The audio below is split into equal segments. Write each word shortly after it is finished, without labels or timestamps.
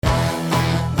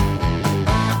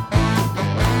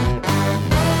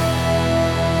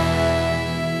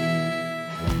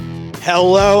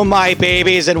Hello, my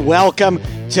babies, and welcome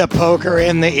to Poker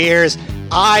in the Ears.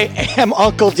 I am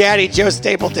Uncle Daddy Joe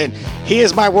Stapleton. He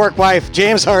is my work wife,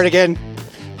 James Hardigan.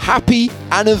 Happy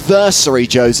anniversary,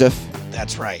 Joseph.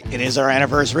 That's right. It is our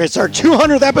anniversary. It's our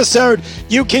 200th episode.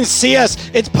 You can see us.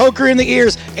 It's Poker in the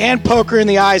Ears and Poker in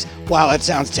the Eyes. Wow, that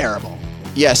sounds terrible.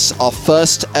 Yes, our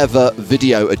first ever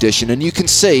video edition, and you can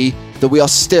see that we are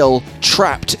still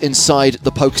trapped inside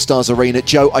the PokerStars arena.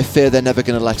 Joe, I fear they're never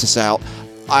going to let us out.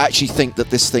 I actually think that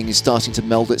this thing is starting to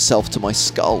meld itself to my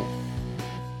skull.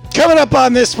 Coming up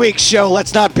on this week's show,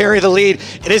 let's not bury the lead.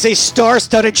 It is a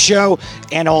star-studded show,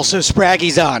 and also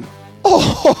Spraggy's on.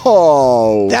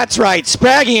 Oh! That's right.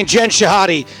 Spraggy and Jen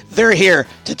Shahade, they're here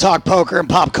to talk poker and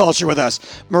pop culture with us.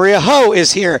 Maria Ho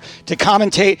is here to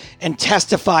commentate and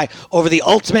testify over the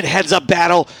ultimate heads-up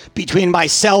battle between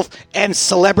myself and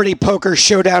Celebrity Poker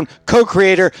Showdown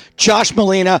co-creator Josh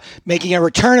Molina, making a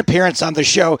return appearance on the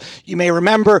show. You may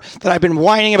remember that I've been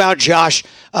whining about Josh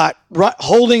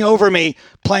holding over me,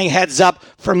 playing heads-up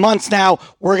for months now.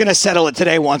 We're going to settle it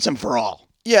today once and for all.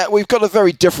 Yeah, we've got a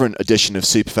very different edition of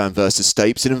Superfan vs.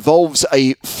 Stapes. It involves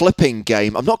a flipping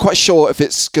game. I'm not quite sure if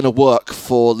it's going to work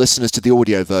for listeners to the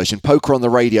audio version. Poker on the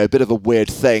radio, a bit of a weird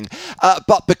thing.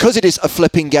 But because it is a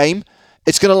flipping game,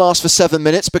 it's going to last for 7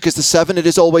 minutes because the 7, it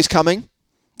is always coming.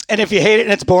 And if you hate it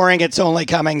and it's boring, it's only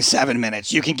coming 7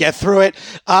 minutes. You can get through it.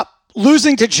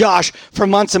 Losing to Josh for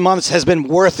months and months has been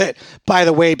worth it, by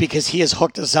the way, because he has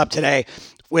hooked us up today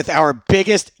with our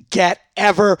biggest get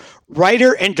ever,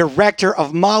 writer and director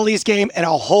of Molly's Game and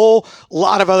a whole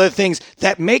lot of other things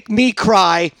that make me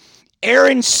cry.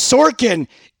 Aaron Sorkin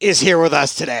is here with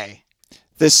us today.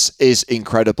 This is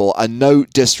incredible, and no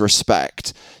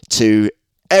disrespect to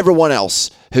everyone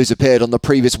else who's appeared on the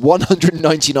previous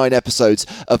 199 episodes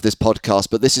of this podcast,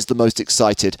 but this is the most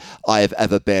excited I have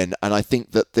ever been, and I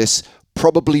think that this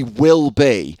probably will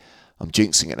be, I'm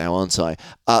jinxing it now, aren't I?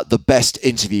 The best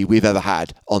interview we've ever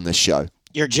had on this show.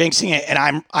 You're jinxing it,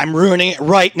 and I'm ruining it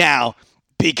right now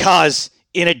because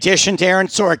in addition to Aaron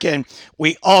Sorkin,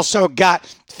 we also got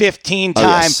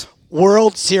 15-time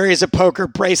World Series of Poker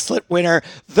bracelet winner,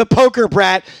 the Poker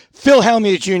Brat, Phil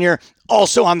Hellmuth Jr.,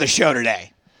 also on the show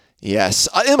today. Yes.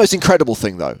 The most incredible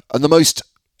thing, though, and the most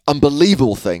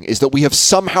unbelievable thing is that we have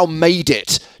somehow made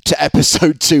it to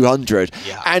episode 200,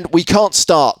 and we can't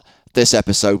start this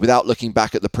episode without looking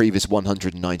back at the previous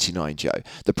 199, Joe.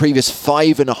 The previous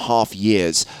 5.5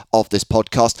 years of this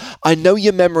podcast. I know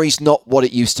your memory's not what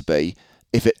it used to be,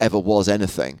 if it ever was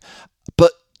anything,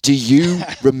 but do you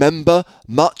remember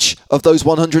much of those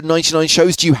 199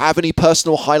 shows? Do you have any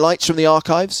personal highlights from the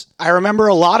archives? I remember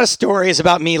a lot of stories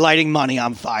about me lighting money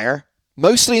on fire.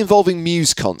 Mostly involving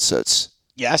Muse concerts.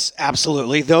 Yes,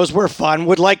 absolutely. Those were fun.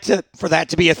 Would like for that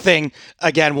to be a thing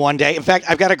again one day. In fact,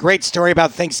 I've got a great story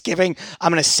about Thanksgiving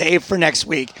I'm going to save for next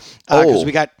week because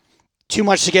we got too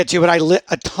much to get to, but I lit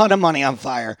a ton of money on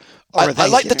fire. I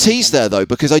like the tease there, though,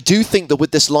 because I do think that with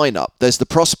this lineup, there's the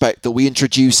prospect that we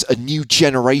introduce a new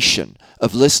generation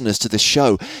of listeners to this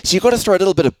show. So you've got to throw a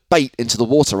little bit of bait into the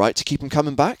water, right, to keep them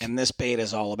coming back? And this bait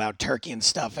is all about turkey and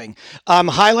stuffing.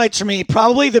 Highlights for me,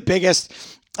 probably the biggest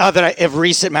that I have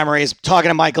recent memories, talking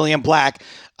to Michael Ian Black.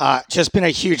 Just been a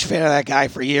huge fan of that guy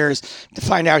for years. To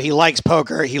find out he likes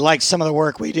poker, he likes some of the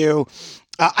work we do.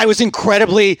 I was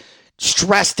incredibly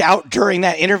stressed out during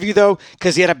that interview, though,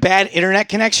 because he had a bad internet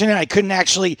connection and I couldn't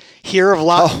actually hear a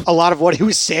lot of what he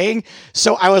was saying.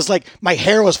 So I was like, my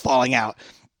hair was falling out.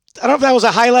 I don't know if that was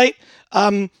a highlight,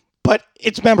 but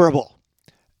it's memorable.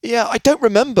 Yeah, I don't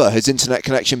remember his internet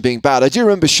connection being bad. I do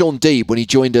remember Sean Deeb when he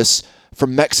joined us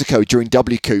from Mexico during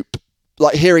WCOOP,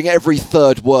 like hearing every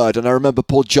third word. And I remember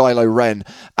poor Gilo Wren,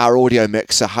 our audio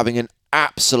mixer, having an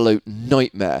absolute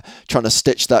nightmare trying to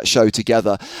stitch that show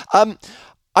together.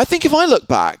 I think if I look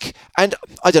back, and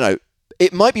I don't know,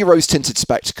 it might be rose-tinted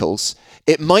spectacles.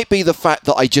 It might be the fact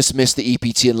that I just missed the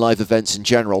EPT and live events in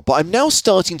general, but I'm now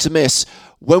starting to miss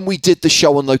when we did the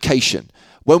show on location,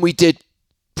 when we did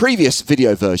previous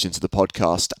video versions of the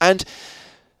podcast. And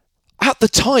at the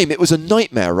time, it was a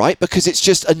nightmare, right? Because it's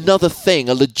just another thing,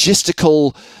 a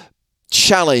logistical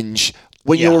challenge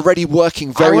when you're already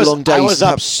working very long days. I was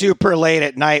up super late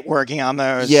at night working on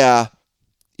those.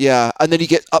 Yeah, and then you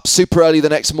get up super early the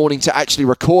next morning to actually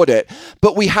record it.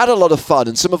 But we had a lot of fun,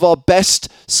 and some of our best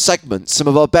segments, some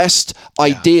of our best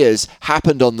ideas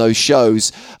happened on those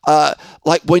shows.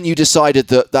 Like when you decided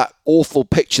that awful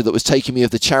picture that was taking me of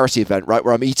the charity event, right,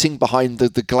 where I'm eating behind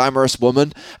the glamorous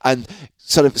woman and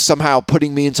sort of somehow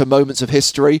putting me into moments of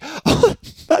history.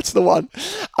 That's the one.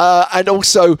 And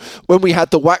also when we had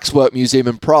the Waxwork Museum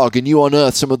in Prague and you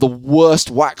unearthed some of the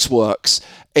worst waxworks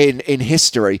in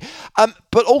history.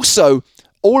 But also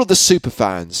all of the super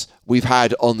fans we've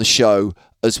had on the show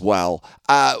as well.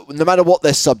 No matter what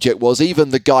their subject was, even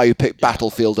the guy who picked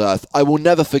Battlefield Earth, I will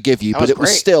never forgive you, but it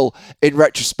was still, in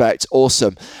retrospect,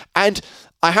 awesome. And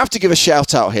I have to give a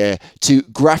shout out here to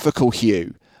Graphical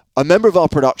Hugh, a member of our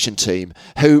production team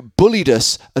who bullied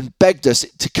us and begged us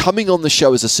to coming on the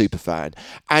show as a superfan.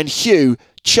 And Hugh,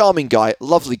 charming guy,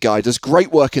 lovely guy, does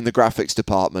great work in the graphics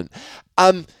department.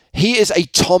 He is a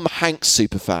Tom Hanks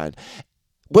superfan.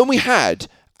 When we had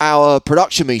our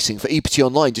production meeting for EPT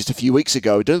Online just a few weeks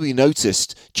ago, I don't know if you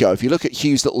noticed, Joe, if you look at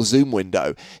Hugh's little Zoom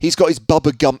window, he's got his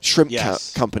Bubba Gump Shrimp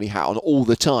Company hat on all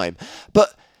the time.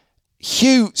 But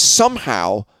Hugh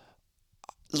somehow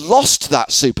lost that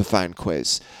superfan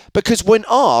quiz, because when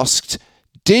asked,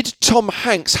 did Tom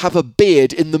Hanks have a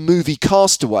beard in the movie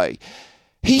Castaway,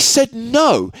 he said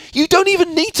no. You don't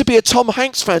even need to be a Tom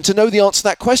Hanks fan to know the answer to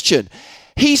that question.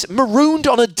 He's marooned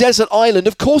on a desert island.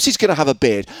 Of course he's going to have a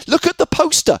beard. Look at the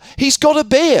poster. He's got a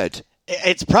beard.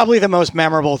 It's probably the most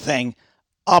memorable thing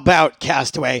about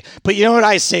Castaway. But you know what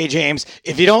I say, James?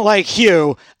 If you don't like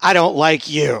Hugh, I don't like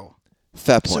you.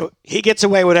 Fair point. So he gets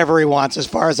away whatever he wants as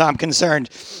far as I'm concerned.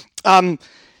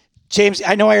 James,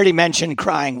 I know I already mentioned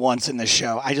crying once in the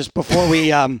show. Before we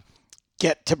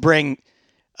get to bring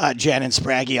Jen and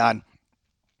Spraggy on,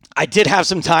 I did have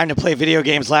some time to play video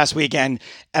games last weekend,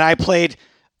 and I played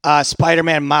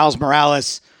Spider-Man Miles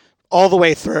Morales all the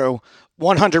way through,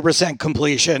 100%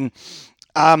 completion.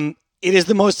 It is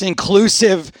the most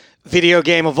inclusive video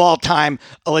game of all time.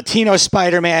 A Latino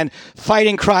Spider-Man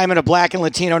fighting crime in a black and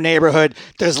Latino neighborhood.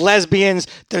 There's lesbians,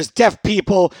 there's deaf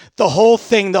people, the whole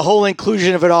thing, the whole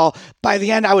inclusion of it all. By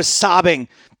the end, I was sobbing.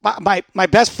 My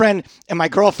best friend and my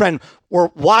girlfriend were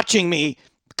watching me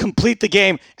complete the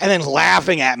game and then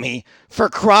laughing at me for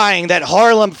crying that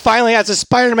Harlem finally has a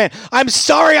Spider-Man. I'm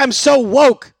sorry, I'm so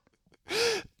woke.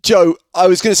 Joe, I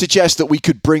was going to suggest that we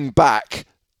could bring back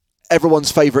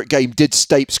everyone's favourite game, Did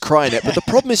Stapes Cry in It? But the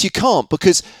problem is you can't,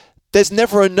 because there's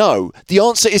never a no. The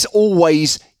answer is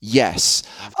always yes.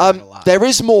 There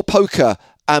is more poker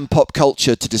and pop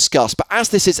culture to discuss, but as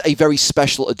this is a very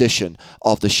special edition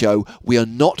of the show, we are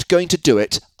not going to do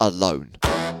it alone.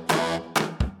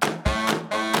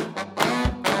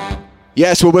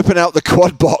 Yes, we're whipping out the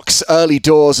quad box early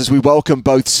doors as we welcome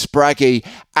both Spraggy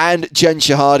and Jen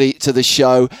Shahade to the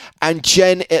show. And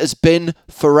Jen, it has been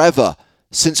forever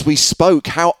since we spoke.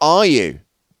 How are you?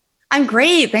 I'm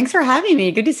great. Thanks for having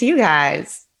me. Good to see you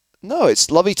guys. No,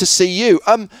 it's lovely to see you.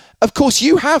 Of course,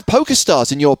 you have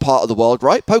PokerStars in your part of the world,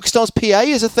 right? PokerStars PA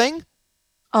is a thing?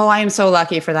 Oh, I am so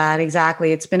lucky for that.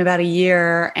 Exactly. It's been about a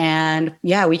year, and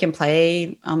yeah, we can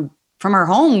play from our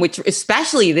home, which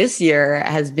especially this year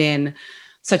has been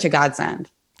such a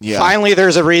godsend. Yeah. Finally,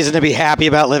 there's a reason to be happy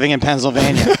about living in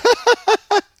Pennsylvania.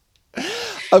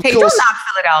 Of course. Don't knock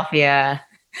Philadelphia.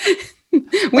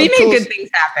 We made good things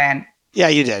happen. Yeah,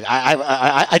 you did.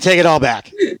 I take it all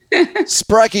back.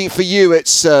 Spraggy, for you,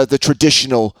 it's the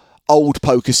traditional old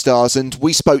PokerStars, and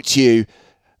we spoke to you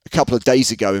a couple of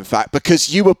days ago, in fact,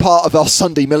 because you were part of our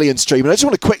Sunday Million stream. And I just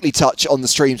want to quickly touch on the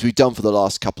streams we've done for the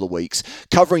last couple of weeks,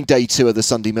 covering day 2 of the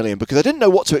Sunday Million, because I didn't know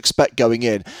what to expect going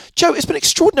in. Joe, it's been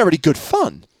extraordinarily good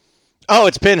fun. Oh,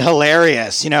 it's been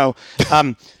hilarious.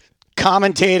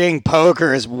 Commentating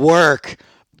poker is work,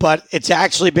 but it's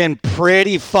actually been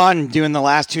pretty fun doing the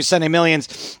last 2 Sunday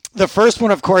Millions. The first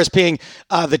one, of course, being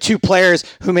the 2 players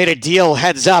who made a deal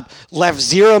heads up, left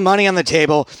 0 money on the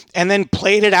table, and then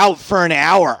played it out for an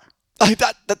hour.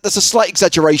 That's a slight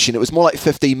exaggeration. It was more like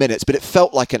 15 minutes, but it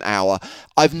felt like an hour.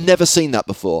 I've never seen that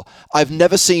before. I've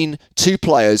never seen 2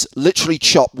 players literally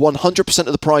chop 100%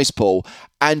 of the prize pool.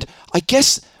 And I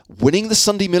guess winning the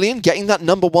Sunday Million, getting that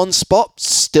number 1 spot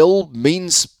still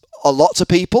means a lot to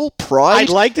people. Pride. I'd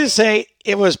like to say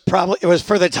it was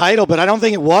for the title, but I don't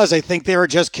think it was. I think they were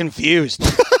just confused.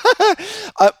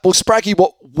 Well, Spraggy,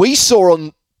 what we saw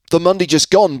on the Monday just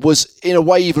gone was in a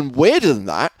way even weirder than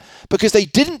that, because they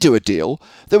didn't do a deal.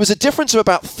 There was a difference of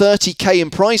about 30k in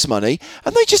prize money,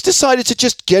 and they just decided to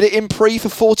just get it in pre for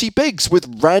 40 bigs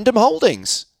with random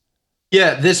holdings.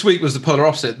 Yeah, this week was the polar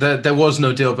opposite. There was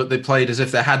no deal, but they played as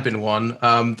if there had been one.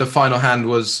 The final hand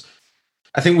was,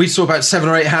 I think we saw about 7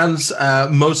 or 8 hands,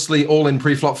 mostly all in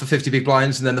pre-flop for 50 big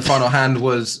blinds. And then the final hand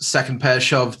was second pair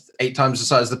shoved 8 times the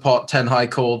size of the pot, 10 high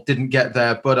call, didn't get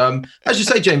there. But as you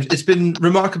say, James, it's been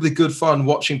remarkably good fun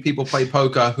watching people play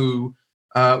poker who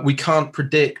we can't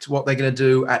predict what they're going to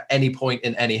do at any point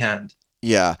in any hand.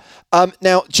 Yeah.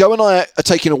 Now, Joe and I are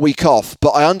taking a week off,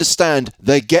 but I understand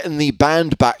they're getting the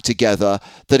band back together,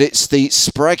 that it's the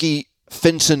Spraggy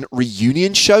Finton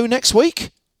reunion show next week.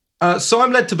 So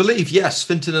I'm led to believe, yes,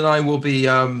 Fintan and I will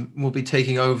be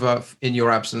taking over in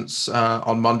your absence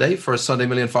on Monday for a Sunday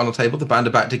Million Final Table. The band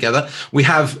are back together. We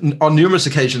have on numerous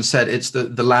occasions said it's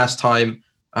the last time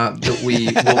that we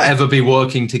will ever be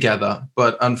working together.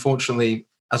 But unfortunately,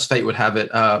 as fate would have it,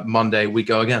 Monday we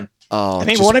go again. I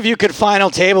mean, one of you could final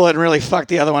table it and really fuck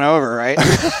the other one over, right?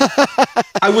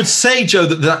 I would say, Joe,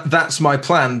 that's my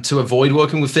plan, to avoid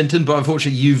working with Fintan, but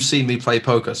unfortunately you've seen me play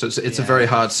poker, so it's a very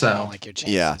hard sell. Like your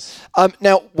chances. Yeah.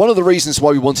 Now, one of the reasons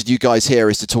why we wanted you guys here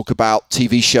is to talk about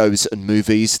TV shows and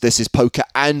movies. This is poker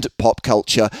and pop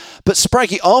culture. But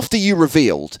Spraggy, after you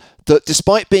revealed that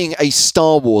despite being a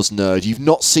Star Wars nerd, you've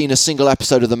not seen a single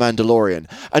episode of The Mandalorian,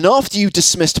 and after you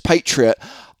dismissed Patriot,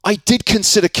 I did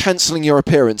consider cancelling your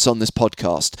appearance on this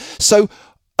podcast. So,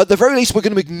 at the very least, we're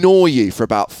going to ignore you for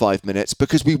about 5 minutes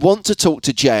because we want to talk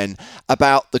to Jen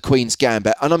about The Queen's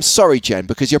Gambit. And I'm sorry, Jen,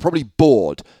 because you're probably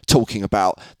bored talking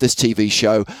about this TV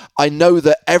show. I know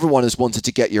that everyone has wanted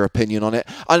to get your opinion on it.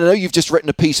 I know you've just written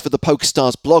a piece for the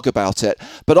PokerStars blog about it,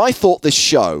 but I thought this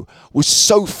show was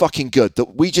so fucking good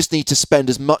that we just need to spend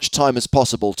as much time as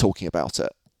possible talking about it.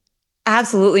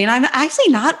 Absolutely. And I'm actually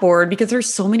not bored because there's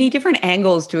so many different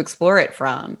angles to explore it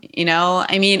from.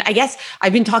 I mean, I guess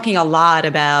I've been talking a lot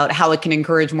about how it can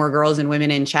encourage more girls and women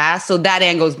in chess. So that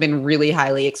angle has been really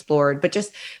highly explored. But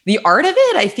just the art of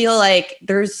it, I feel like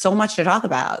there's so much to talk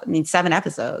about. I mean, 7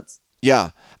 episodes. Yeah.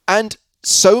 And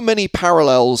so many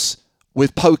parallels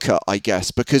with poker, I guess,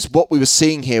 because what we were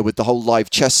seeing here with the whole live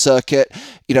chess circuit,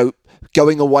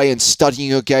 going away and studying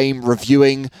your game,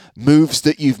 reviewing moves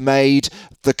that you've made,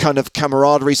 the kind of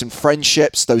camaraderies and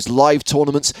friendships, those live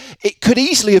tournaments. It could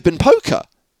easily have been poker.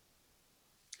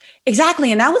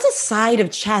 Exactly. And that was a side of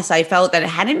chess I felt that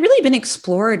hadn't really been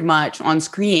explored much on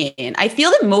screen. I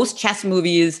feel that most chess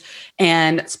movies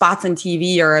and spots on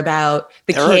TV are about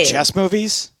the kids. There are chess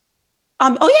movies? Oh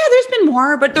yeah, there's been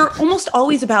more, but they're almost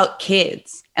always about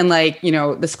kids and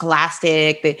the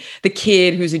scholastic, the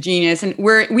kid who's a genius. And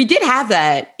we did have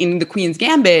that in The Queen's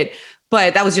Gambit,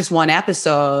 but that was just one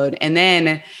episode. And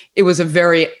then it was a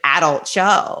very adult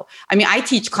show. I mean, I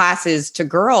teach classes to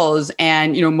girls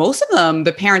and, most of them,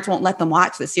 the parents won't let them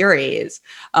watch the series.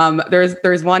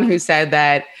 There's one who said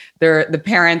that the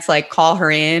parents call her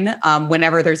in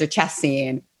whenever there's a chess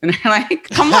scene. And they're like,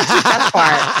 come watch the chess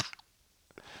part.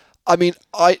 I mean,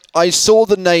 I saw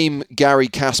the name Gary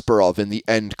Kasparov in the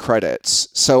end credits,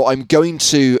 so I'm going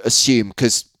to assume,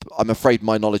 because I'm afraid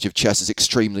my knowledge of chess is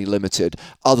extremely limited,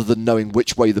 other than knowing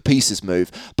which way the pieces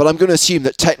move, but I'm going to assume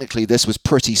that technically this was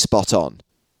pretty spot on.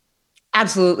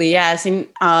 Absolutely, yes.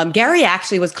 And Gary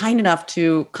actually was kind enough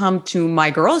to come to my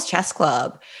girls' chess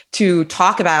club to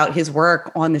talk about his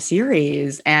work on the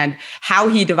series and how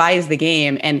he devised the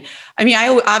game. And I mean,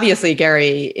 obviously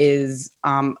Gary is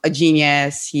a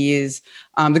genius. He is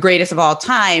the greatest of all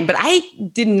time, but I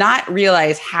did not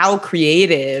realize how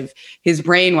creative his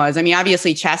brain was. I mean,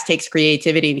 obviously chess takes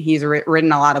creativity and he's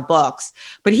written a lot of books,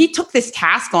 but he took this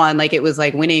task on like it was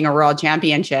like winning a world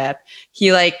championship. He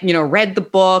read the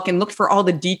book and looked for all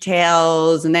the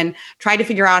details and then tried to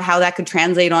figure out how that could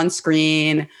translate on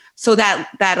screen. So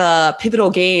that pivotal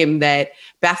game that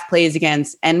Beth plays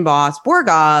against N-Boss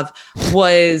Borgov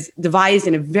was devised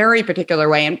in a very particular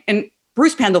way. And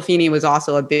Bruce Pandolfini was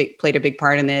also played a big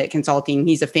part in the consulting.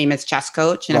 He's a famous chess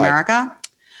coach in America.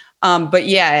 But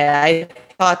yeah, I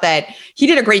thought that he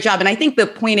did a great job. And I think the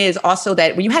point is also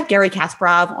that when you have Gary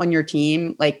Kasparov on your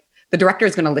team, like the director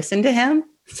is going to listen to him.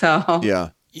 So yeah,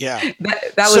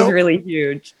 that was really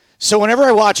huge. So whenever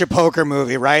I watch a poker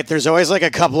movie, right, there's always like a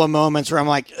couple of moments where I'm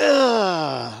like,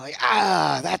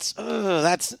 that's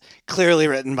clearly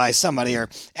written by somebody or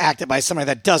acted by somebody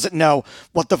that doesn't know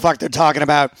what the fuck they're talking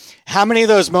about. How many of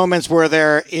those moments were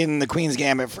there in The Queen's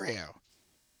Gambit for you?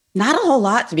 Not a whole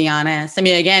lot, to be honest. I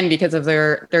mean, again, because of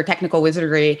their technical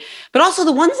wizardry, but also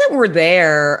the ones that were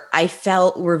there, I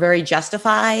felt were very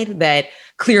justified, that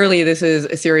clearly this is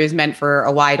a series meant for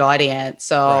a wide audience.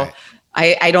 So right.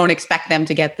 I don't expect them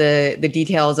to get the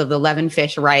details of the 11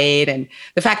 fish right. And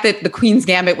the fact that the Queen's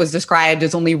Gambit was described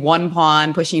as only one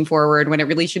pawn pushing forward when it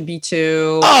really should be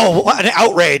two. Oh, what an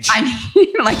outrage. I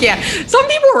mean, some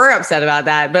people were upset about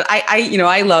that, but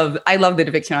I love the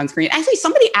depiction on screen. Actually,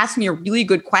 somebody asked me a really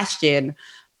good question.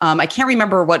 I can't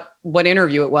remember what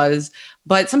interview it was,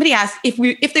 but somebody asked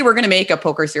if they were going to make a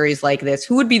poker series like this,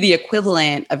 who would be the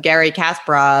equivalent of Gary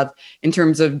Kasparov in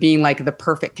terms of being like the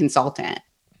perfect consultant?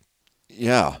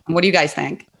 Yeah. What do you guys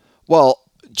think? Well,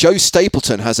 Joe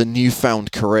Stapleton has a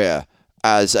newfound career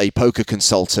as a poker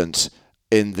consultant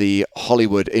in the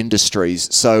Hollywood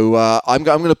industries. So I'm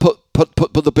going to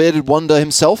put the bearded wonder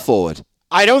himself forward.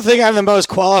 I don't think I'm the most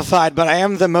qualified, but I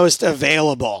am the most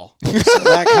available. So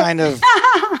that kind of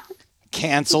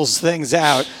cancels things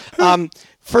out.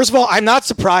 First of all, I'm not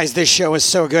surprised this show is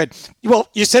so good. Well,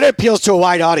 you said it appeals to a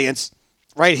wide audience.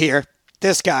 Right here,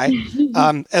 this guy,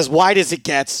 as wide as it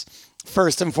gets,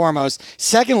 first and foremost.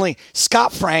 Secondly,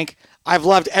 Scott Frank. I've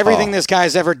loved everything this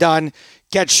guy's ever done.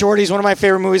 Get Shorty is one of my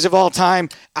favorite movies of all time.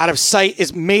 Out of Sight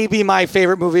is maybe my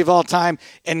favorite movie of all time.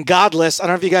 And Godless, I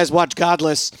don't know if you guys watch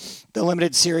Godless, the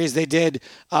limited series they did,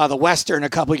 the Western a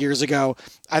couple years ago,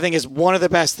 I think is one of the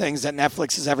best things that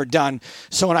Netflix has ever done.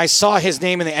 So when I saw his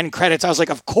name in the end credits, I was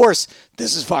like, of course,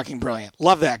 this is fucking brilliant.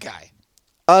 Love that guy.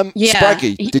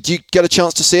 Spraggy, did you get a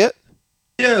chance to see it?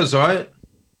 Yeah, it was all right.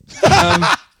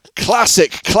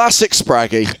 Classic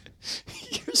Spraggy.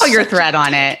 Your thread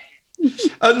on it.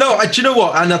 No, do you know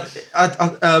what? And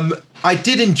I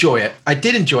did enjoy it.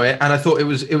 And I thought it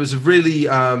was really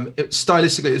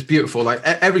stylistically it was beautiful. Like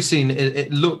every scene,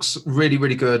 it looks really,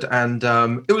 really good, and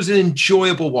it was an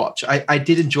enjoyable watch. I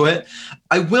did enjoy it.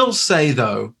 I will say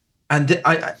though, and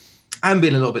I'm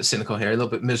being a little bit cynical here, a little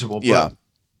bit miserable, but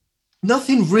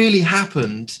nothing really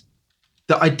happened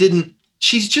that I didn't.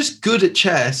 She's just good at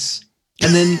chess,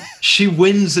 and then she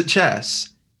wins at chess.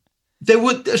 There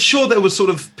were sort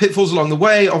of pitfalls along the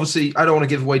way. Obviously, I don't want to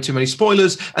give away too many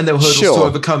spoilers, and there were hurdles to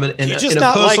overcome in a personal life. Just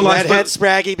not like Redhead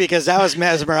Spraggy, because I was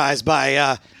mesmerized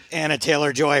by Anna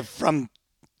Taylor-Joy from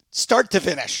start to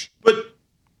finish. But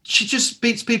she just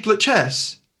beats people at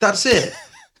chess. That's it.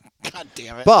 God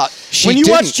damn it! But when you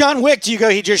watch John Wick, do you go,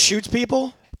 he just shoots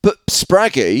people? But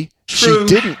Spraggy, True.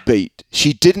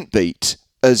 She didn't beat,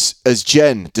 as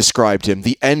Jen described him,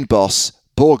 the end boss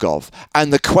Borgov.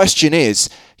 And the question is,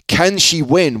 can she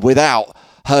win without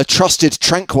her trusted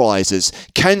tranquilizers?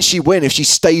 Can she win if she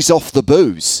stays off the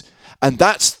booze? And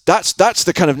that's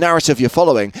the kind of narrative you're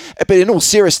following. But in all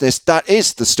seriousness, that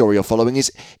is the story you're following.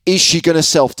 Is she going to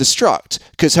self-destruct?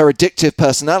 Because her addictive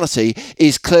personality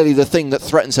is clearly the thing that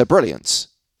threatens her brilliance.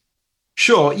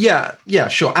 Sure. Yeah,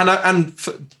 sure. And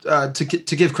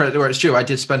to give credit where it's due, I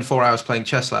did spend 4 hours playing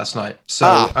chess last night.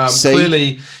 So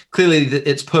clearly,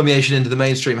 its permeation into the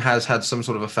mainstream has had some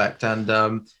sort of effect. And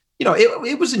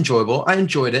it was enjoyable. I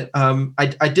enjoyed it.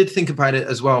 I did think about it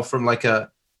as well from like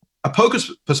a poker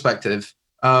perspective.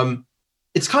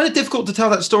 It's kind of difficult to tell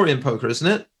that story in poker, isn't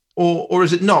it? Or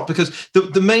is it not? Because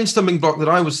the main stumbling block that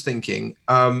I was thinking,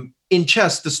 in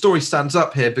chess, the story stands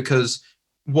up here because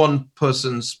one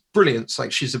person's brilliance,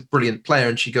 like she's a brilliant player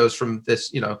and she goes from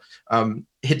this,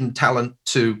 hidden talent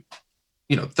to,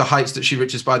 the heights that she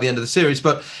reaches by the end of the series.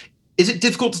 But is it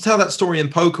difficult to tell that story in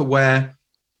poker where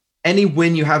any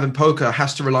win you have in poker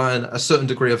has to rely on a certain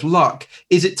degree of luck?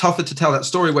 Is it tougher to tell that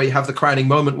story where you have the crowning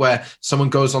moment where someone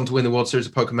goes on to win the World Series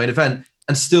of Poker main event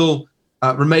and still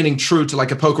remaining true to like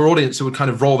a poker audience who would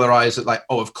kind of roll their eyes at like,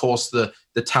 oh, of course the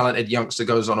talented youngster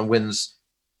goes on and wins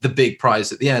the big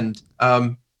prize at the end.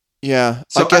 So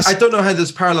I don't know how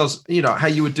there's parallels, how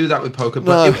you would do that with poker,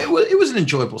 but it was an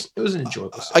enjoyable.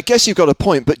 I guess you've got a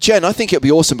point, but Jen, I think it'd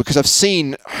be awesome because I've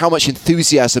seen how much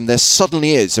enthusiasm there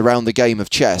suddenly is around the game of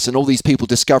chess and all these people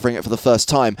discovering it for the first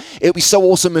time. It'd be so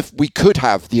awesome if we could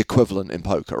have the equivalent in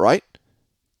poker, right?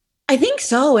 I think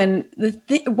so. And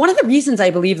one of the reasons I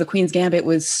believe The Queen's Gambit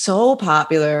was so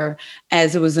popular,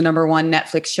 as it was the #1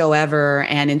 Netflix show ever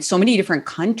and in so many different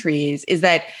countries, is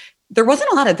that there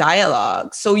wasn't a lot of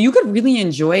dialogue. So you could really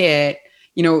enjoy it,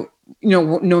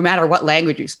 no matter what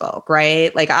language you spoke,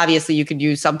 right? Like obviously you could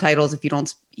use subtitles if you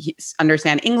don't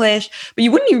understand English, but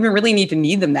you wouldn't even really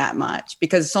need them that much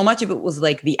because so much of it was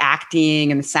like the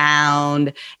acting and the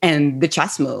sound and the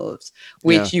chess moves,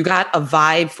 which you got a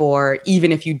vibe for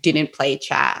even if you didn't play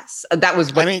chess. That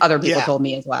was what other people told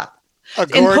me as well. A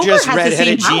gorgeous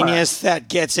redheaded genius that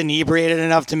gets inebriated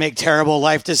enough to make terrible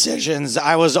life decisions.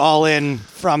 I was all in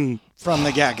from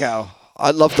the get-go.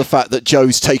 I love the fact that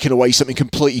Joe's taken away something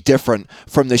completely different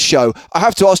from this show. I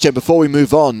have to ask Jen, before we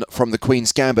move on from The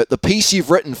Queen's Gambit, the piece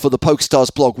you've written for the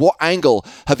PokerStars blog, what angle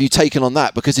have you taken on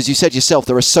that? Because as you said yourself,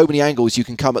 there are so many angles you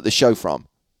can come at the show from.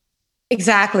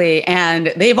 Exactly.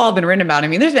 And they've all been written about. I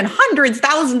mean, there's been hundreds,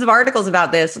 thousands of articles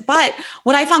about this. But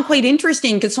what I found quite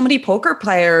interesting, because so many poker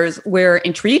players were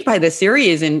intrigued by this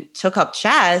series and took up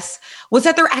chess, was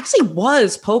that there actually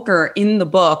was poker in the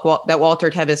book that Walter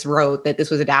Tevis wrote that this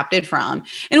was adapted from.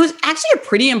 And it was actually a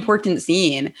pretty important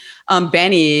scene.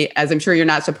 Benny, as I'm sure you're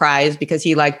not surprised because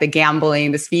he liked the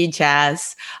gambling, the speed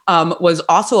chess, was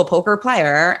also a poker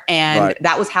player. And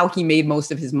that was how he made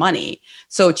most of his money.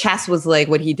 So chess was like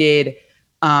what he did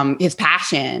his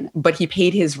passion, but he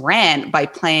paid his rent by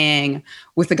playing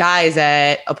with the guys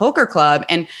at a poker club.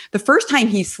 And the first time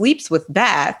he sleeps with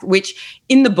Beth, which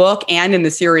in the book and in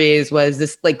the series was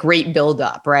this like great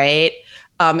buildup, right?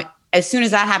 As soon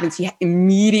as that happens, he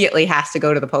immediately has to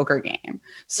go to the poker game.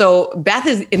 So Beth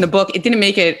is in the book, it didn't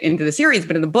make it into the series,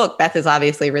 but in the book, Beth is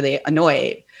obviously really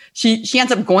annoyed. She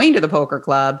ends up going to the poker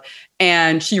club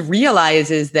and she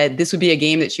realizes that this would be a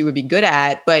game that she would be good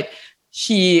at, but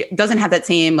she doesn't have that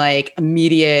same like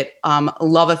immediate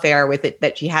love affair with it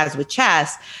that she has with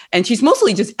chess. And she's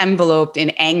mostly just enveloped in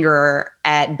anger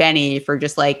at Benny for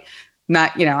just like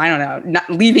not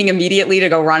leaving immediately to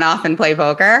go run off and play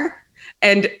poker.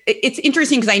 And it's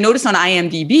interesting because I noticed on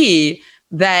IMDb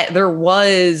that there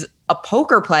was a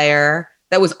poker player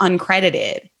that was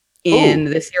uncredited in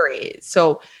the series.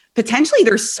 So potentially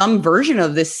there's some version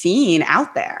of this scene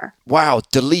out there. Wow,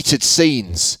 deleted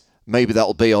scenes. Maybe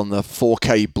that'll be on the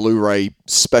 4K Blu-ray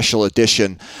special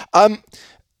edition. I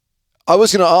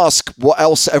was going to ask what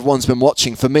else everyone's been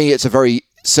watching. For me, it's a very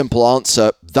simple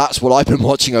answer. That's what I've been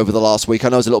watching over the last week. I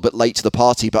know I was a little bit late to the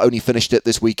party, but only finished it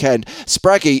this weekend.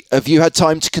 Spraggy, have you had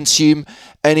time to consume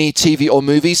any TV or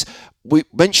movies? We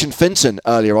mentioned Finton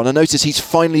earlier on. I noticed he's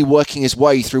finally working his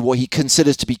way through what he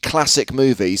considers to be classic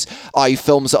movies, i.e.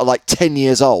 films that are like 10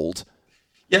 years old.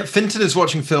 Yeah, Finton is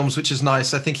watching films, which is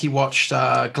nice. I think he watched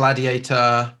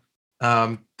Gladiator,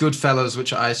 Goodfellas,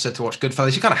 which I said to watch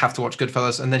Goodfellas. You kind of have to watch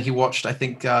Goodfellas. And then he watched, I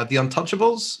think, The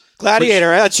Untouchables.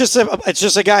 Gladiator, it's just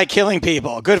a guy killing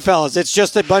people. Goodfellas, it's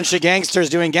just a bunch of gangsters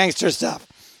doing gangster stuff.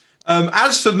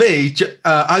 As for me,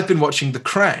 I've been watching The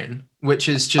Crown, which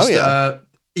is just,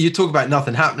 you talk about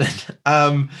nothing happening.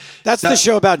 That's the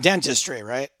show about dentistry,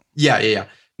 right? Yeah.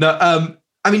 No,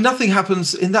 I mean, nothing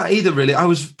happens in that either, really. I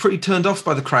was pretty turned off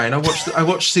by The Crown. I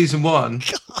watched season 1.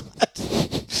 God.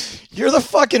 You're the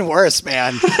fucking worst,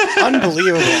 man.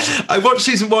 Unbelievable. I watched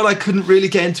season 1. I couldn't really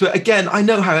get into it. Again, I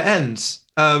know how it ends.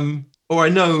 Or I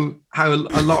know how a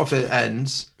lot of it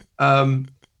ends. I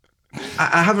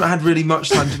haven't had really much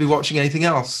time to be watching anything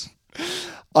else.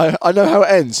 I know how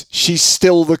it ends. She's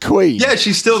still the queen. Yeah,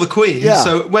 she's still the queen. Yeah.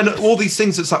 So when all these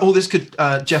things, it's like, this could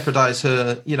jeopardize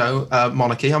her,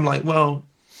 monarchy. I'm like, well,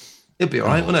 it'll be all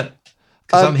right, won't it?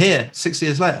 Because I'm here 6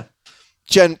 years later.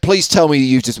 Jen, please tell me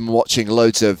you've just been watching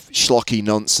loads of schlocky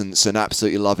nonsense and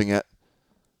absolutely loving it.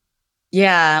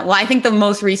 Yeah. Well, I think the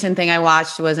most recent thing I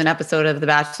watched was an episode of The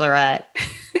Bachelorette.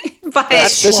 But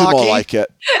This is more like it.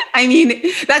 I mean,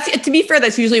 that's, to be fair,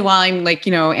 that's usually while I'm like,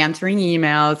 answering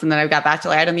emails, and then I've got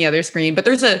Bachelorette on the other screen. But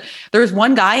there's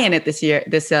one guy in it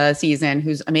this season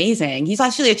who's amazing. He's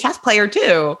actually a chess player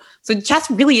too. So chess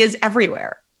really is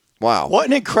everywhere. Wow. What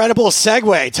an incredible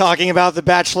segue talking about The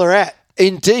Bachelorette.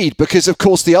 Indeed, because of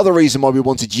course the other reason why we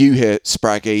wanted you here,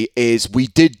 Spraggy, is we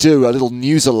did do a little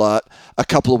news alert a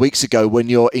couple of weeks ago when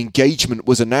your engagement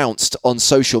was announced on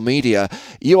social media.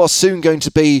 You are soon going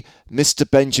to be Mr.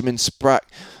 Benjamin Sprague.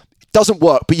 Doesn't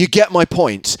work, but you get my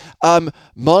point.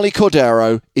 Marley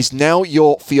Cordero is now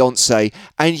your fiance,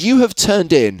 and you have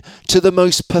turned in to the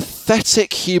most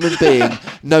pathetic human being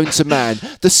known to man.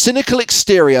 The cynical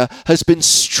exterior has been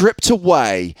stripped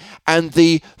away, and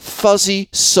the fuzzy,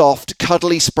 soft,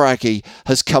 cuddly Spraggy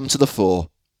has come to the fore.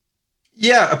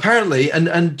 Yeah, apparently,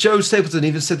 and Joe Stapleton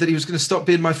even said that he was going to stop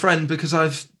being my friend because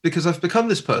I've become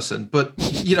this person. But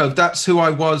that's who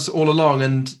I was all along.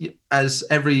 And as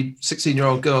every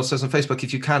 16-year-old girl says on Facebook,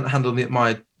 if you can't handle me at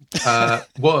my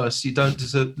worst, you don't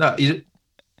deserve. No,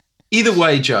 either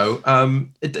way, Joe.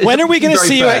 When are we going to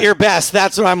see you at your best?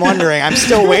 That's what I'm wondering. I'm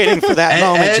still waiting for that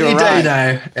moment to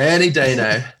arrive. Any day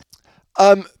now.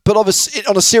 But obviously,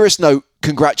 on a serious note,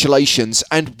 congratulations.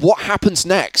 And what happens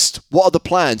next? What are the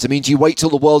plans? I mean, do you wait till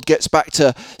the world gets back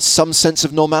to some sense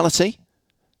of normality?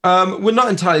 We're not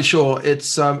entirely sure.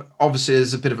 It's obviously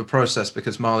is a bit of a process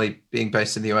because Marley being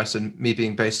based in the US and me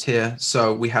being based here.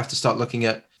 So we have to start looking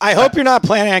at... I hope you're not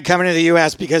planning on coming to the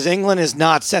US because England is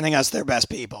not sending us their best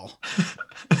people.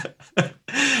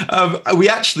 We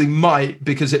actually might,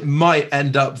 because it might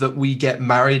end up that we get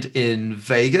married in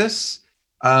Vegas.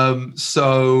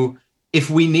 So if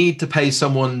we need to pay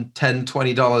someone $10,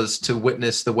 $20 to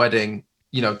witness the wedding,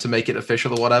 to make it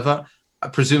official or whatever,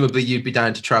 presumably you'd be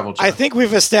down to travel. Joe. I think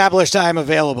we've established I'm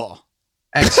available.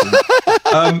 Excellent.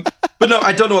 But no,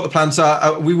 I don't know what the plans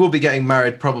are. We will be getting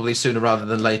married probably sooner rather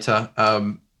than later.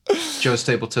 Joe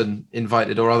Stapleton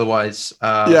invited or otherwise.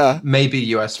 Maybe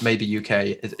US, maybe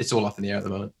UK. It's all up in the air at the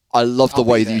moment. I love the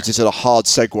way that you just had a hard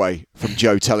segue from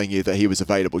Joe telling you that he was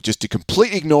available, just to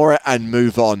completely ignore it and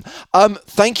move on.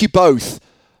 Thank you both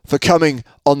for coming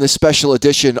on this special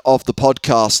edition of the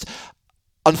podcast.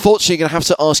 Unfortunately, I'm going to have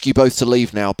to ask you both to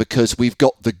leave now because we've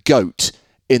got the GOAT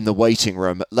in the waiting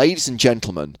room. Ladies and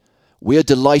gentlemen, we are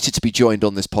delighted to be joined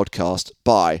on this podcast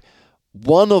by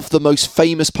one of the most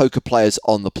famous poker players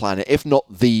on the planet, if not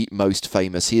the most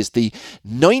famous. He is the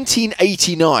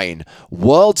 1989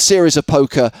 World Series of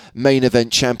Poker main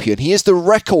event champion. He is the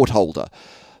record holder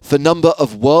for number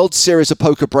of World Series of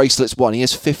Poker bracelets won. He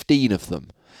has 15 of them.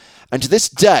 And to this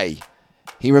day,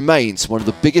 he remains one of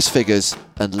the biggest figures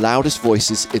and loudest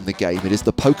voices in the game. It is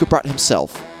the poker brat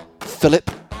himself,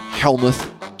 Philip Hellmuth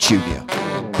Jr.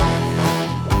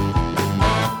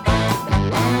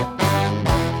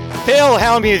 Phil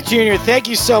Hellmuth Jr., thank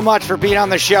you so much for being on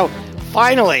the show.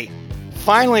 Finally,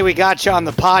 we got you on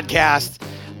the podcast.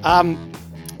 I'm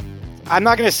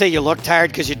not going to say you look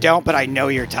tired because you don't, but I know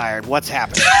you're tired. What's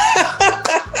happening?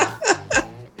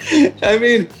 I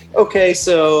mean, okay,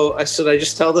 so should I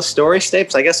just tell the story,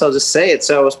 Stapes? I guess I'll just say it.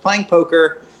 So I was playing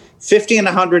poker, 50 and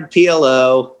 100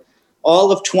 PLO,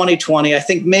 all of 2020. I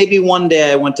think maybe one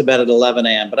day I went to bed at 11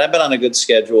 a.m., but I've been on a good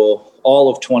schedule all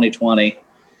of 2020.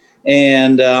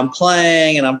 And I'm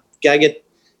playing, and I get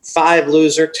 5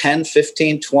 loser, 10,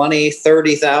 15, 20,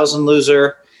 30,000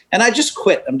 loser. And I just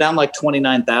quit. I'm down like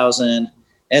 29,000.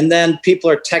 And then people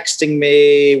are texting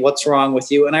me, what's wrong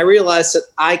with you? And I realized that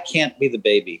I can't be the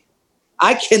baby.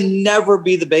 I can never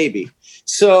be the baby.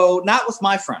 So not with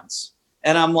my friends.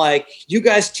 And I'm like, you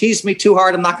guys tease me too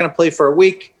hard. I'm not going to play for a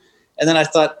week. And then I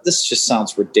thought, this just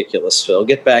sounds ridiculous, Phil.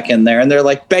 Get back in there. And they're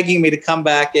like begging me to come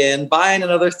back in, buying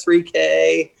another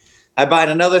 3K. I buy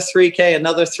another 3K,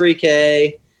 another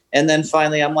 3K. And then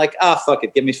finally I'm like, fuck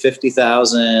it. Give me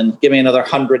 50,000. Give me another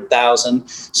 100,000.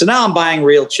 So now I'm buying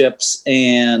real chips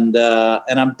and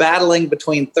I'm battling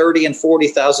between 30 and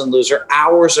 40,000 loser.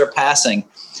 Hours are passing.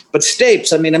 But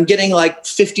Stapes, I mean, I'm getting like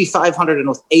 5,500 and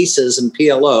with aces and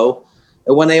PLO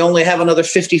when they only have another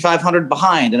 5,500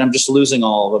 behind. And I'm just losing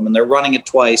all of them. And they're running it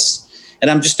twice.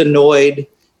 And I'm just annoyed.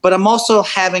 But I'm also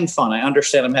having fun. I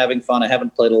understand I'm having fun. I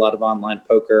haven't played a lot of online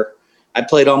poker. I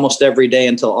played almost every day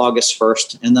until August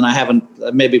 1st, and then I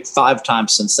haven't maybe 5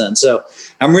 times since then. So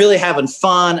I'm really having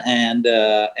fun, and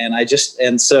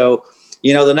so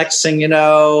the next thing you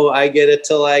know, I get it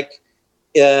to like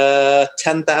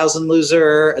 10,000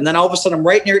 loser, and then all of a sudden I'm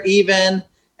right near even,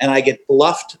 and I get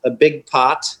bluffed a big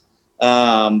pot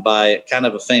by kind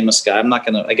of a famous guy.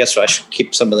 I guess I should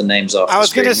keep some of the names off. I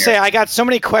was going to say, I got so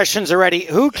many questions already.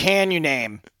 Who can you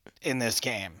name in this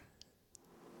game?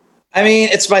 I mean,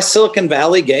 it's my Silicon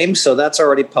Valley game, so that's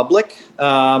already public.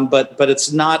 But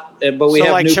it's not. But we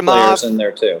have like new players in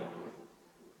there too.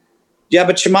 Yeah,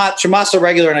 but Chamath's a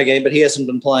regular in our game, but he hasn't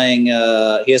been playing.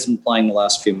 He hasn't been playing the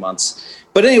last few months.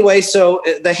 But anyway, so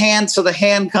the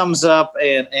hand comes up,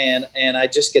 and I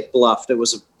just get bluffed. It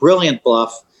was a brilliant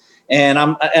bluff, and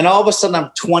all of a sudden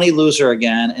I'm 20 loser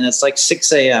again, and it's like 6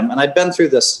 a.m. And I've been through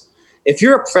this. If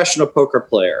you're a professional poker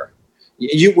player,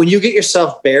 when you get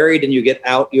yourself buried and you get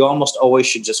out, you almost always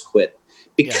should just quit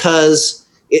because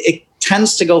it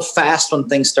tends to go fast when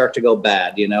things start to go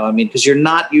bad, because you're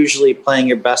not usually playing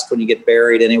your best when you get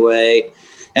buried anyway.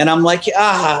 And I'm like,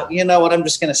 you know what? I'm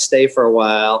just going to stay for a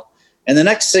while. And the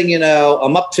next thing you know,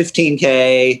 I'm up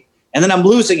 15K and then I'm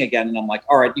losing again. And I'm like,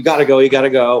 all right, you got to go.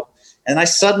 And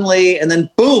and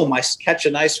then boom, I catch a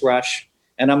nice rush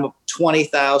and I'm up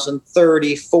 20,000,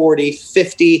 30, 40,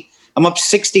 50. I'm up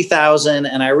 60,000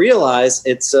 and I realize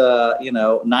it's 9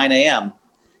 a.m.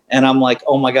 and I'm like,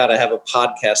 oh my God, I have a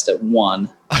podcast at 1.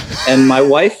 And my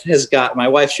wife's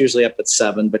usually up at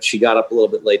 7, but she got up a little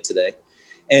bit late today.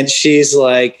 And she's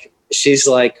like,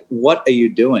 what are you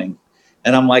doing?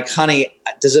 And I'm like, honey,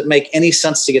 does it make any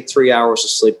sense to get 3 hours of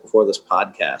sleep before this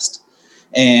podcast?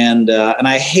 And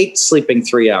I hate sleeping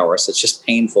 3 hours. It's just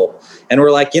painful. And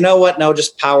we're like, you know what? No,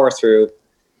 just power through.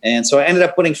 And so I ended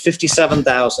up winning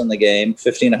 57,000 the game,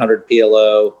 1,500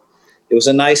 PLO. It was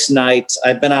a nice night.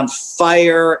 I've been on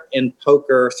fire in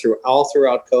poker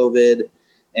throughout COVID,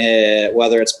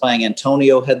 whether it's playing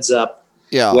Antonio Heads Up,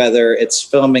 whether it's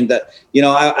filming that.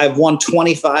 I've won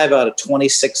 25 out of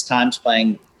 26 times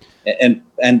playing and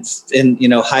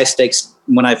in high stakes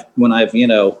when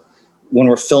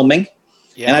we're filming.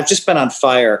 Yeah. And I've just been on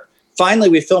fire. Finally,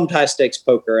 we filmed high stakes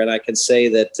poker, and I can say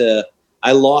that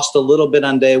I lost a little bit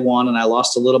on day 1 and I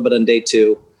lost a little bit on day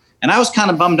 2. And I was kind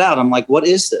of bummed out. I'm like, what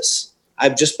is this?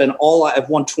 I've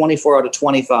won 24 out of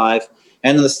 25.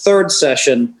 And in the third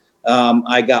session,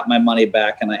 I got my money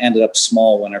back and I ended up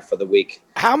small winner for the week.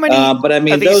 How many? But I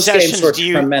mean, those games were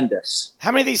tremendous.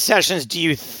 How many of these sessions do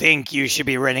you think you should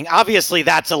be winning? Obviously,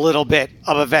 that's a little bit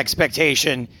of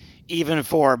expectation, even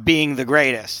for being the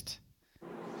greatest.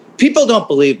 People don't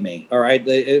believe me. All right.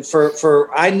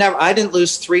 I didn't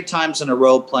lose 3 times in a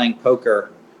row playing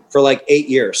poker for like 8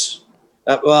 years.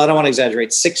 Well, I don't want to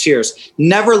exaggerate. 6 years.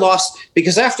 Never lost,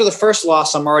 because after the first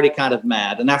loss, I'm already kind of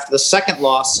mad. And after the second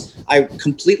loss, I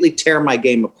completely tear my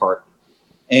game apart.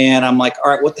 And I'm like,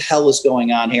 all right, what the hell is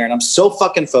going on here? And I'm so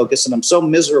fucking focused and I'm so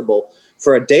miserable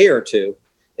for a day or two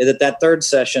that third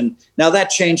session. Now that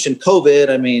changed in COVID.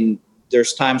 I mean,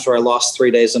 there's times where I lost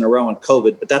 3 days in a row in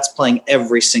COVID, but that's playing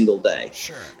every single day.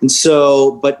 Sure. And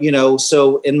so, but,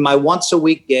 so in my once a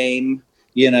week game,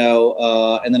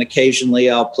 and then occasionally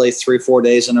I'll play 3-4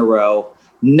 days in a row.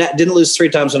 Didn't lose 3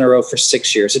 times in a row for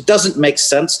 6 years. It doesn't make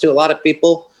sense to a lot of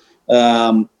people,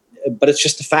 but it's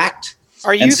just a fact.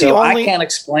 Are you the only? I can't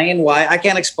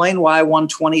explain why I won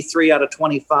 23 out of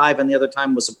 25, and the other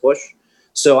time was a push.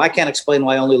 So I can't explain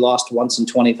why I only lost once in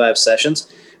 25 sessions.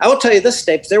 I will tell you this,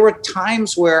 Stapes. There were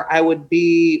times where I would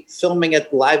be filming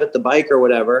it live at the bike or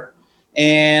whatever,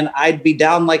 and I'd be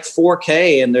down like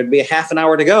 4K, and there'd be a half an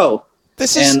hour to go.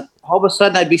 And all of a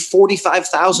sudden I'd be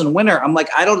 45,000 winner. I'm like,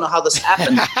 I don't know how this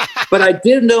happened, but I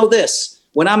did know this.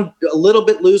 When I'm a little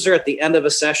bit loser at the end of a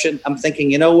session, I'm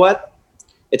thinking, you know what?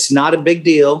 It's not a big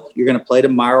deal. You're going to play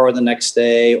tomorrow or the next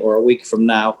day or a week from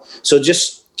now. So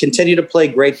just continue to play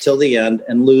great till the end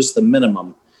and lose the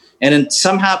minimum. And then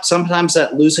sometimes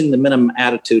that losing the minimum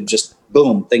attitude, just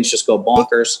boom, things just go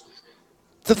bonkers.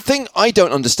 The thing I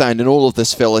don't understand in all of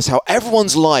this, Phil, is how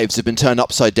everyone's lives have been turned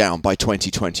upside down by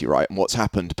 2020, right? And what's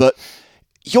happened. But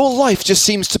your life just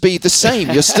seems to be the same.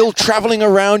 You're still traveling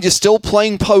around. You're still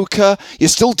playing poker. You're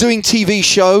still doing TV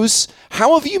shows.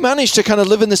 How have you managed to kind of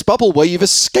live in this bubble where you've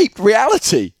escaped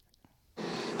reality?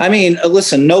 I mean,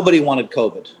 listen, nobody wanted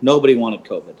COVID.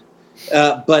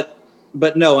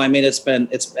 But no, I mean,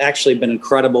 it's actually been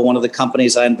incredible. One of the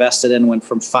companies I invested in went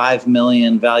from 5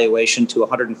 million valuation to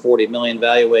 140 million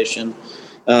valuation.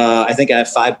 I think I have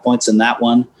 5 points in that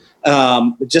one.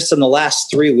 Just in the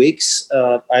last 3 weeks,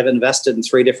 I've invested in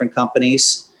 3 different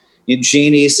companies.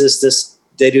 Genies is this,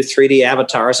 they do 3D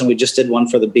avatars, and we just did one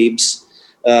for the Beebs.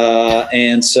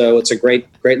 And so it's a great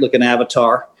looking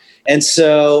avatar. And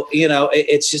so,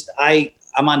 it's just,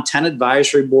 I'm on 10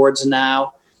 advisory boards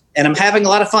now. And I'm having a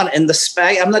lot of fun. And the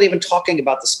SPAC, I'm not even talking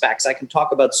about the SPACs. I can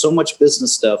talk about so much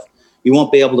business stuff. You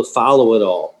won't be able to follow it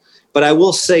all. But I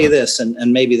will say this,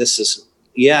 and maybe this is,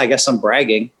 I guess I'm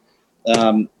bragging.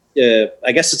 I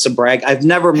guess it's a brag. I've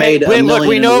never made a million. Look,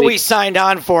 we know what we signed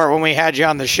on for when we had you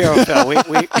on the show, Phil.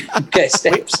 Okay,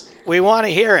 Stapes. We want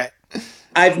to hear it.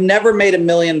 I've never made $1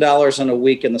 million in a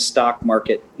week in the stock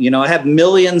market. I have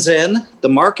millions in the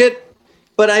market.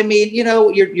 But I mean,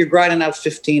 you're grinding out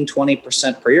 15,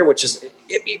 20% per year, which is,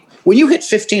 when you hit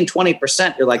 15,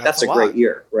 20%, you're like, that's a great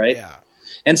year, right? Yeah.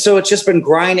 And so it's just been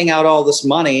grinding out all this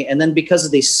money. And then because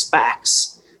of these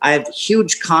SPACs, I have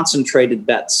huge concentrated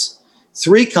bets.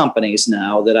 3 companies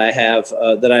now that I have,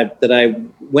 that I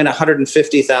win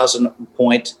 150,000 a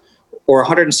point or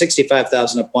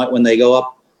 165,000 a point when they go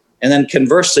up. And then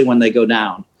conversely, when they go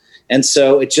down. And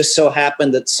so it just so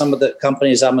happened that some of the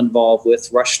companies I'm involved with,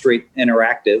 Rush Street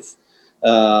Interactive,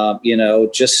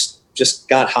 just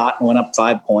got hot and went up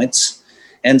 5 points.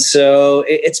 And so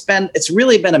it's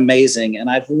really been amazing. And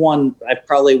I've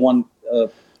probably won,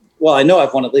 I know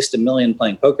I've won at least $1 million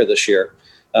playing poker this year.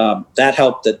 That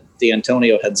helped at the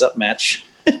Antonio heads up match.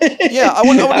 Yeah,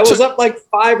 I was up like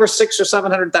 5 or 6 or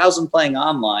 700,000 playing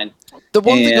online. The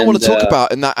one thing I want to talk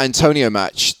about in that Antonio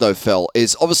match, though, Phil,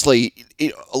 is obviously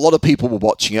a lot of people were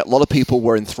watching it. A lot of people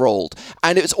were enthralled.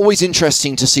 And it was always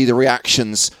interesting to see the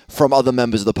reactions from other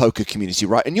members of the poker community,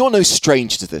 right? And you're no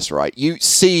stranger to this, right? You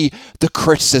see the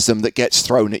criticism that gets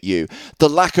thrown at you, the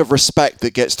lack of respect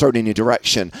that gets thrown in your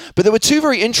direction. But there were 2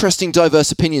 very interesting,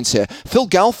 diverse opinions here. Phil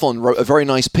Galfond wrote a very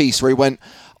nice piece where he went,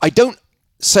 I don't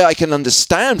say I can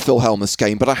understand Phil Hellmuth's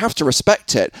game, but I have to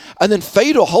respect it. And then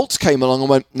Fedor Holtz came along and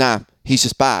went, nah, he's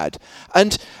just bad.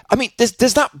 And I mean,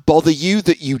 does that bother you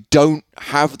that you don't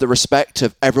have the respect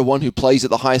of everyone who plays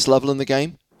at the highest level in the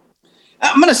game?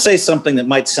 I'm going to say something that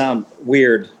might sound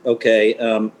weird. Okay.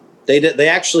 They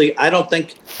actually, I don't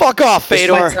think. Fuck off,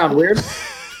 Fedor. This might sound weird.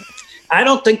 I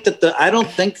don't think that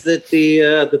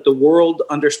the world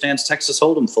understands Texas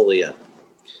Hold'em fully yet.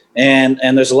 And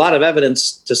there's a lot of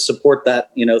evidence to support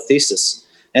that, thesis.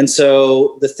 And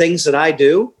so the things that I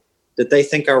do that they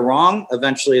think are wrong,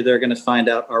 eventually they're going to find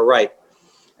out are right.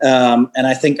 And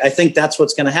I think that's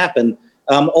what's going to happen.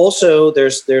 Also,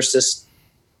 there's this,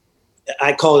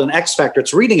 I call it an X factor.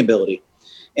 It's reading ability.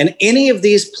 And any of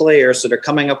these players that are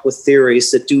coming up with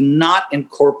theories that do not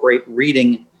incorporate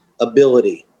reading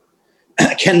ability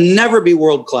can never be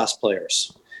world-class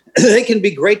players. They can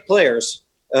be great players.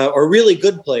 Or really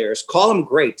good players, call them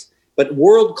great. But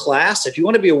world-class, if you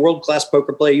want to be a world-class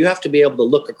poker player, you have to be able to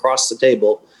look across the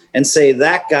table and say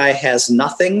that guy has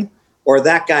nothing or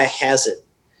that guy has it.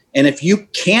 And if you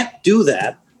can't do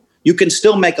that, you can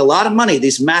still make a lot of money.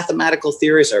 These mathematical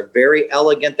theories are very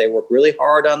elegant. They work really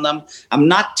hard on them. I'm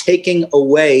not taking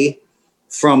away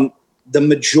from the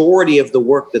majority of the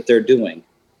work that they're doing.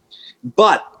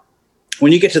 But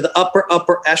when you get to the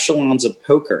upper echelons of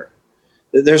poker,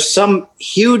 there's some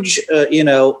huge,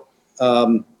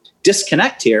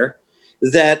 disconnect here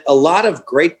that a lot of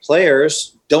great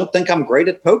players don't think I'm great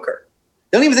at poker.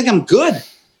 They don't even think I'm good.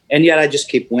 And yet I just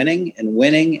keep winning and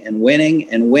winning and winning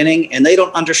and winning, and they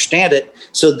don't understand it.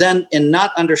 So then in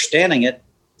not understanding it,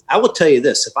 I will tell you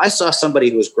this. If I saw somebody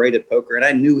who was great at poker and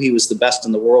I knew he was the best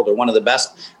in the world or one of the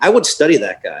best, I would study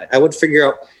that guy. I would figure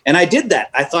out, and I did that.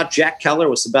 I thought Jack Keller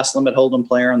was the best limit hold'em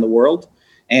player in the world,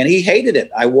 and he hated it.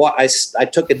 I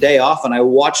took a day off and I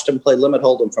watched him play limit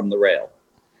hold'em from the rail.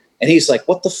 And he's like,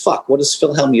 what the fuck? What is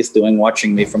Phil Hellmuth doing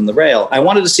watching me from the rail? I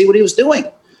wanted to see what he was doing.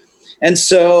 And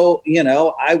so,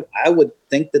 I would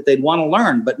think that they'd want to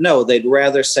learn, but no, they'd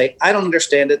rather say, I don't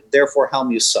understand it, therefore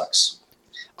Hellmuth sucks.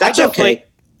 That's okay.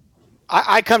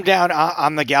 I come down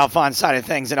on the Galfond side of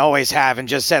things and always have, and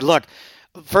just said, look,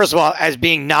 first of all, as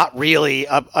being not really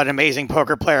an amazing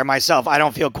poker player myself, I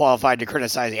don't feel qualified to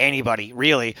criticize anybody,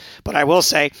 really. But I will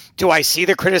say, do I see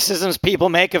the criticisms people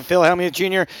make of Phil Hellmuth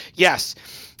Jr.? Yes.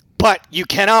 But you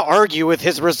cannot argue with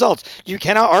his results. You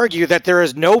cannot argue that there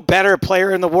is no better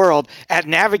player in the world at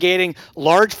navigating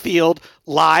large field,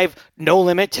 live,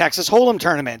 no-limit Texas Hold'em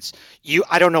tournaments.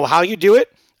 I don't know how you do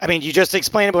it. I mean, you just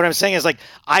explained it, but what I'm saying is, like,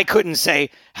 I couldn't say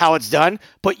how it's done,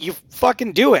 but you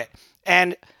fucking do it.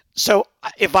 And so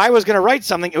if I was going to write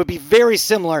something, it would be very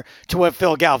similar to what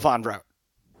Phil Galfond wrote.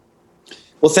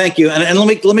 Well, thank you. And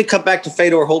let me cut back to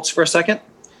Fedor Holtz for a second.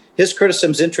 His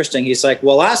criticism's interesting. He's like,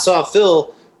 well, I saw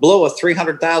Phil blow a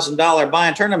 $300,000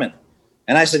 buy-in tournament.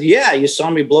 And I said, yeah, you saw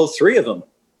me blow 3 of them.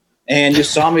 And you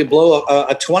saw me blow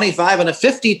a 25 and a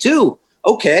 52.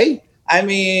 Okay. I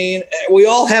mean, we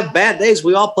all have bad days.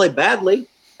 We all play badly.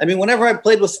 I mean, whenever I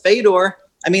played with Fedor,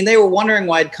 I mean, they were wondering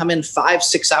why I'd come in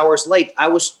 5-6 hours late. I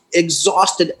was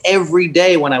exhausted every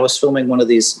day when I was filming one of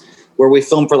these where we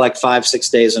filmed for like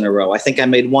 5-6 days in a row. I think I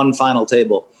made one final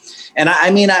table. And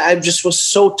I just was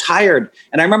so tired.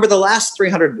 And I remember the last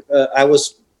 300,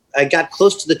 I got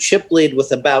close to the chip lead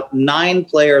with about 9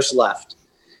 players left.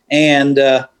 And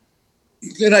I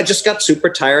just got super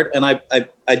tired, and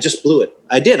I just blew it.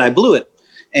 I blew it.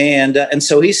 And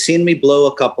so he's seen me blow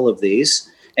a couple of these.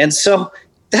 And so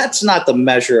that's not the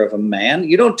measure of a man.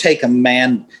 You don't take a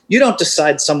man, you don't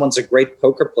decide someone's a great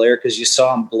poker player because you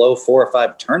saw him blow 4 or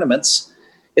 5 tournaments.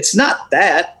 It's not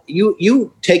that.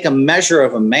 You take a measure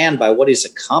of a man by what he's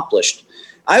accomplished.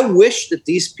 I wish that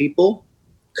these people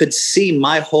could see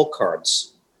my hole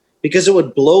cards, because it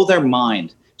would blow their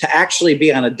mind to actually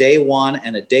be on a day 1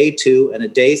 and a day 2 and a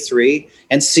day 3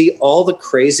 and see all the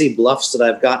crazy bluffs that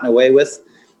I've gotten away with.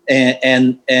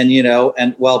 And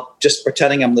just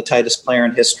pretending I'm the tightest player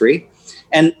in history.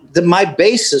 And my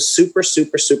base is super,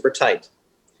 super, super tight.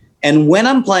 And when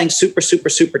I'm playing super, super,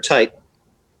 super tight,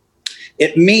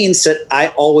 it means that I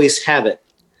always have it.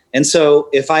 And so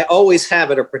if I always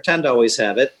have it or pretend I always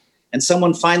have it, and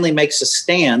someone finally makes a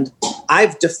stand,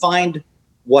 I've defined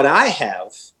what I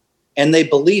have, and they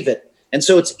believe it. And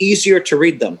so it's easier to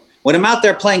read them. When I'm out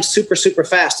there playing super, super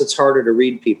fast, it's harder to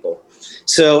read people.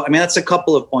 So, I mean, that's a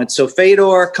couple of points. So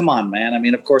Fedor, come on, man. I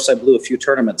mean, of course, I blew a few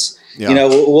tournaments. Yeah.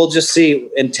 We'll just see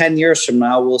in 10 years from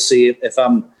now, we'll see if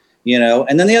I'm,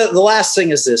 And then the last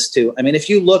thing is this, too. I mean, if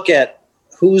you look at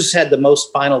who's had the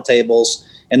most final tables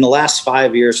in the last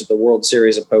 5 years at the World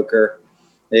Series of Poker,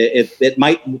 it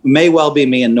may well be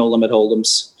me in No Limit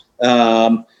Hold'ems.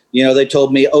 They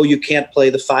told me, you can't play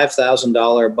the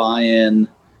 $5,000 buy-in,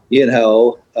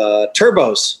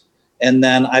 turbos. And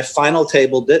then I final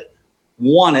tabled it,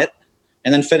 won it,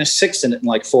 and then finished 6th in it in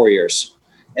like 4 years.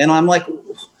 And I'm like,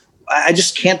 I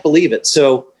just can't believe it.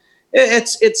 So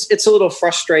it's a little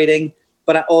frustrating,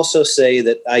 but I also say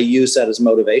that I use that as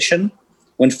motivation.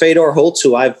 When Fedor Holtz,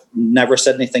 who I've never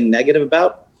said anything negative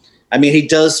about, I mean,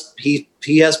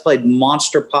 he has played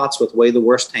monster pots with way the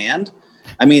worst hand.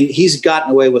 I mean, he's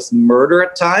gotten away with murder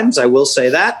at times. I will say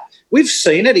that. We've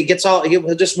seen it.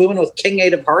 He'll just moving with King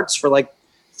 8 of hearts for like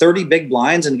 30 big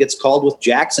blinds and gets called with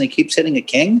jacks, and he keeps hitting a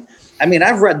king. I mean,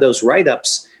 I've read those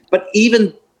write-ups, but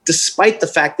even despite the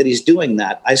fact that he's doing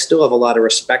that, I still have a lot of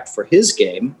respect for his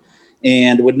game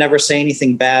and would never say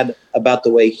anything bad about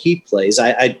the way he plays.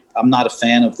 I'm not a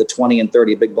fan of the 20 and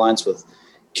 30 big blinds with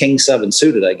King 7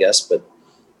 suited, I guess, but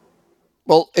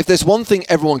Well, if there's one thing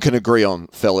everyone can agree on,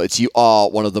 Phil, it's you are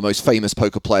one of the most famous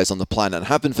poker players on the planet and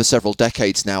have been for several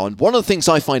decades now. And one of the things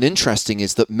I find interesting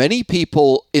is that many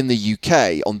people in the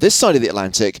UK, on this side of the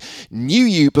Atlantic, knew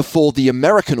you before the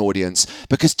American audience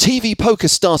because TV poker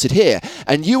started here.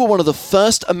 And you were one of the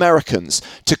first Americans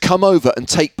to come over and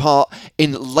take part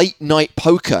in late night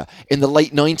poker in the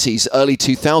late 90s, early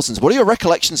 2000s. What are your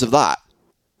recollections of that?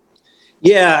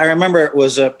 Yeah, I remember it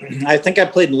was, I think I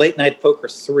played Late Night Poker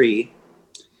 3.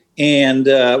 And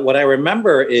what I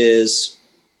remember is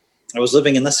I was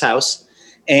living in this house,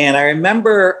 and I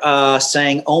remember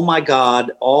saying, oh, my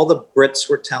God, all the Brits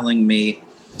were telling me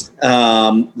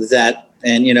that,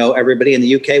 and, you know, everybody in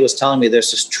the UK was telling me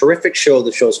there's this terrific show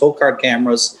that shows whole card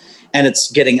cameras, and it's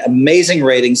getting amazing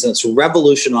ratings, and it's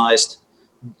revolutionized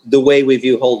the way we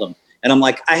view Hold'em. And I'm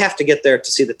like, I have to get there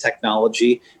to see the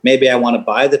technology. Maybe I want to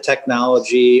buy the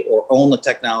technology or own the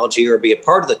technology or be a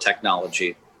part of the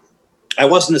technology. I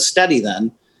wasn't as steady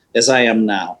then as I am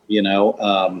now, you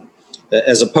know,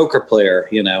 as a poker player,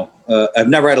 you know. I've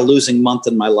never had a losing month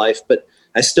in my life, but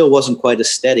I still wasn't quite as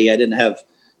steady. I didn't have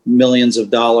millions of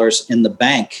dollars in the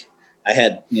bank. I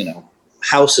had, you know,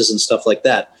 houses and stuff like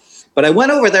that. But I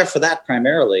went over there for that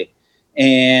primarily.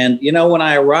 And, you know, when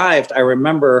I arrived, I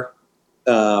remember,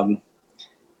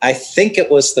 I think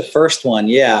it was the first one.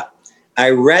 Yeah. I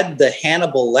read the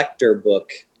Hannibal Lecter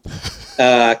book.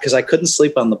 Because I couldn't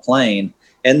sleep on the plane.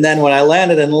 And then when I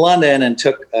landed in London and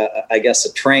took, I guess,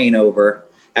 a train over,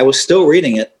 I was still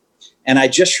reading it. And I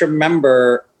just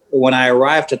remember when I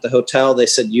arrived at the hotel, they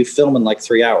said, you film in like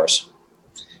 3 hours.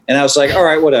 And I was like, all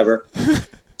right, whatever.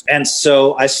 And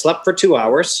so I slept for 2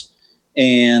 hours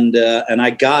and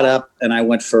I got up and I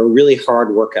went for a really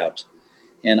hard workout.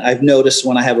 And I've noticed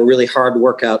when I have a really hard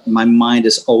workout, my mind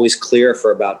is always clear for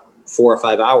about 4 or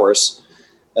 5 hours.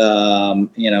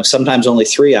 You know, sometimes only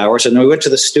 3 hours. And then we went to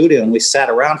the studio and we sat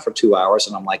around for 2 hours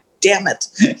and I'm like, damn it.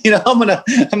 You know,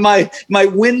 my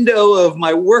window of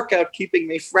my workout keeping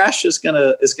me fresh is going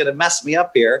to mess me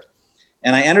up here.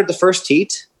 And I entered the first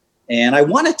heat and I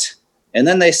won it. And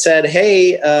then they said,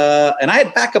 hey, and I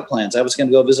had backup plans. I was going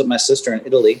to go visit my sister in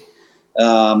Italy,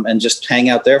 and just hang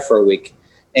out there for a week.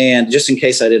 And just in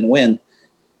case I didn't win.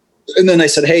 And then they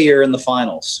said, hey, you're in the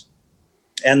finals.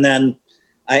 And then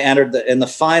I entered in the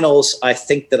finals. I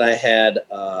think that I had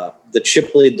the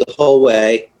chip lead the whole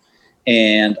way.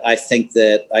 And I think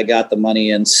that I got the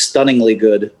money in stunningly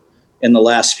good in the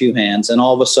last few hands. And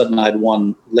all of a sudden I'd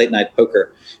won Late Night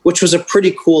Poker, which was a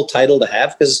pretty cool title to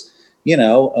have because, you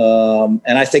know,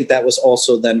 and I think that was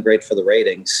also then great for the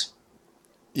ratings.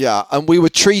 Yeah. And we were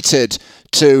treated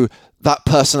to that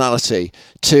personality,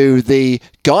 to the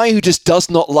guy who just does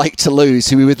not like to lose,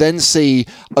 who we would then see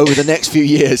over the next few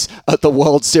years at the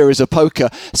World Series of Poker.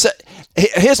 So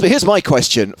here's my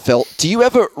question, Phil. Do you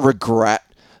ever regret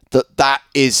that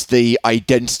is the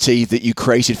identity that you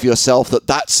created for yourself,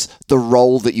 that's the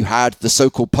role that you had, the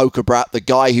so-called poker brat, the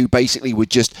guy who basically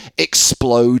would just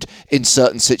explode in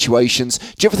certain situations?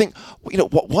 Do you ever think, you know,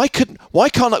 why couldn't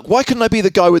I be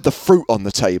the guy with the fruit on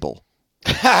the table?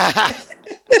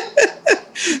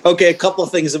 Okay, a couple of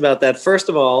things about that. First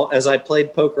of all, as I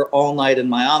played poker all night in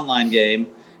my online game,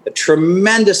 a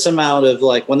tremendous amount of,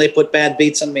 like, when they put bad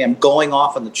beats on me, I'm going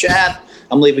off in the chat.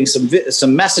 I'm leaving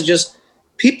some messages.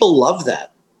 People love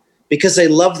that because they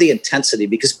love the intensity,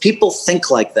 because people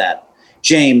think like that,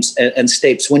 James and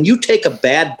Stapes. When you take a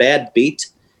bad beat,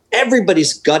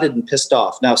 everybody's gutted and pissed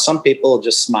off. Now, some people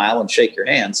just smile and shake your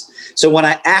hands. So when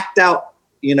I act out,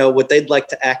 you know, what they'd like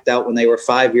to act out when they were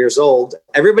 5 years old,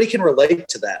 everybody can relate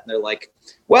to that. And they're like,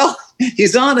 well,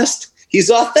 he's honest. He's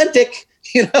authentic.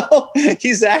 You know,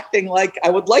 he's acting like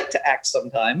I would like to act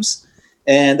sometimes.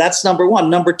 And that's number one.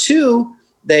 Number two,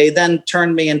 they then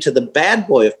turned me into the bad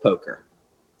boy of poker.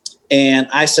 And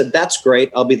I said, that's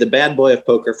great. I'll be the bad boy of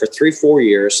poker for 3-4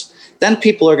 years. Then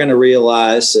people are going to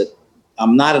realize that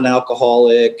I'm not an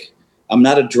alcoholic. I'm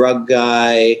not a drug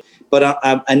guy, but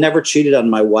I never cheated on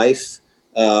my wife.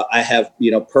 I have, you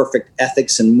know, perfect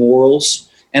ethics and morals,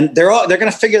 and they're going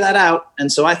to figure that out. And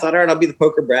so I thought, all right, I'll be the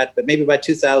poker brat, but maybe by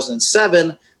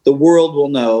 2007, the world will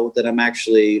know that I'm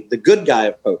actually the good guy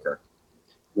of poker.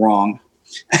 Wrong.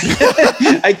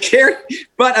 I care,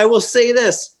 but I will say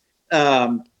this.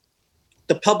 The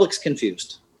public's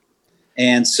confused.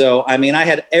 And so, I mean, I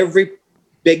had every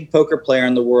big poker player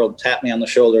in the world tap me on the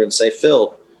shoulder and say,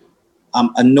 Phil, I'm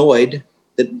annoyed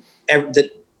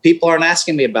that people aren't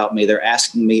asking me about me. They're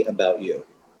asking me about you.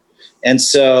 And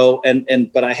so,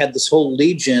 but I had this whole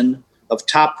legion of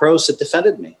top pros that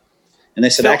defended me. And they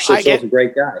said, so actually, Phil's a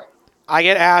great guy. I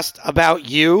get asked about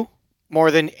you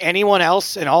more than anyone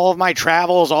else in all of my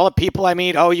travels, all the people I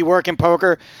meet. Oh, you work in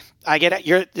poker. I get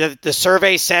the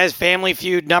survey says Family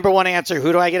Feud, #1 answer.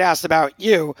 Who do I get asked about?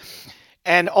 You.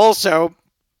 And also,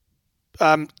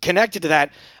 connected to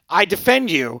that, I defend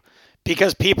you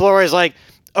because people are always like,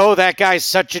 oh, that guy's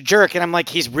such a jerk. And I'm like,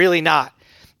 he's really not.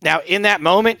 Now, in that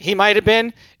moment, he might have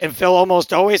been, and Phil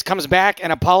almost always comes back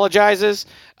and apologizes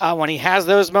when he has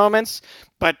those moments.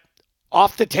 But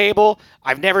off the table,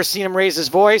 I've never seen him raise his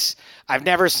voice. I've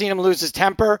never seen him lose his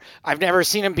temper. I've never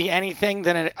seen him be anything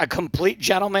than a complete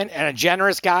gentleman and a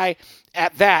generous guy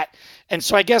at that. And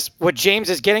so I guess what James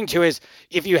is getting to is,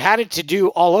 if you had it to do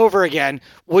all over again,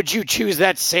 would you choose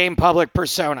that same public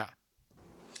persona?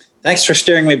 Thanks for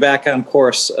steering me back on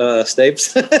course,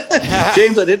 Stapes.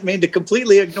 James, I didn't mean to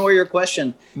completely ignore your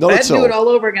question. If I had to do it all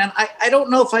over again, I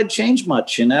don't know if I'd change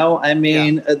much, I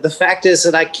mean, the fact is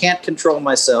that I can't control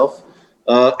myself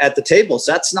at the tables.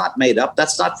 That's not made up.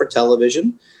 That's not for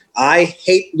television. I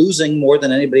hate losing more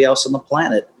than anybody else on the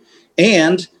planet.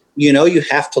 And, you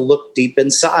have to look deep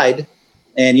inside.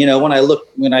 And, when I wrote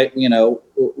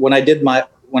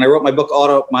my book,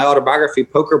 my autobiography,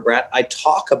 Poker Brat, I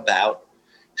talk about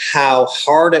how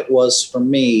hard it was for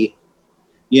me,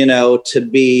 to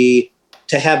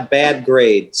have bad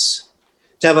grades,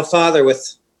 to have a father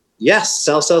with,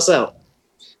 sell,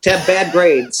 to have bad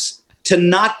grades, to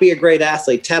not be a great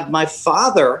athlete, to have my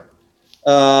father,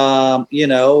 down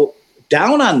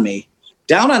on me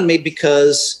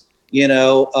because, he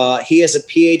has a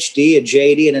PhD, a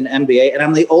JD, and an MBA, and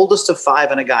I'm the oldest of 5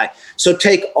 and a guy. So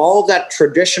take all that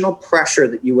traditional pressure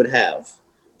that you would have,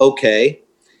 okay?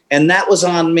 And that was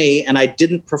on me, and I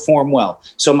didn't perform well.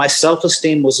 So my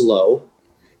self-esteem was low.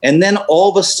 And then all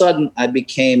of a sudden, I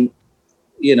became,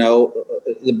 maybe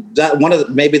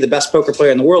the best poker player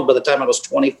in the world. By the time I was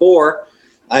 24,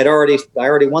 I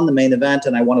already won the main event,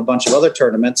 and I won a bunch of other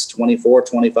tournaments, 24,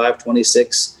 25,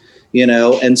 26,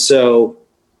 and so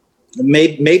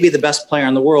maybe the best player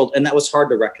in the world. And that was hard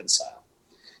to reconcile.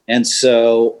 And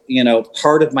so,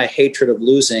 part of my hatred of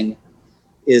losing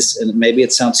is, and maybe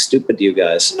it sounds stupid to you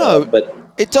guys. No, but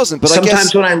it doesn't. But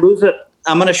sometimes when I lose it,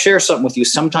 I'm going to share something with you.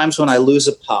 Sometimes when I lose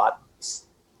a pot,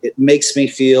 it makes me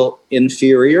feel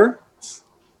inferior,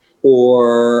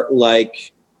 or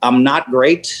like I'm not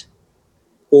great,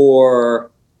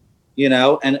 or, and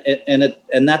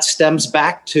that stems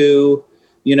back to,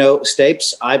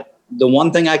 Stapes. The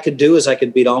one thing I could do is I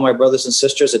could beat all my brothers and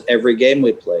sisters at every game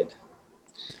we played.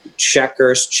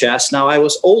 Checkers, chess. Now I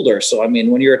was older. So, I mean,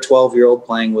 when you're a 12-year-old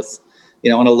playing with,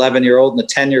 an 11-year-old and a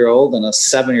 10-year-old and a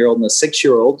 7-year-old and a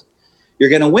 6-year-old, you're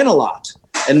going to win a lot.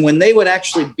 And when they would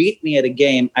actually beat me at a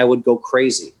game, I would go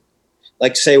crazy.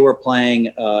 Like, say we're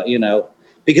playing,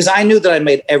 because I knew that I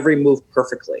made every move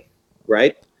perfectly,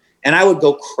 right? And I would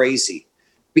go crazy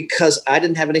because I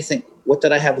didn't have anything. What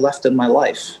did I have left in my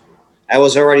life? I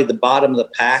was already the bottom of the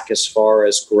pack as far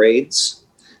as grades.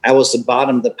 I was the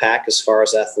bottom of the pack as far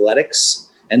as athletics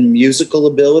and musical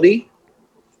ability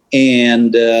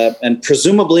and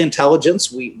presumably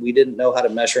intelligence. We didn't know how to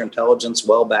measure intelligence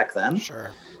well back then.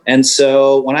 Sure. And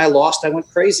so when I lost, I went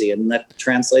crazy, and that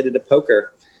translated to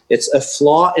poker. It's a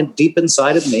flaw deep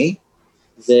inside of me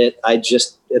that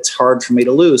it's hard for me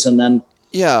to lose. And then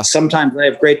sometimes I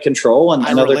have great control, and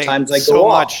other times I go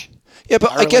off. Yeah,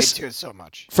 but I guess to it so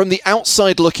much. From the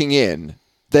outside looking in,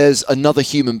 there's another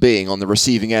human being on the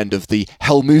receiving end of the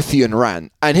Helmuthian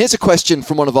rant. And here's a question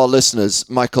from one of our listeners,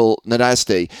 Michael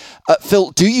Nadasdy.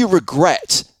 Phil, do you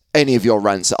regret any of your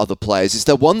rants at other players? Is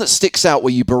there one that sticks out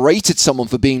where you berated someone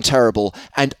for being terrible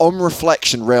and on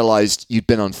reflection realized you'd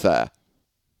been unfair?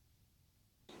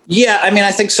 Yeah, I mean,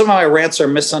 I think some of my rants are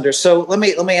misunderstood. So let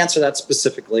me answer that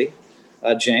specifically,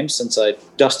 James, since I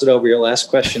dusted over your last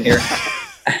question here.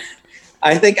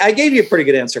 I think I gave you a pretty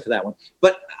good answer for that one.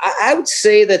 But I would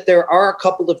say that there are a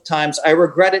couple of times I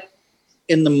regret it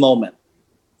in the moment.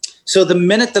 So the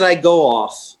minute that I go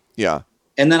off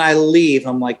and then I leave,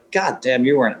 I'm like, God damn,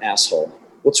 you were an asshole.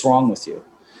 What's wrong with you?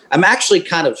 I'm actually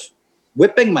kind of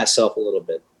whipping myself a little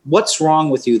bit. What's wrong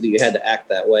with you that you had to act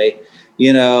that way?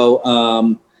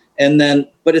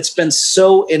 But it's been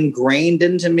so ingrained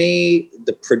into me.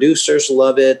 The producers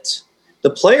love it.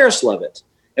 The players love it.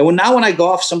 And when I go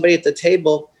off somebody at the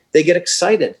table, they get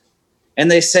excited and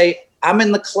they say, I'm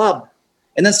in the club.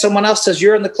 And then someone else says,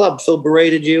 you're in the club. Phil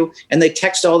berated you. And they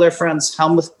text all their friends,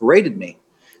 Helmuth berated me.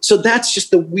 So that's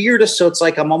just the weirdest. So it's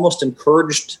like I'm almost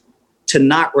encouraged to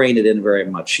not rein it in very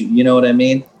much. You know what I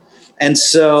mean? And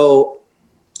so,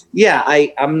 yeah,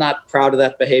 I'm not proud of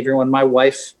that behavior. When my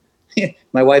wife's in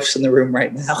the room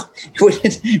right now,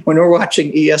 when we're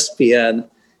watching ESPN,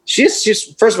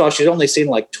 she's first of all, she's only seen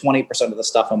like 20% of the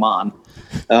stuff I'm on.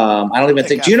 I don't even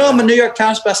think. Do you know I'm a New York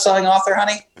Times bestselling author,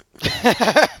 honey?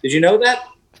 Did you know that?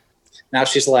 Now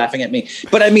she's laughing at me.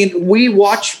 But I mean, we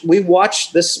watch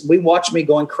me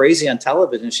going crazy on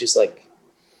television. She's like,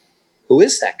 who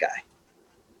is that guy?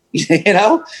 You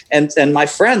know? And my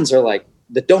friends are like,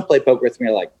 that don't play poker with me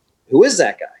are like, who is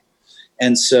that guy?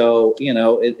 And so, you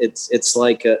know, it's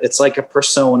like a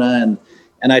persona,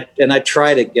 and I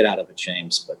try to get out of it,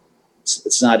 James, but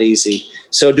it's not easy.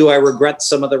 So do I regret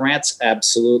some of the rants?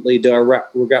 Absolutely. Do I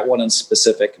regret one in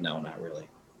specific? No, not really.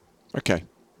 Okay.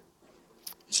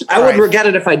 I would regret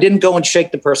it if I didn't go and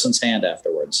shake the person's hand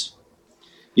afterwards.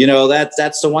 You know,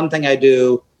 that's the one thing I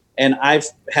do. And I've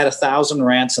had 1,000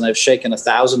 rants and I've shaken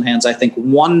 1,000 hands. I think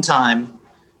one time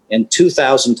in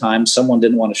 2,000 times, someone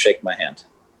didn't want to shake my hand.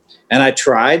 And I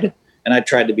tried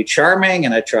to be charming,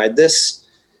 and I tried this.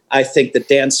 I think that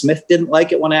Dan Smith didn't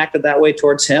like it when I acted that way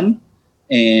towards him.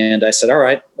 And I said, all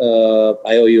right,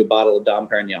 I owe you a bottle of Dom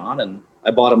Perignon. And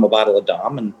I bought him a bottle of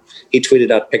Dom, and he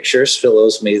tweeted out pictures. Phil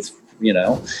owes me, you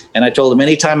know. And I told him,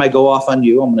 anytime I go off on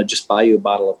you, I'm going to just buy you a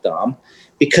bottle of Dom,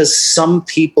 because some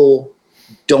people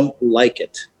don't like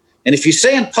it. And if you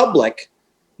say in public,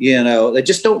 you know, they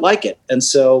just don't like it. And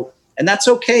that's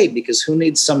okay, because who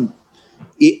needs some,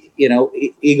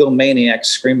 egomaniac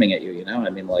screaming at you, you know? I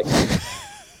mean, like...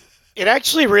 It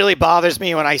actually really bothers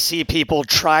me when I see people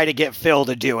try to get Phil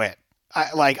to do it.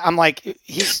 I'm like,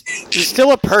 he's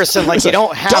still a person. Like, you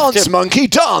don't have dance, monkey,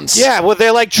 dance. Yeah, well,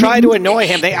 they're like trying to annoy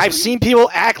him. I've seen people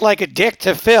act like a dick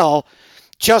to Phil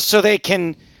just so they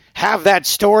can have that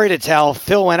story to tell.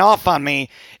 Phil went off on me,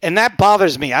 and that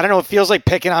bothers me. I don't know. It feels like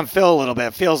picking on Phil a little bit.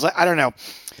 It feels like, I don't know.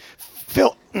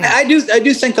 Phil. I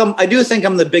do think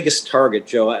I'm the biggest target,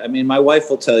 Joe. I mean, my wife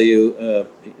will tell you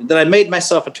that I made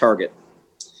myself a target.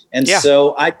 And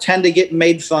so I tend to get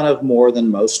made fun of more than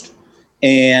most,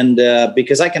 and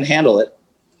because I can handle it.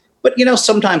 But, you know,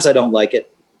 sometimes I don't like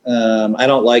it. But,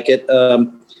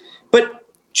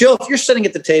 Joe, if you're sitting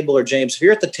at the table, or James, if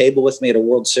you're at the table with me at a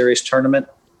World Series tournament,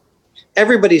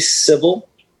 everybody's civil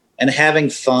and having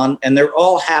fun, and they're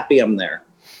all happy I'm there.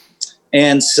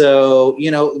 And so,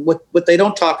 you know, what they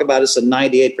don't talk about is that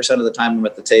 98% of the time I'm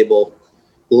at the table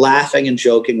laughing and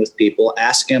joking with people,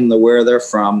 asking them where they're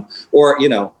from, or, you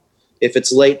know, if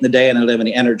it's late in the day and I don't have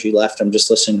any energy left, I'm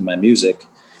just listening to my music.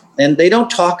 And they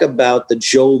don't talk about the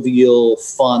jovial,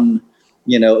 fun,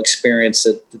 you know, experience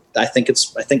that I think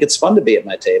it's fun to be at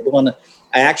my table. And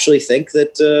I actually think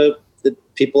that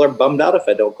that people are bummed out if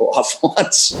I don't go off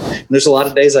once. And there's a lot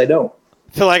of days I don't.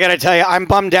 Phil, I got to tell you, I'm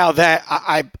bummed out that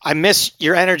I miss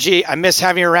your energy. I miss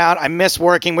having you around. I miss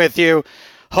working with you.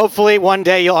 Hopefully one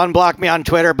day you'll unblock me on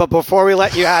Twitter. But before we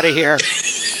let you out of here...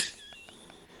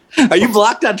 Are you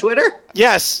blocked on Twitter?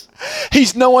 Yes.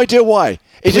 He's no idea why.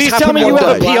 Please tell me you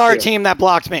have a PR team that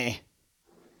blocked me.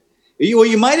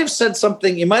 You might have said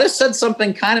something. You might have said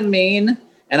something kind of mean,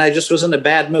 and I just was in a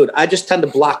bad mood. I just tend to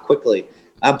block quickly.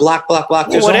 Block.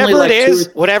 There's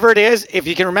whatever it is, if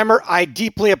you can remember, I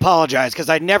deeply apologize, because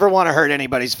I never want to hurt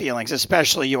anybody's feelings,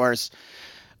 especially yours.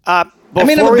 I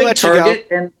mean, I'm a big target,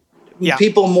 and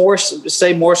people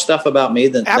say more stuff about me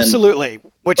than absolutely.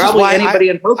 Which is why anybody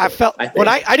in poker.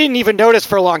 I didn't even notice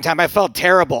for a long time. I felt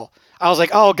terrible. I was like,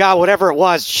 oh God, whatever it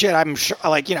was, shit, I'm sure,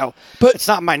 like, you know, but it's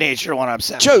not my nature to want to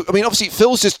upset Joe, me. I mean, obviously,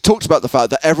 Phil's just talked about the fact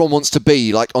that everyone wants to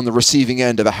be, like, on the receiving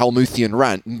end of a Helmuthian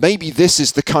rant. Maybe this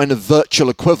is the kind of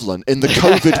virtual equivalent in the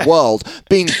COVID world.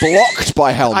 Being blocked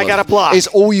by Helmut I got a block. is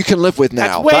all you can live with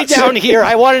now. That's down here.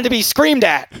 I wanted to be screamed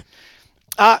at.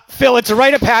 Phil, it's a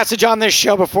rite of passage on this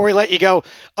show before we let you go.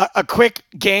 A quick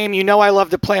game. You know I love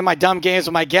to play my dumb games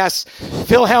with my guests.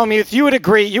 Phil Hellmuth, you would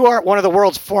agree you are one of the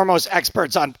world's foremost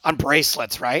experts on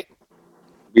bracelets, right?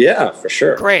 Yeah, for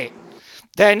sure. Great.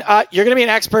 Then you're going to be an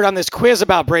expert on this quiz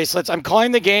about bracelets. I'm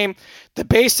calling the game the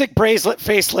Basic Bracelet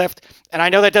Facelift, and I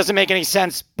know that doesn't make any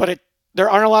sense, but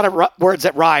there aren't a lot of words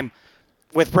that rhyme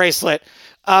with bracelet.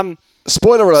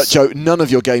 Spoiler alert, Joe, none of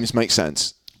your games make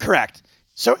sense. Correct.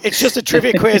 So it's just a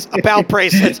trivia quiz about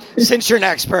bracelets, since you're an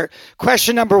expert.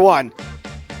 Question number 1.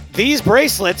 These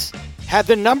bracelets had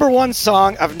the number 1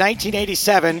 song of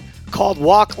 1987 called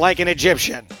Walk Like an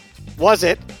Egyptian. Was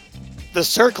it the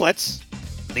circlets,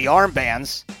 the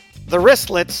armbands, the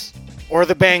wristlets, or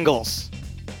the bangles?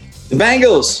 The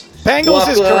bangles. Bangles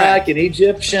is correct. Like an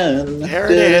Egyptian.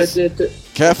 There it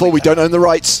is. Careful, we don't own the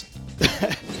rights.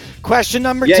 Question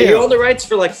number 2. Yeah, you own the rights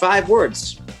for like 5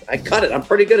 words. I cut it. I'm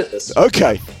pretty good at this.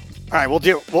 Okay. All right, we'll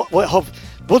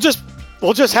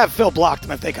just have Phil block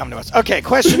them if they come to us. Okay,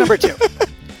 question number 2.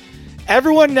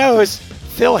 Everyone knows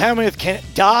Phil Hellmuth can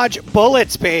dodge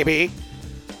bullets, baby.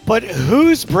 But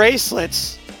whose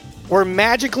bracelets were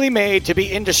magically made to be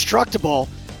indestructible,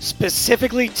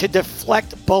 specifically to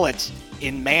deflect bullets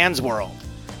in man's world?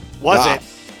 Was it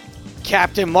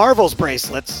Captain Marvel's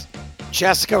bracelets,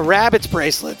 Jessica Rabbit's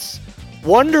bracelets,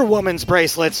 Wonder Woman's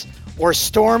bracelets, or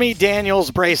Stormy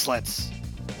Daniels' bracelets?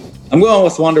 I'm going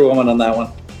with Wonder Woman on that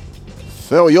one.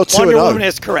 Phil, you're 2-0. Wonder Woman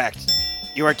is correct.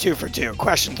 You are 2 for 2.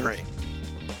 Question 3.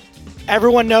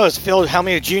 Everyone knows Phil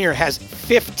Hellmuth Jr. has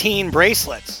 15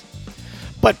 bracelets,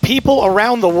 but people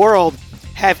around the world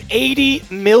have 80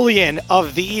 million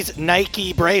of these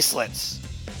Nike bracelets.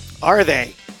 Are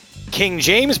they King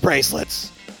James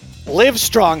bracelets, Live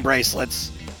Strong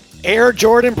bracelets, Air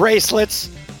Jordan bracelets,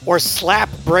 or Slap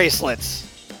bracelets?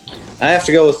 I have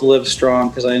to go with Live Strong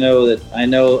because I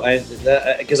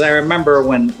remember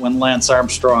when Lance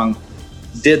Armstrong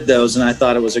did those, and I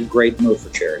thought it was a great move for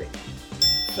charity.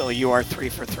 Phil, you are 3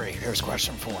 for 3. Here's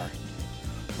question 4.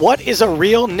 What is a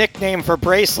real nickname for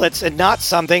bracelets and not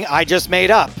something I just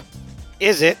made up?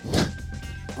 Is it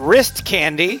wrist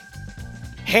candy,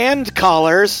 hand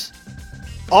collars,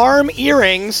 arm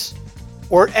earrings,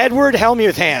 or Edward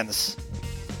Hellmuth hands?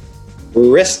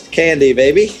 Wrist candy,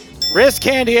 baby. Wrist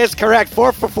candy is correct.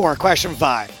 4 for 4. Question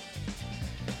 5.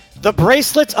 The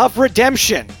Bracelets of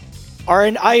Redemption are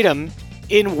an item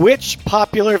in which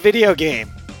popular video game?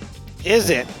 Is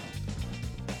it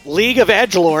League of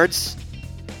Edgelords,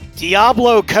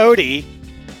 Diablo Cody,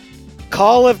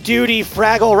 Call of Duty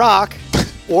Fraggle Rock,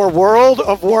 or World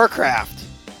of Warcraft?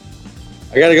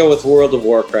 I gotta go with World of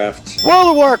Warcraft. World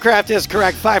of Warcraft is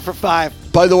correct. 5 for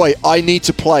 5. By the way, I need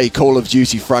to play Call of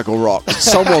Duty Fraggle Rock.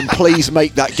 Someone please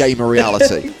make that game a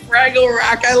reality. Fraggle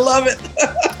Rock, I love it.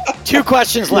 2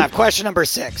 questions left. Question number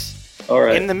 6. All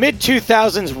right. In the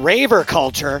mid-2000s raver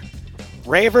culture,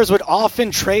 ravers would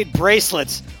often trade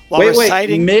bracelets while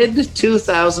reciting...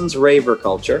 Mid-2000s raver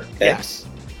culture. Okay. Yes.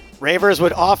 Ravers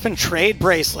would often trade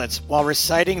bracelets while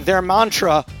reciting their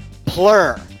mantra,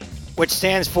 PLUR, which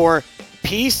stands for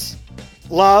peace,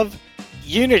 love,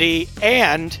 unity,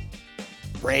 and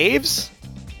raves,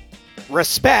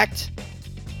 respect,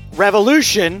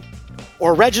 revolution,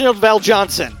 or Reginald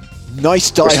VelJohnson.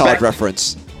 Nice Die Hard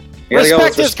reference.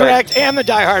 Respect is correct, and the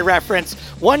Die Hard reference.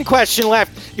 1 question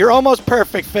left. You're almost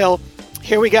perfect, Phil.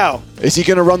 Here we go. Is he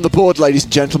going to run the board, ladies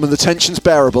and gentlemen? The tension's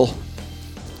bearable.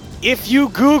 If you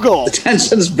Google... The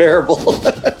tension's bearable.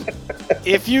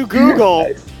 If you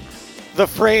Google the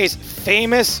phrase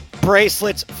famous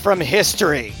bracelets from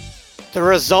history, the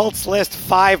results list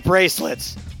 5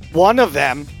 bracelets. One of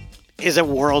them is a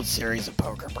World Series of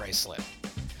Poker bracelet.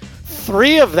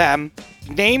 3 of them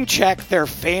name check their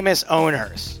famous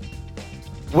owners.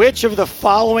 Which of the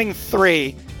following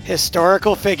 3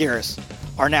 historical figures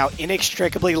are now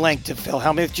inextricably linked to Phil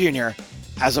Hellmuth Jr.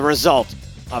 as a result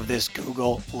of this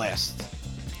Google list?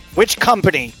 Which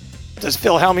company does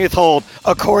Phil Hellmuth hold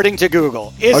according to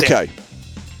Google? Is it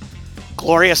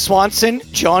Gloria Swanson,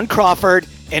 Joan Crawford,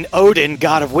 and Odin,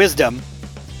 God of Wisdom?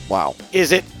 Wow.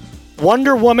 Is it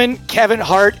Wonder Woman, Kevin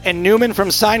Hart, and Newman from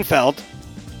Seinfeld?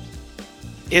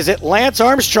 Is it Lance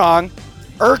Armstrong,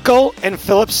 Urkel, and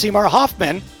Philip Seymour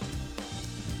Hoffman?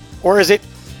 Or is it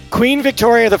Queen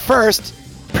Victoria I,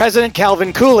 President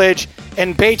Calvin Coolidge,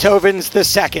 and Beethoven's the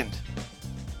Second?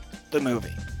 The movie.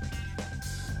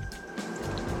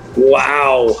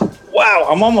 Wow.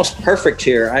 I'm almost perfect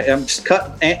here. I'm just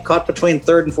caught between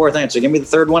third and fourth answer. Give me the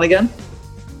third one again.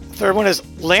 The third one is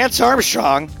Lance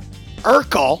Armstrong,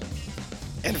 Urkel,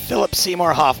 and Philip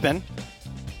Seymour Hoffman.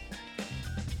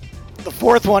 The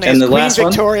fourth one is Queen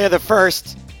Victoria I,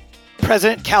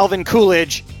 President Calvin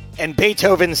Coolidge, and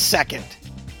Beethoven's Second.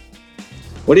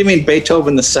 What do you mean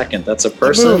Beethoven the Second? That's a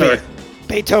person? Or?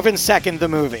 Beethoven Second, the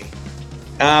movie.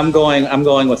 I'm going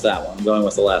with that one. I'm going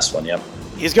with the last one, yep.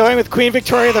 He's going with Queen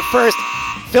Victoria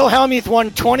I. Phil Hellmuth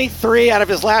won 23 out of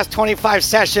his last 25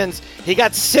 sessions. He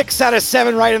got 6 out of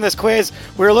 7 right in this quiz.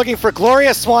 We were looking for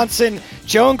Gloria Swanson,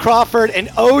 Joan Crawford, and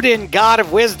Odin, God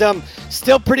of Wisdom.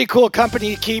 Still pretty cool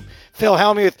company to keep, Phil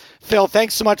Hellmuth. Phil,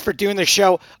 thanks so much for doing the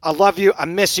show. I love you. I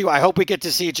miss you. I hope we get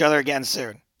to see each other again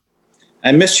soon.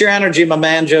 I miss your energy, my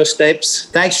man, Joe Stapes.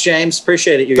 Thanks, James.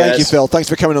 Appreciate it, you guys. Thank you, Phil. Thanks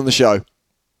for coming on the show.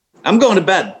 I'm going to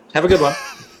bed. Have a good one.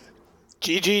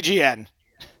 GGGN.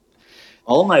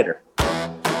 All-nighter.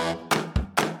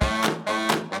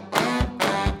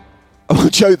 Well,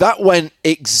 Joe, that went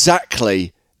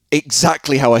exactly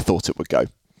how I thought it would go.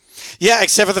 Yeah,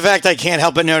 except for the fact I can't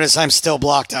help but notice I'm still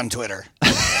blocked on Twitter.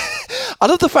 I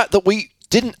love the fact that we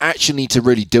didn't actually need to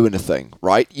really do anything,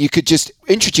 right? You could just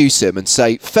introduce him and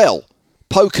say, Phil,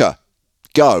 poker,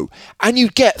 go. And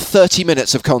you'd get 30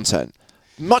 minutes of content.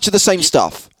 Much of the same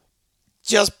stuff.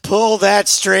 Just pull that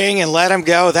string and let him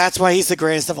go. That's why he's the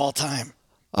greatest of all time.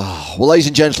 Oh, well, ladies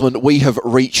and gentlemen, we have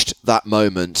reached that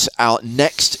moment. Our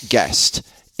next guest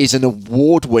is an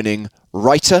award-winning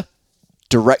writer,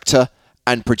 director,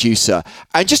 and producer.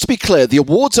 And just to be clear, the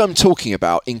awards I'm talking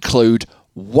about include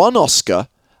 1 Oscar,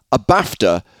 a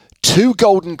BAFTA, 2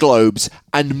 Golden Globes,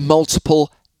 and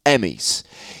multiple Emmys.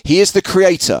 He is the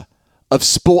creator of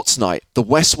Sports Night, The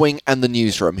West Wing, and The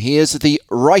Newsroom. He is the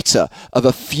writer of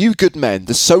A Few Good Men,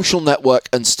 The Social Network,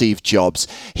 and Steve Jobs.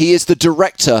 He is the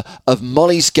director of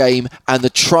Molly's Game and The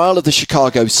Trial of the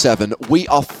Chicago 7. We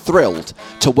are thrilled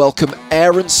to welcome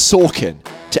Aaron Sorkin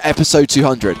to episode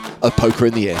 200 of Poker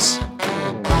in the Ears.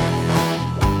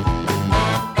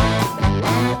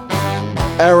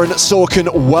 Aaron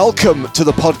Sorkin, welcome to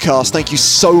the podcast. Thank you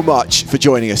so much for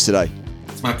joining us today.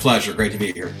 It's my pleasure. Great to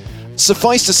be here.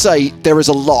 Suffice to say, there is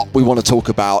a lot we want to talk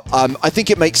about. I think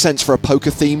it makes sense for a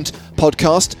poker-themed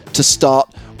podcast to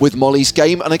start with Molly's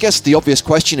Game. And I guess the obvious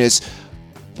question is,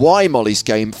 why Molly's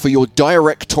Game? For your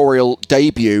directorial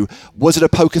debut, was it a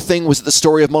poker thing? Was it the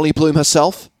story of Molly Bloom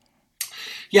herself?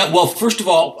 Yeah, well, first of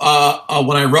all,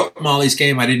 when I wrote Molly's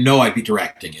Game, I didn't know I'd be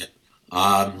directing it.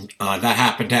 That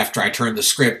happened after I turned the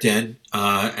script in,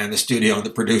 and the studio and the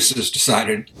producers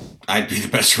decided I'd be the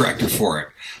best director for it.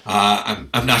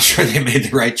 I'm not sure they made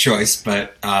the right choice,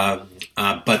 but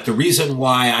the reason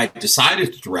why I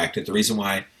decided to direct it, the reason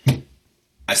why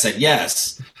I said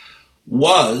yes,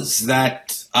 was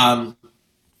that I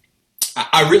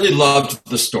really loved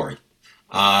the story,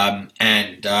 and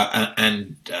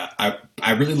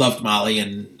I really loved Molly,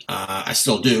 and I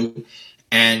still do,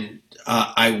 and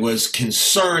I was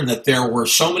concerned that there were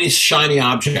so many shiny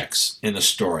objects in the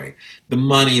story. The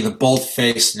money, the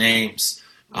bold-faced names,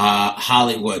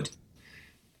 Hollywood,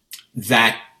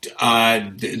 that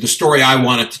the story I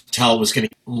wanted to tell was going to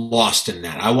get lost in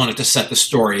that. I wanted to set the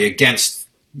story against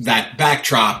that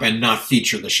backdrop and not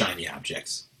feature the shiny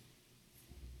objects.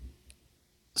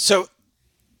 So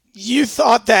you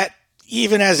thought that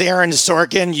even as Aaron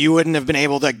Sorkin, you wouldn't have been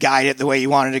able to guide it the way you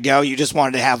wanted to go? You just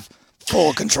wanted to have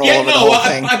full control over the whole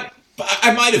thing?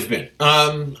 I might have been.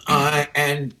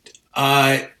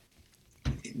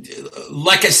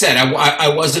 Like I said, I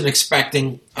wasn't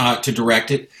expecting to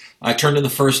direct it. I turned in the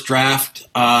first draft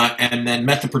and then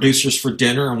met the producers for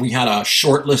dinner, and we had a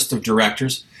short list of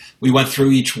directors. We went through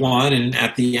each one, and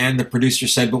at the end, the producer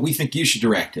said, "But we think you should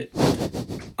direct it."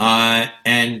 I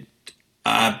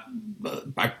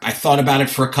thought about it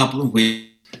for a couple of weeks.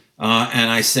 And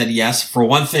I said yes. For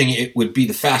one thing, it would be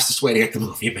the fastest way to get the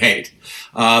movie made.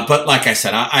 But like I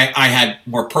said, I had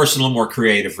more personal, more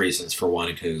creative reasons for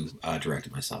wanting to direct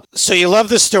it myself. So you love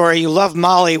the story. You love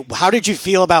Molly. How did you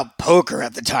feel about poker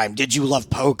at the time? Did you love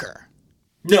poker?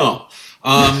 No.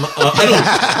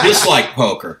 I don't dislike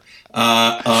poker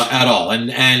at all.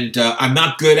 And I'm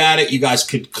not good at it. You guys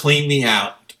could clean me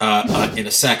out in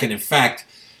a second. In fact,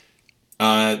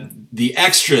 the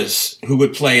extras who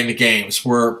would play in the games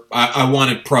were, I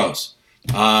wanted pros,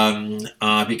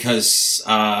 because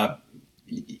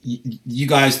you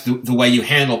guys, the way you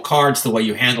handle cards, the way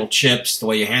you handle chips, the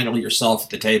way you handle yourself at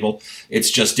the table, it's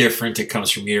just different. It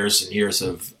comes from years and years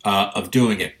of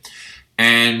doing it.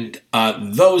 And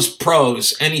those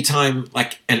pros, anytime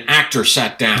like an actor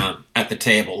sat down at the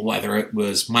table, whether it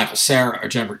was Michael Cera or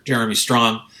Jeremy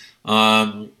Strong,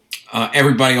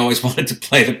 everybody always wanted to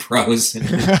play the pros, and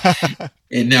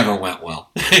it never went well.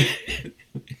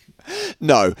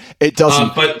 No, it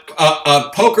doesn't. But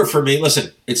poker for me,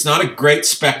 listen, it's not a great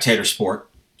spectator sport.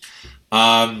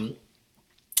 And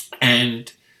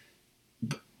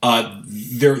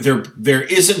there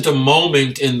isn't a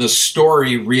moment in the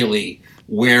story really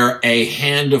where a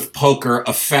hand of poker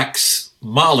affects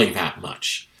Molly that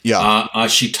much. Yeah.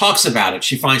 She talks about it.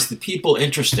 She finds the people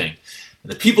interesting.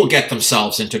 The people get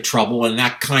themselves into trouble, and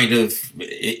that kind of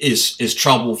is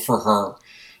trouble for her.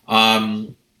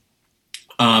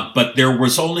 But there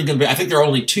was only going to be, I think there are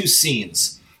only 2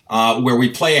 scenes where we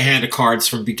play a hand of cards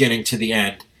from beginning to the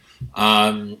end.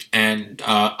 And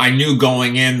I knew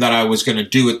going in that I was going to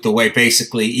do it the way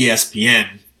basically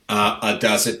ESPN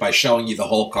does it, by showing you the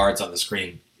whole cards on the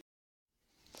screen.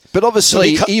 But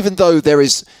obviously, even though there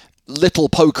is little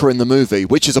poker in the movie,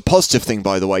 which is a positive thing,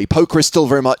 by the way, poker is still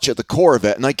very much at the core of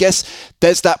it. And I guess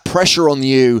there's that pressure on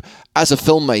you as a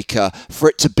filmmaker for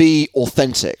it to be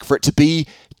authentic, for it to be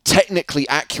technically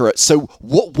accurate. So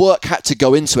what work had to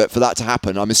go into it for that to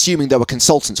happen? I'm assuming there were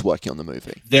consultants working on the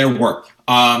movie. There were,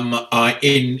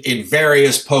 in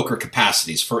various poker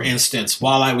capacities. For instance,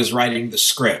 while I was writing the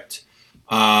script,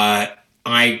 I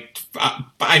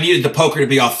needed the poker to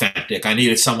be authentic. I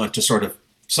needed someone to sort of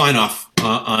sign off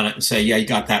on it and say, yeah, you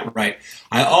got that right.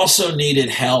 I also needed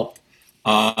help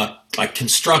like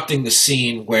constructing the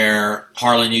scene where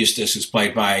Harlan Eustace, who's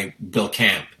played by Bill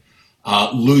Camp,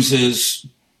 loses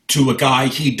to a guy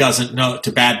he doesn't know,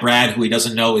 to Bad Brad, who he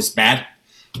doesn't know is bad.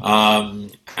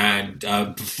 and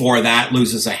before that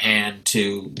loses a hand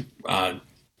to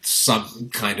some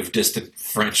kind of distant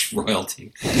French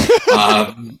royalty.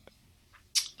 And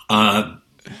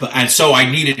so I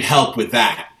needed help with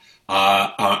that.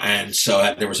 And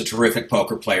so there was a terrific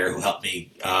poker player who helped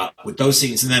me with those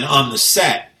scenes. And then on the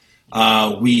set,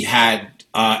 we had,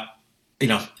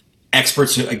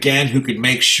 experts, again, who could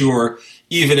make sure,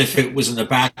 even if it was in the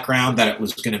background, that it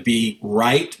was going to be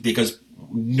right, because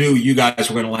knew you guys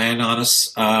were going to land on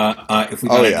us if we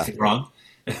got anything wrong.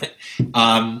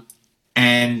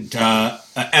 And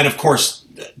of course,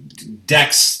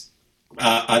 decks,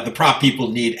 the prop people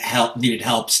needed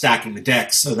help stacking the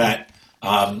decks so that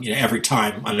every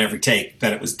time on every take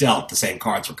that it was dealt, the same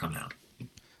cards were coming out.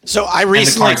 So I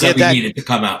recently did that. Needed to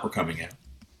come out were coming out.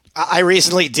 I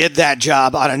recently did that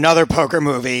job on another poker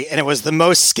movie, and it was the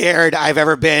most scared I've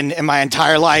ever been in my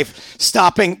entire life.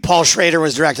 Stopping, Paul Schrader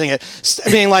was directing it,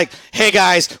 being like, "Hey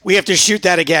guys, we have to shoot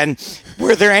that again."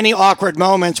 Were there any awkward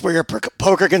moments where your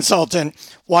poker consultant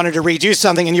wanted to redo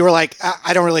something, and you were like,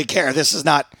 "I don't really care. This is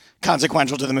not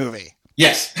consequential to the movie"?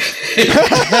 Yes.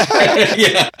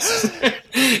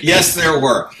 Yes, there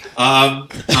were.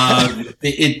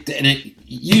 It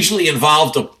usually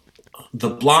involved the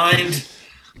blind.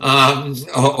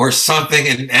 Or something,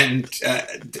 and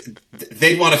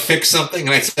they'd want to fix something,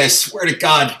 and I'd say, "I swear to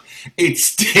God,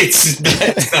 it's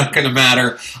not going to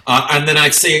matter." And then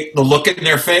I'd say the look in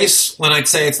their face when I'd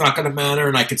say it's not going to matter,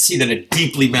 and I could see that it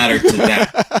deeply mattered to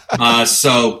them.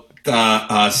 So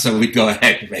we'd go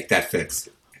ahead and make that fix.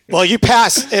 Well, you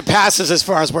pass. It passes as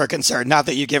far as we're concerned. Not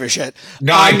that you give a shit.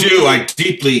 No, I do. I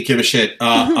deeply give a shit.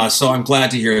 So I'm glad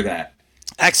to hear that.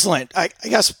 Excellent. I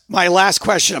guess my last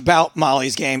question about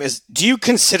Molly's Game is, do you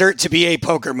consider it to be a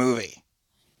poker movie?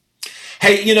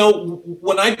 Hey,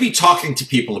 when I'd be talking to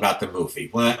people about the movie,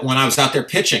 when I was out there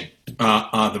pitching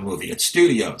the movie at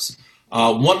studios,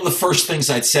 one of the first things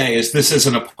I'd say is, this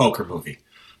isn't a poker movie.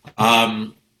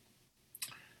 That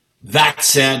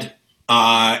said,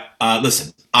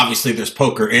 listen, obviously there's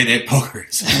poker in it. Poker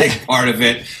is a big part of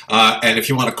it. And if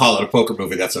you want to call it a poker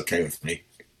movie, that's okay with me.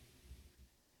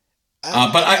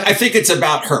 But I think it's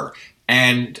about her,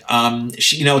 and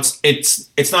she,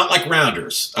 it's not like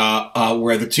Rounders,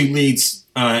 where the two leads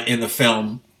in the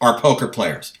film are poker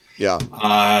players. Yeah.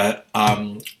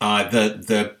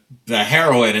 The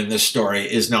heroine in this story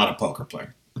is not a poker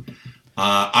player.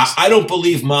 I don't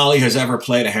believe Molly has ever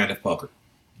played a hand of poker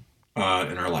in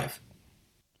her life.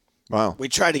 Wow. We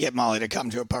tried to get Molly to come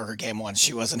to a poker game once.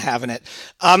 She wasn't having it.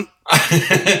 I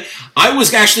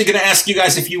was actually going to ask you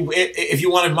guys if you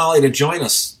wanted Molly to join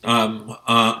us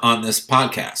on this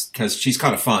podcast, because she's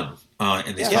kind of fun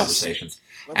in these conversations.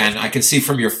 And I can see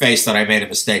from your face that I made a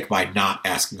mistake by not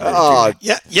asking her to do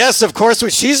that. Yes, of course.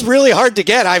 She's really hard to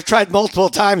get. I've tried multiple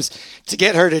times to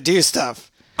get her to do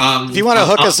stuff. If you want to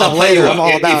hook us up later, I'm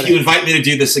all about it. If you invite me to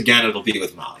do this again, it'll be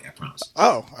with Molly, I promise.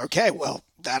 Oh, okay. Well,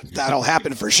 that'll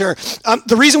happen for sure.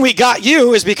 The reason we got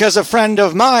you is because a friend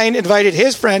of mine invited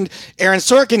his friend, Aaron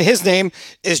Sorkin. His name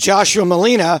is Joshua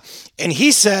Molina, and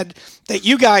he said that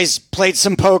you guys played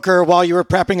some poker while you were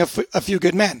prepping A Few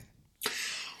Good Men.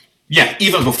 Yeah,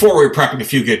 even before we were prepping A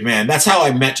Few Good Men. That's how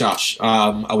I met Josh.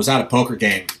 I was at a poker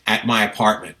game at my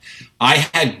apartment. I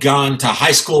had gone to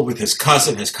high school with his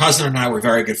cousin. His cousin and I were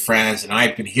very good friends, and I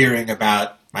had been hearing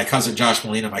about my cousin Josh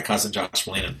Molina.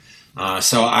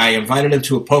 So I invited him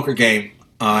to a poker game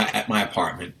at my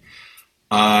apartment.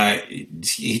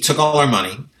 He took all our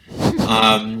money,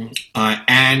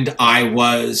 and I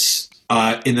was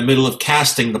in the middle of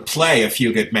casting the play A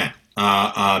Few Good Men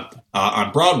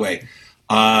on Broadway,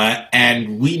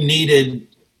 and we needed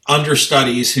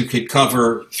understudies who could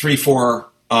cover 3-4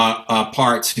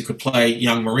 parts, who could play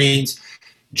young Marines.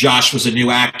 Josh was a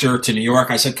new actor to New York.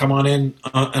 I said, "Come on in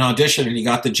and audition," and he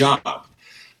got the job.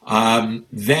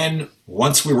 Then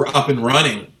once we were up and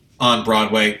running on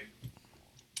Broadway,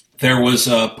 there was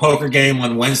a poker game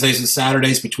on Wednesdays and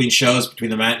Saturdays between shows, between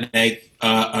the matinee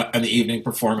and the evening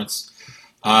performance.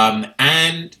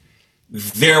 And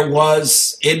there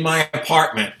was, in my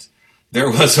apartment, there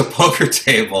was a poker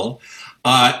table.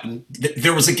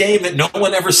 There was a game that no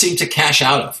one ever seemed to cash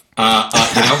out of.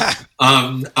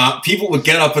 People would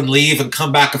get up and leave and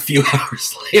come back a few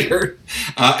hours later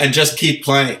and just keep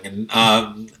playing. And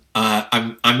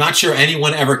I'm not sure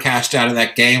anyone ever cashed out of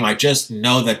that game. I just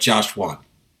know that Josh won.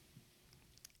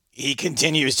 He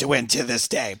continues to win to this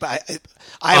day, but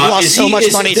I've lost so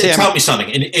much money to him. Tell me something.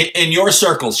 In your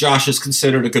circles, Josh is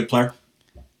considered a good player?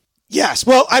 Yes.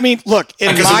 Well, I mean, look,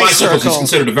 in my circles, he's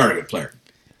considered a very good player.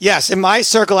 Yes, in my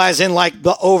circle, as in like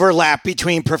the overlap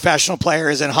between professional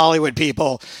players and Hollywood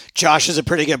people, Josh is a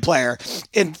pretty good player.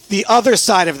 In the other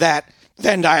side of that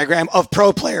Venn diagram of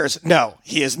pro players, no,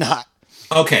 he is not.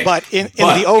 Okay. But in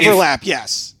the overlap,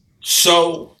 yes.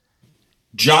 So,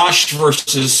 Josh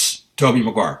versus Tobey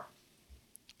Maguire.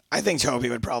 I think Tobey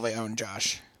would probably own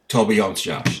Josh. Tobey owns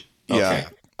Josh. Okay. Yeah.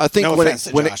 I think No when offense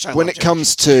to Josh, I it love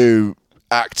comes to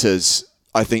actors,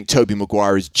 I think Tobey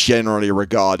Maguire is generally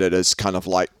regarded as kind of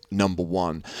like number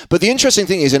one. But the interesting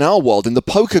thing is, in our world, in the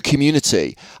poker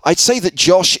community, I'd say that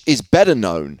Josh is better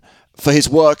known for his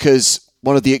work as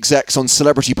one of the execs on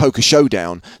Celebrity Poker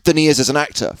Showdown than he is as an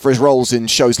actor. For his roles in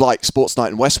shows like Sports Night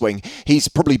and West Wing, he's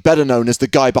probably better known as the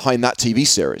guy behind that TV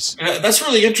series. That's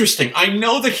really interesting. I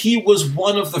know that he was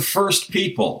one of the first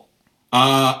people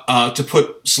to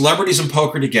put celebrities and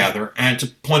poker together and to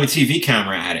point a TV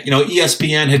camera at it. You know,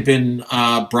 ESPN had been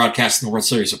broadcasting the World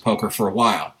Series of Poker for a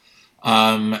while.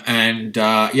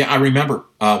 I remember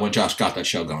when Josh got that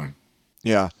show going.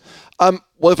 Yeah.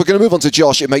 Well, if we're going to move on to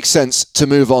Josh, it makes sense to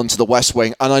move on to the West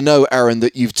Wing. And I know, Aaron,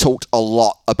 that you've talked a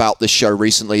lot about this show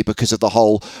recently because of the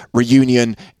whole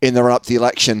reunion in the run-up to the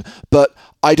election. But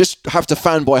I just have to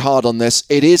fanboy hard on this.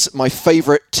 It is my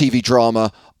favorite TV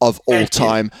drama of all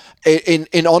time.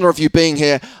 In honor of you being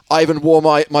here, I even wore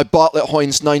my Bartlett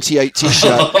Hoynes 98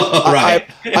 t-shirt. Right.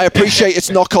 I appreciate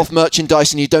it's knockoff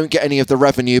merchandise and you don't get any of the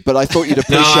revenue, but I thought you'd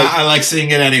appreciate... No, I like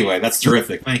seeing it anyway. That's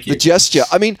terrific. Thank you. The gesture.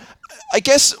 I mean, I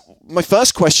guess my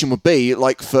first question would be,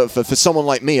 like, for someone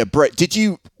like me, a Brit, did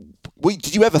you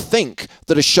ever think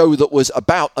that a show that was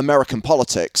about American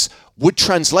politics would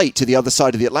translate to the other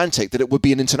side of the Atlantic, that it would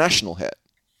be an international hit?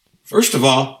 First of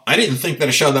all, I didn't think that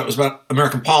a show that was about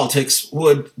American politics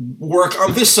would work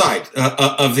on this side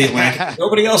of the Atlantic.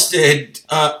 Nobody else did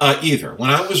either. When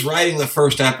I was writing the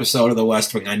first episode of The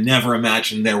West Wing, I never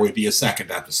imagined there would be a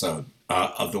second episode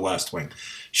of The West Wing.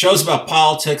 Shows about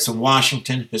politics in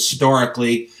Washington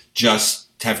historically just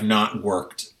have not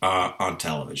worked on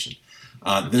television.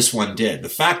 This one did. The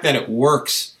fact that it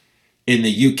works in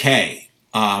the UK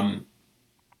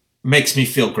makes me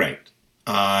feel great.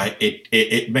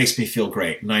 It makes me feel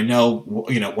great, and I know,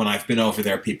 you know, when I've been over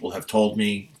there, people have told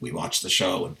me we watched the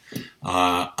show,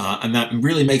 and that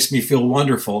really makes me feel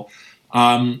wonderful.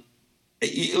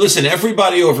 Listen,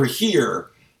 everybody over here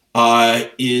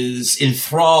is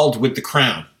enthralled with The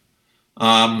Crown.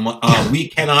 We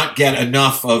cannot get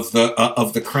enough of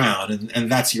the Crown, and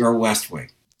that's your West Wing.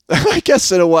 I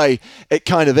guess in a way it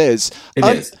kind of is. It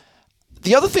is.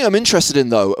 The other thing I'm interested in,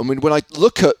 though, I mean, when I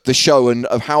look at the show and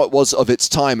of how it was of its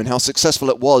time and how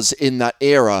successful it was in that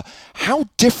era, how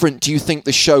different do you think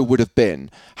the show would have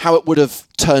been? How it would have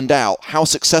turned out? How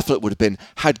successful it would have been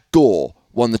had Gore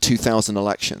won the 2000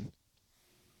 election?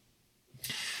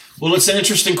 Well, it's an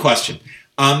interesting question.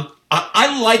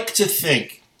 I like to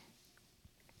think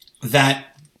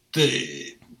that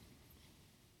I'm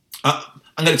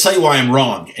going to tell you why I'm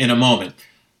wrong in a moment.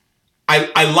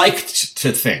 I liked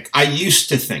to think, I used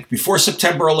to think, before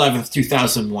September 11th,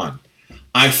 2001,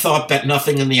 I thought that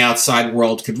nothing in the outside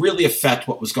world could really affect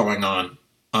what was going on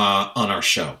our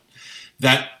show.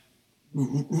 That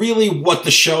really what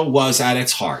the show was at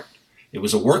its heart. It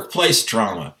was a workplace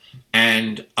drama.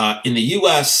 And in the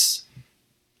U.S.,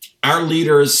 our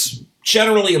leaders,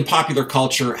 generally in popular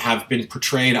culture, have been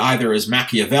portrayed either as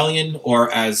Machiavellian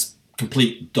or as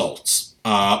complete dolts,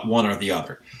 one or the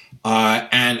other.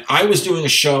 And I was doing a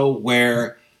show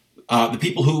where the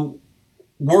people who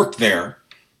worked there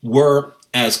were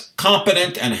as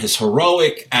competent and as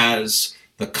heroic as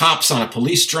the cops on a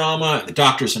police drama, the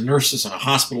doctors and nurses on a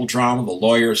hospital drama, the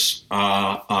lawyers, in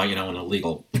a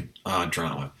legal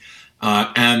drama.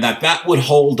 And that would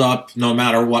hold up no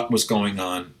matter what was going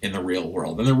on in the real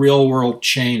world. And the real world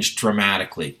changed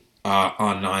dramatically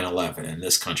on 9/11, in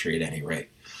this country at any rate.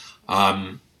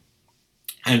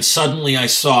 And suddenly I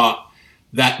saw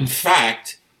that, in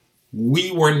fact,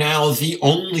 we were now the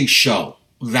only show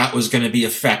that was going to be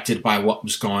affected by what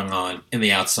was going on in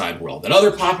the outside world. That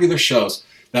other popular shows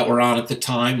that were on at the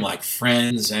time, like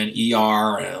Friends and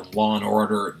ER and Law and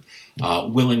Order,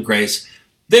 and Will and Grace,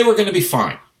 they were going to be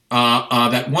fine.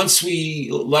 That once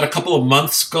we let a couple of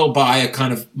months go by, a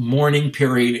kind of mourning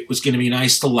period, it was going to be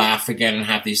nice to laugh again and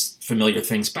have these familiar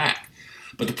things back.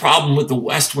 But the problem with the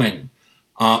West Wing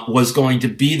was going to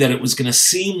be that it was going to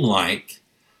seem like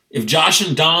if Josh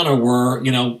and Donna were,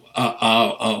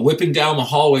 whipping down the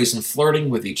hallways and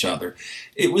flirting with each other,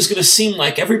 it was going to seem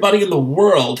like everybody in the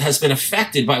world has been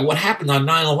affected by what happened on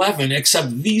 9/11,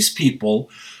 except these people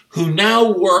who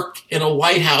now work in a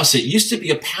White House. It used to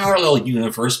be a parallel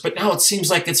universe, but now it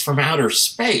seems like it's from outer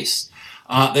space.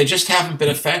 They just haven't been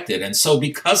affected. And so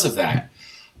because of that,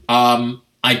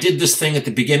 I did this thing at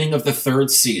the beginning of the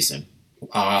third season,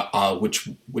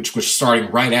 which was starting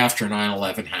right after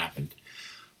 9/11 happened,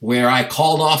 where I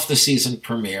called off the season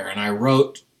premiere and I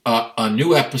wrote a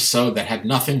new episode that had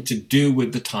nothing to do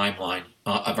with the timeline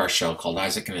of our show, called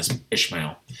Isaac and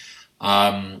Ishmael,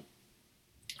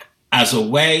 as a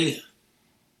way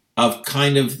of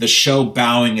kind of the show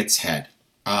bowing its head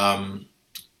and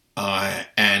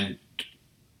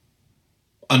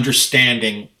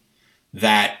understanding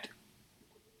that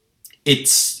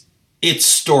its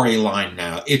storyline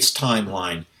now, its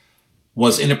timeline,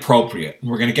 was inappropriate. And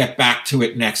we're going to get back to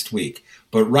it next week.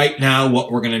 But right now,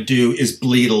 what we're going to do is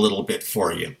bleed a little bit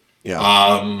for you.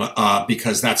 Yeah.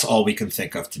 Because that's all we can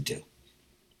think of to do.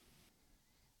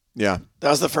 Yeah.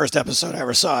 That was the first episode I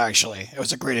ever saw, actually. It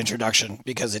was a great introduction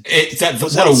because what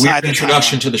a weird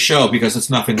introduction to the show, because it's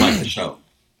nothing like the show.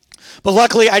 But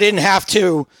luckily, I didn't have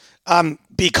to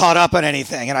be caught up on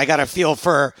anything, and I got a feel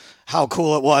for how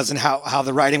cool it was and how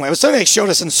the writing went. It was something they showed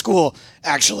us in school,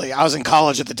 actually. I was in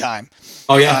college at the time.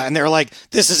 Oh, yeah. And they were like,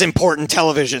 this is important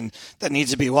television that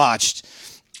needs to be watched.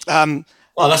 Well,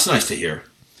 that's nice to hear.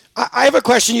 I have a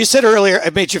question. You said earlier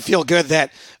it made you feel good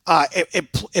that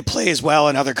it plays well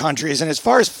in other countries. And as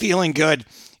far as feeling good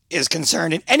is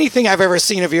concerned, in anything I've ever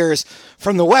seen of yours,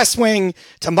 from The West Wing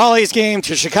to Molly's Game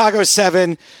to Chicago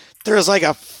 7, there's like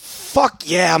a fuck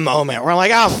yeah moment where I'm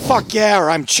like, oh, fuck yeah, or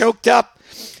I'm choked up.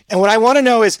 And what I want to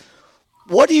know is,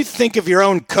 what do you think of your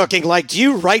own cooking? Like, do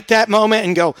you write that moment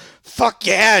and go, fuck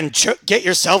yeah, and get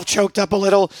yourself choked up a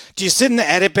little? Do you sit in the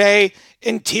edit bay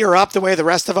and tear up the way the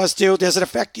rest of us do? Does it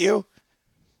affect you?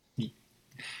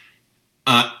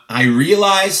 I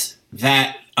realize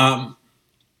that the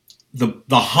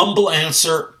humble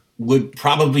answer would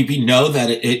probably be no, that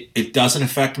it doesn't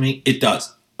affect me. It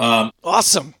does.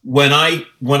 Awesome. When I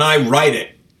write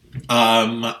it,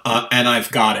 and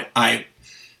I've got it, I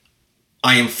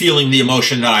am feeling the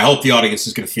emotion that I hope the audience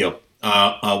is going to feel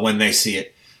when they see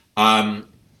it.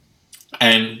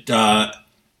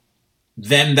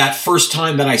 Then that first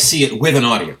time that I see it with an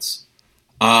audience,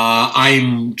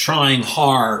 I'm trying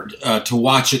hard to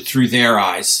watch it through their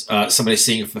eyes, somebody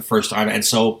seeing it for the first time. And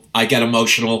so I get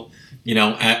emotional,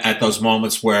 at those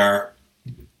moments where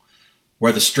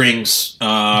the strings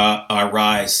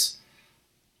rise.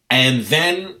 And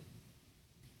then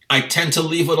I tend to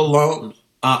leave it alone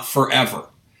forever.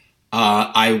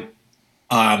 For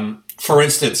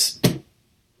instance,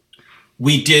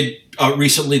 we did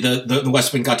recently, the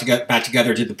West Wing got to get back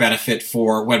together, did the benefit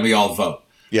for When We All Vote.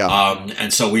 Yeah.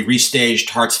 And so we restaged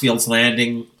Hartsfield's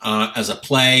Landing as a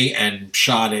play and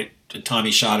shot it.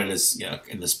 Tommy shot it as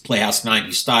in this Playhouse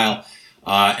 90s style,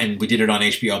 and we did it on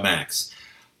HBO Max.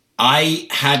 I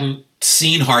hadn't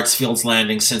seen Hartsfield's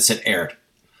Landing since it aired.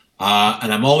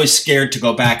 And I'm always scared to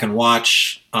go back and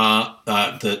watch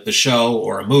the show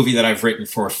or a movie that I've written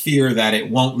for fear that it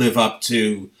won't live up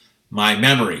to my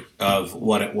memory of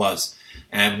what it was.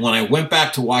 And when I went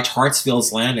back to watch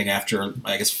Hartsfield's Landing after,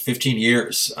 I guess, 15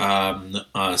 years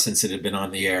since it had been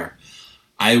on the air,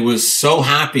 I was so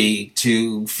happy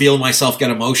to feel myself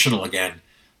get emotional again.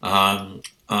 And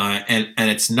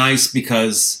it's nice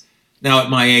because now at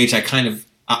my age, I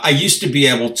used to be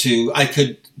able to, I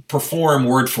could perform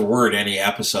word for word any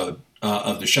episode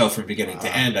of the show from beginning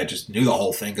to end. I just knew the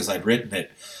whole thing because I'd written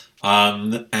it.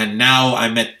 And now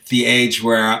I'm at the age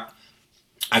where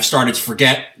I've started to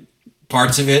forget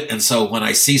parts of it. And so when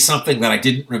I see something that I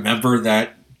didn't remember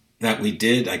that we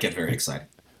did, I get very excited.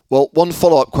 Well, one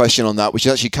follow-up question on that, which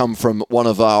has actually come from one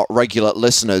of our regular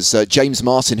listeners, James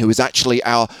Martin, who is actually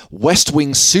our West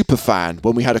Wing superfan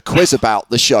when we had a quiz about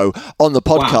the show on the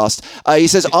podcast. Wow. He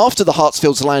says, after the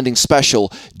Hartsfield's Landing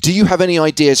special, do you have any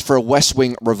ideas for a West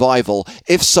Wing revival?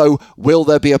 If so, will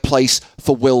there be a place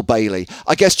for Will Bailey?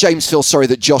 I guess James feels sorry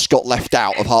that Josh got left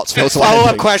out of Hartsfield's Landing.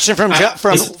 Follow-up question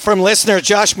from listener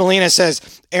Josh Molina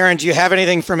says, Aaron, do you have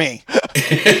anything for me?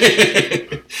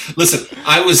 Listen,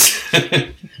 I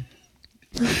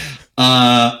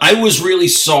was really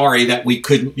sorry that we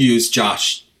couldn't use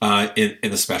Josh in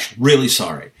the special. Really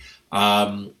sorry.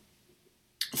 For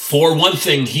one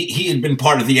thing, he had been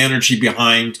part of the energy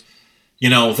behind,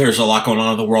 there's a lot going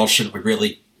on in the world. Shouldn't we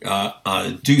really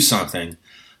do something?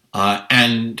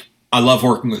 And I love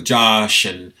working with Josh,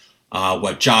 and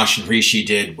what Josh and Rishi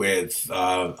did with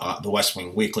the West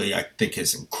Wing Weekly, I think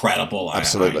is incredible.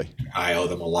 Absolutely. I owe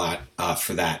them a lot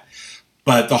for that.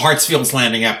 But the Hartsfield's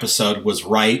Landing episode was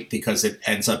right because it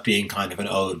ends up being kind of an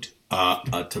ode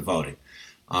to voting.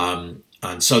 And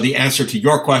so the answer to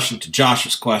your question, to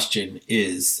Josh's question,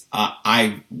 is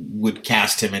I would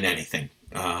cast him in anything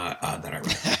that I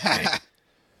write.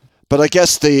 But I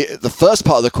guess the first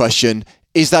part of the question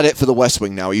Is that it for the West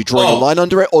Wing now? Are you drawing a line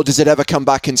under it, or does it ever come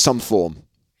back in some form?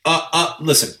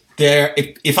 Listen,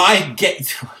 if I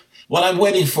get what I'm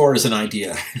waiting for is an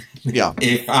idea. Yeah.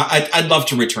 I'd love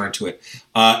to return to it.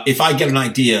 If I get an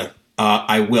idea,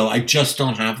 I will. I just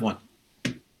don't have one.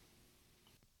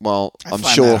 Well, I'm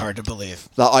sure that hard to believe.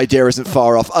 That idea isn't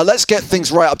far off. Let's get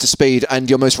things right up to speed. And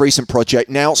your most recent project,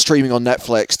 now streaming on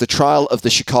Netflix, The Trial of the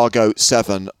Chicago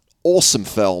 7. Awesome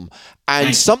film.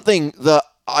 And something that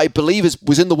I believe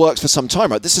was in the works for some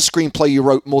time, right? This is a screenplay you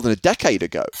wrote more than a decade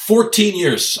ago. 14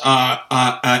 years.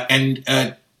 And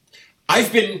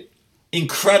I've been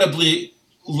incredibly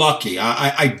lucky.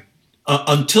 I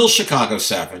until Chicago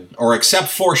 7, or except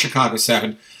for Chicago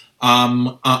 7,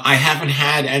 I haven't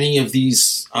had any of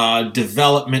these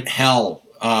development hell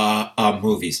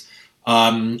movies.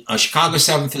 Chicago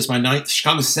 7 is my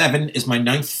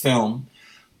ninth film,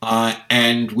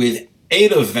 and with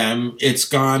 8 of them, it's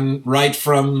gone right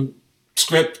from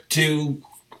script to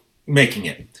making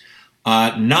it.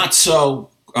 Not so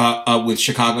with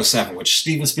Chicago 7, which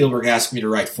Steven Spielberg asked me to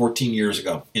write 14 years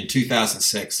ago in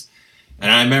 2006.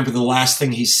 And I remember the last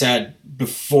thing he said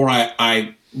before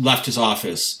I left his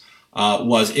office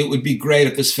was, it would be great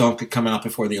if this film could come out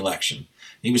before the election.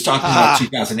 He was talking about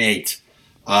 2008.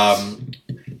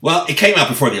 Well, it came out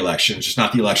before the election, just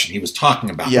not the election he was talking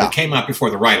about. Yeah. But it came out before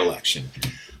the right election.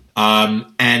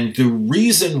 And the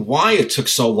reason why it took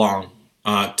so long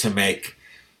to make,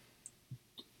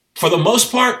 for the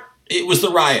most part, it was the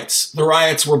riots. The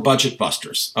riots were budget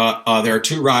busters. There are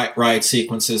 2 riot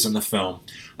sequences in the film.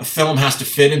 A film has to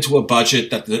fit into a budget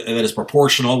that is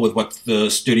proportional with what the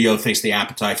studio thinks the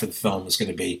appetite for the film is going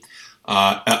to be.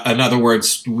 In other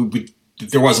words,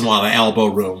 there wasn't a lot of elbow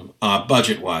room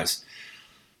budget-wise.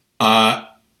 I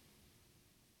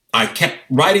kept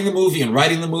writing the movie, and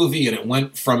it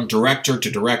went from director to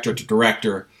director to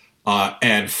director.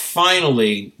 And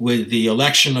finally, with the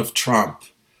election of Trump,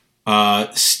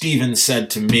 Steven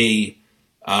said to me,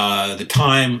 the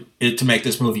time to make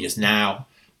this movie is now.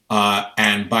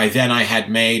 And by then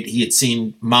he had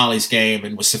seen Molly's Game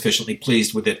and was sufficiently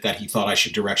pleased with it that he thought I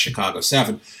should direct Chicago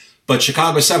 7. But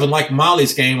Chicago 7, like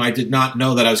Molly's Game, I did not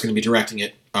know that I was going to be directing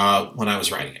it when I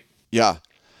was writing it. Yeah.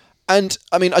 And,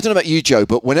 I mean, I don't know about you, Joe,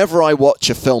 but whenever I watch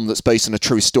a film that's based on a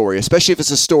true story, especially if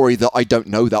it's a story that I don't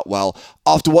know that well,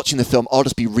 after watching the film, I'll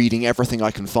just be reading everything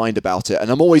I can find about it. And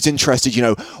I'm always interested,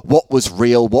 what was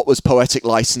real, what was poetic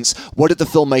license, what did the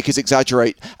filmmakers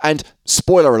exaggerate? And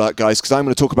spoiler alert, guys, because I'm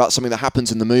going to talk about something that happens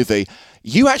in the movie.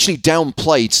 You actually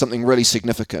downplayed something really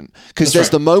significant, because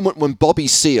there's the moment when Bobby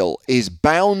Seale is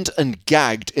bound and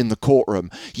gagged in the courtroom.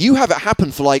 You have it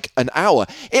happen for like an hour.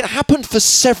 It happened for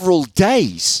several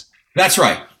days. That's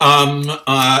right.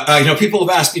 People have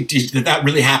asked me, did that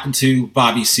really happen to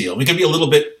Bobby Seale? We can be a little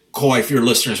bit coy for your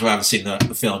listeners who haven't seen the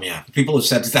film yet. People have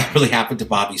said, did that really happen to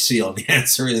Bobby Seale? And the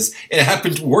answer is, it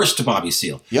happened worse to Bobby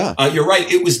Seale. Yeah. You're right.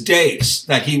 It was days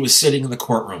that he was sitting in the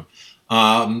courtroom.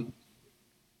 I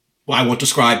won't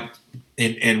describe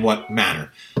in what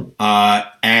manner.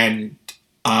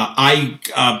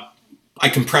 I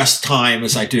compressed time,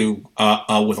 as I do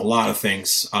with a lot of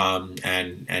things, and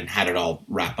had it all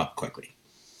wrap up quickly.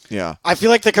 Yeah. I feel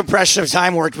like the compression of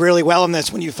time worked really well in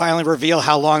this when you finally reveal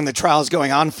how long the trial is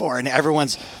going on for, and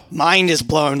everyone's mind is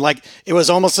blown. Like, it was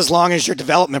almost as long as your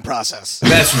development process.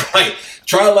 That's right.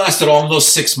 Trial lasted almost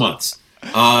 6 months.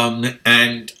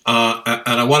 And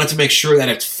I wanted to make sure that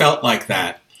it felt like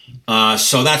that.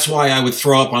 So that's why I would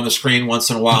throw up on the screen once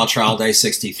in a while, trial day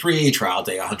 63, trial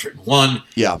day 101.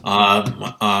 Yeah.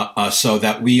 So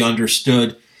that we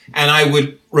understood. And I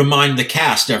would remind the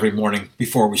cast every morning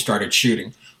before we started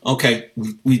shooting. Okay,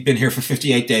 we've been here for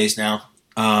 58 days now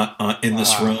in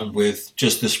this room with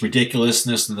just this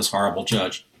ridiculousness and this horrible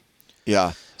judge.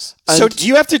 Yeah. So do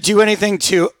you have to do anything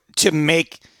to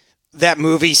make that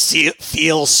movie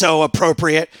feel so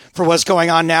appropriate for what's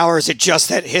going on now, or is it just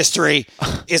that history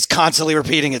is constantly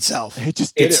repeating itself? We're on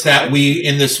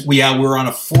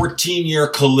a 14-year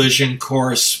collision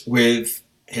course with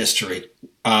history,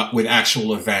 with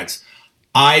actual events.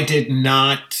 I did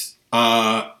not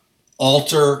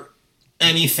alter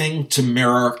anything to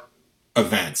mirror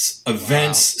events.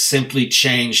 Events simply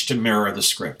changed to mirror the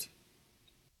script.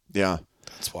 Yeah.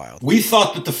 That's wild. We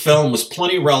thought that the film was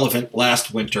plenty relevant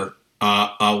last winter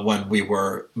when we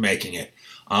were making it.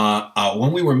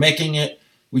 When we were making it,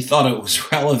 we thought it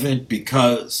was relevant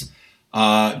because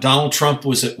Donald Trump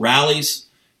was at rallies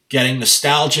getting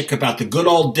nostalgic about the good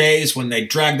old days when they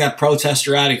dragged that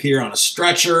protester out of here on a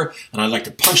stretcher, and I'd like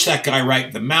to punch that guy right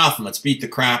in the mouth and let's beat the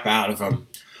crap out of him.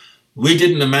 We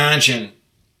didn't imagine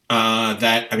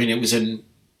that. I mean, it was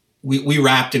we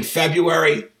wrapped in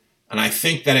February. And I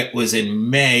think that it was in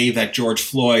May that George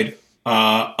Floyd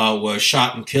was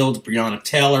shot and killed, Breonna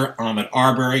Taylor, Ahmaud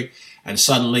Arbery, and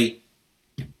suddenly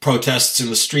protests in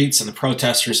the streets, and the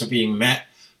protesters are being met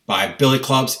by billy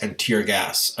clubs and tear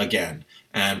gas again,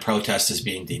 and protest is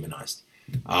being demonized.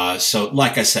 So,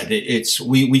 like I said,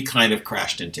 we kind of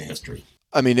crashed into history.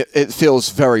 I mean, it feels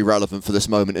very relevant for this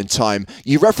moment in time.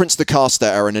 You referenced the cast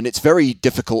there, Aaron, and it's very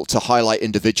difficult to highlight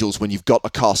individuals when you've got a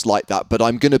cast like that, but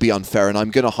I'm going to be unfair, and I'm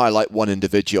going to highlight one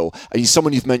individual. And he's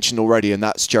someone you've mentioned already, and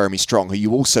that's Jeremy Strong, who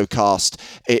you also cast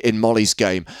in Molly's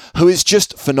Game, who is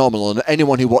just phenomenal, and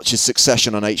anyone who watches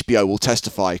Succession on HBO will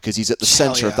testify, because he's at the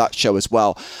centre of that show as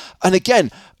well. And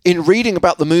again, in reading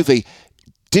about the movie,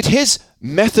 did his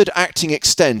method acting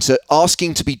extend to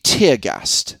asking to be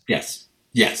tear-gassed?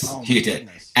 Yes, he did.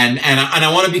 And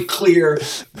I want to be clear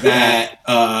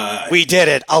that we did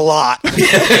it a lot.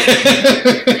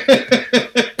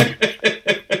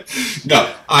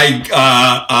 No,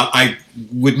 I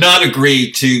would not agree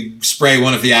to spray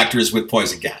one of the actors with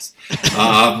poison gas.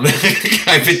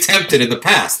 I've been tempted in the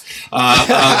past, but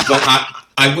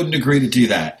I wouldn't agree to do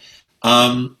that.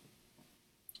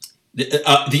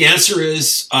 The answer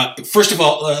is, first of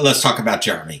all, let's talk about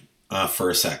Jeremy for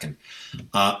a second.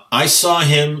 I saw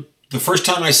him, the first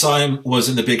time I saw him was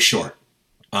in The Big Short,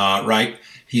 right?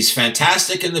 He's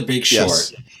fantastic in The Big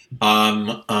Short. Yes.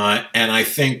 And I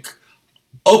think,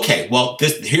 okay, well,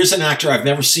 here's an actor I've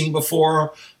never seen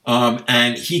before,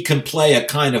 and he can play a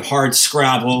kind of hard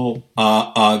scrabble,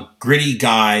 gritty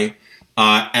guy,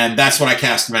 and that's what I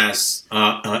cast him as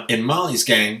in Molly's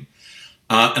Game.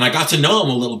 And I got to know him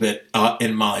a little bit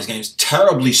in Molly's Game. He's a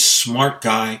terribly smart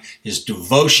guy. His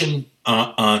devotion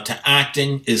to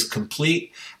acting is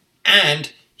complete,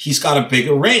 and he's got a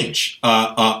bigger range.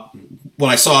 When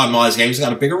I saw him in Molly's Game, he's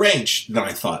got a bigger range than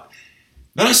I thought.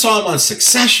 Then I saw him on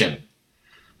Succession,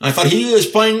 and I thought he was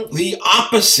playing the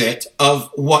opposite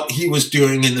of what he was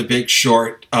doing in The Big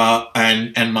Short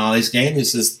and Molly's Game.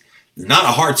 This is not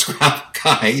a hard scrap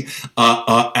guy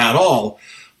at all,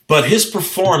 but his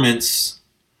performance.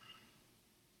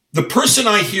 The person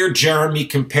I hear Jeremy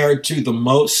compared to the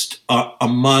most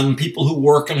among people who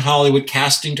work in Hollywood,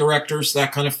 casting directors,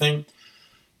 that kind of thing,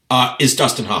 is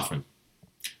Dustin Hoffman.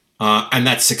 And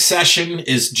that Succession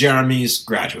is Jeremy's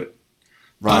Graduate.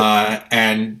 Right.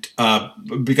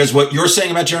 Because what you're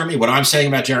saying about Jeremy, what I'm saying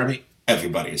about Jeremy,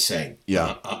 everybody is saying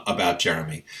about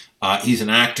Jeremy. He's an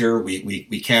actor.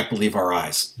 We can't believe our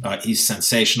eyes. He's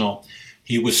sensational.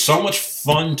 He was so much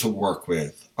fun to work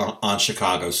with on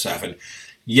Chicago 7.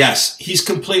 Yes, he's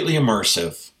completely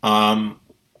immersive.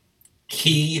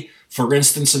 He, for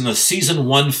instance, in the season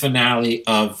 1 finale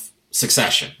of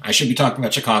Succession, I should be talking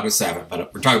about Chicago 7,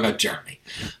 but we're talking about Jeremy.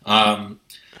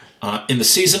 In the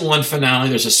season 1 finale,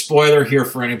 there's a spoiler here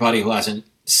for anybody who hasn't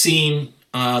seen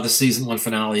the season 1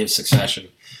 finale of Succession.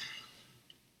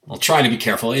 I'll try to be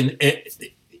careful. In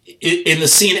the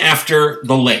scene after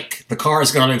the lake, the car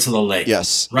has gone into the lake.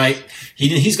 Yes. Right?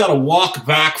 He's got to walk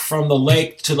back from the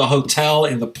lake to the hotel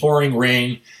in the pouring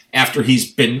rain after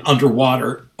he's been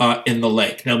underwater in the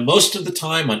lake. Now, most of the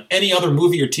time on any other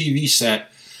movie or TV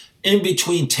set, in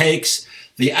between takes,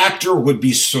 the actor would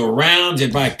be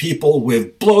surrounded by people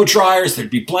with blow dryers. There'd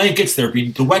be blankets. There'd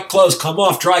be the wet clothes come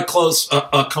off, dry clothes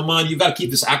come on. You've got to keep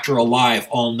this actor alive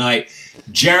all night.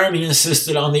 Jeremy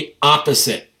insisted on the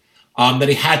opposite. That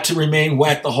he had to remain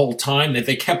wet the whole time, that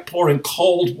they kept pouring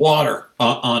cold water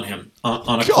on him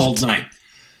on a cold night.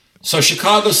 So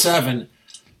Chicago 7,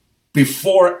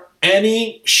 before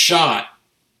any shot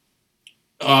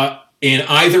in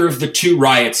either of the 2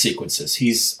 riot sequences,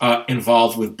 he's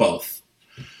involved with both.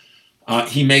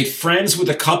 He made friends with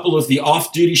a couple of the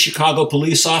off-duty Chicago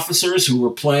police officers who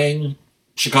were playing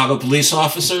Chicago police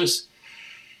officers.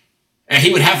 And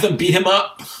he would have them beat him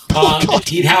up.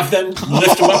 He'd have them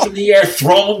lift him up in the air,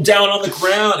 throw him down on the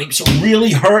ground. He'd say,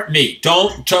 really hurt me.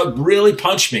 Don't really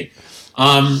punch me.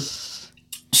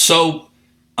 So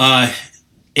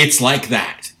it's like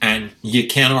that. And you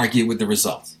can't argue with the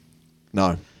results.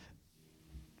 No.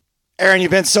 Aaron,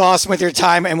 you've been so awesome with your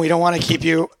time, and we don't want to keep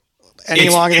you any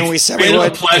longer than we said we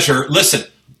would. It's been a pleasure.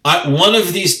 Listen, one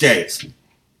of these days,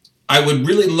 I would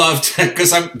really love to,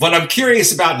 because what I'm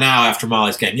curious about now after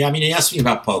Molly's Game. Yeah, I mean, he asked me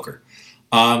about poker.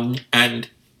 And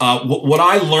what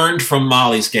I learned from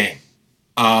Molly's Game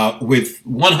with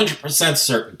 100%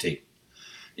 certainty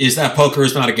is that poker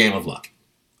is not a game of luck.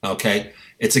 Okay?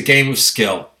 It's a game of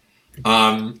skill.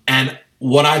 And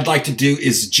what I'd like to do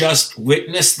is just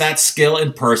witness that skill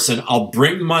in person. I'll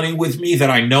bring money with me that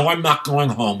I know I'm not going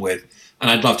home with, and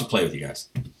I'd love to play with you guys.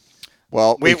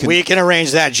 Well, we can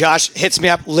arrange that. Josh hits me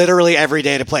up literally every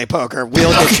day to play poker.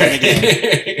 We'll get you in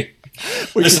the game.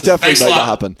 We should definitely make that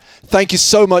happen. Thank you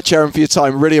so much, Aaron, for your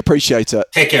time. Really appreciate it.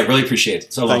 Take care. Really appreciate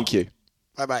it. So long. Thank you.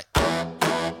 Bye-bye.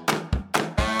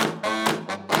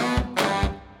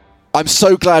 I'm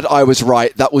so glad I was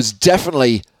right. That was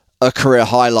definitely a career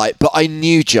highlight. But I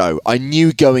knew, Joe,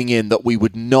 going in that we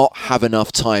would not have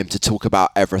enough time to talk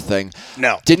about everything.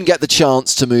 No. Didn't get the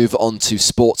chance to move on to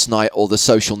Sports Night or The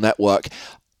Social Network.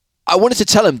 I wanted to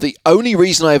tell him the only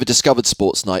reason I ever discovered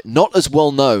Sports Night, not as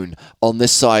well known on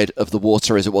this side of the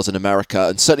water as it was in America,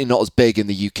 and certainly not as big in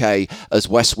the UK as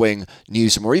West Wing,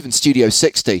 Newsroom, or even Studio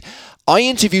 60. I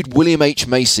interviewed William H.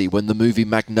 Macy when the movie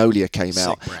Magnolia came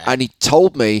out, and he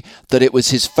told me that it was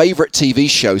his favourite TV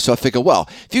show. So I figure, well,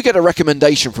 if you get a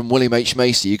recommendation from William H.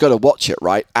 Macy, you've got to watch it,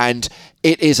 right? And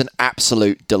it is an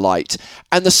absolute delight.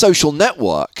 And The Social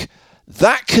Network,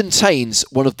 that contains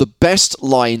one of the best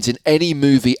lines in any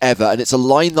movie ever, and it's a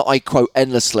line that I quote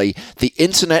endlessly. The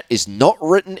internet is not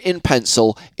written in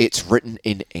pencil, it's written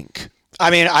in ink. I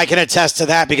mean, I can attest to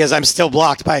that because I'm still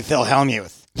blocked by Phil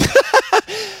Hellmuth.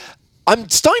 I'm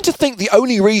starting to think the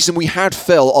only reason we had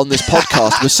Phil on this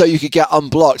podcast was so you could get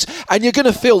unblocked. And you're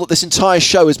going to feel that this entire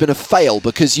show has been a fail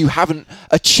because you haven't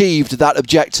achieved that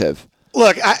objective.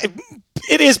 Look,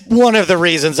 it is one of the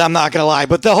reasons, I'm not going to lie.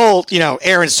 But the whole,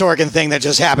 Aaron Sorkin thing that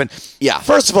just happened. Yeah.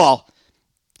 First of all,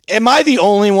 am I the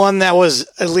only one that was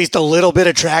at least a little bit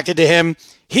attracted to him?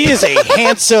 He is a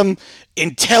handsome,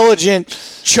 intelligent,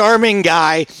 charming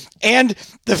guy. And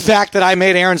the fact that I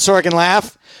made Aaron Sorkin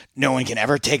laugh, no one can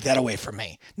ever take that away from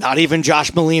me. Not even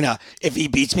Josh Molina if he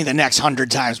beats me the next 100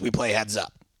 times we play Heads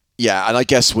Up. Yeah, and I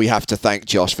guess we have to thank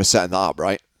Josh for setting that up,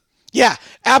 right? Yeah,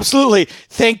 absolutely.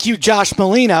 Thank you, Josh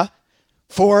Molina,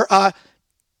 for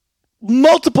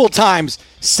multiple times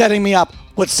setting me up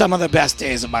with some of the best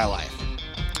days of my life.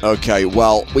 Okay,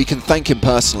 well, we can thank him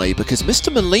personally because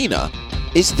Mr. Molina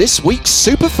is this week's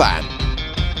superfan.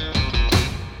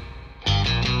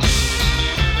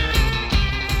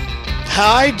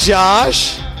 Hi,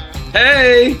 Josh.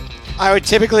 Hey. I would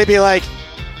typically be like,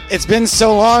 it's been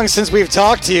so long since we've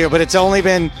talked to you, but it's only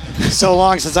been so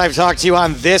long since I've talked to you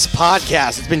on this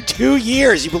podcast. It's been 2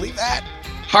 years. You believe that?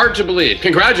 Hard to believe.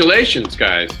 Congratulations,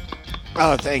 guys.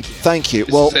 Oh, thank you. Thank you.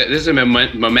 This is a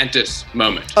momentous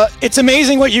moment. It's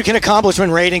amazing what you can accomplish when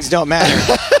ratings don't matter.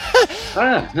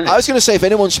 Nice. I was going to say, if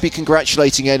anyone should be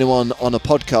congratulating anyone on a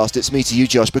podcast, it's me to you,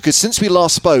 Josh, because since we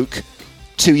last spoke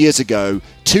 2 years ago,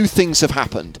 two things have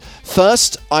happened.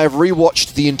 First, I have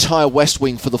rewatched the entire West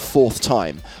Wing for the fourth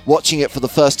time, watching it for the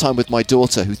first time with my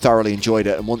daughter, who thoroughly enjoyed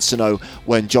it and wants to know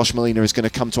when Josh Molina is going to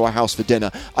come to our house for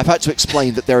dinner. I've had to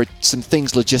explain that there are some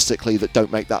things logistically that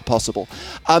don't make that possible.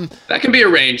 That can be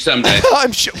arranged someday.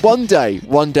 I'm sure one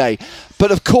day.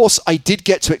 But of course, I did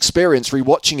get to experience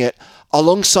rewatching it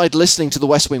alongside listening to the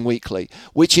West Wing Weekly,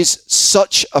 which is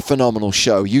such a phenomenal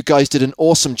show. You guys did an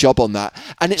awesome job on that.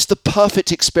 And it's the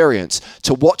perfect experience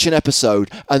to watch an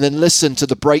episode and then listen to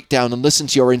the breakdown and listen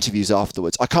to your interviews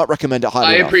afterwards. I can't recommend it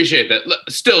highly enough. I appreciate that.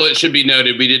 Still, it should be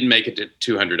noted we didn't make it to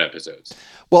 200 episodes.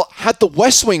 Well, had the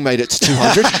West Wing made it to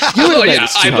 200, you would have made it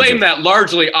to 200. I blame that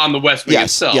largely on the West Wing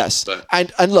itself. Yes, but.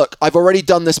 And look, I've already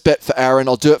done this bit for Aaron.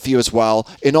 I'll do it for you as well.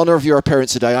 In honor of your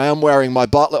appearance today, I am wearing my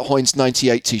Bartlett Hoynes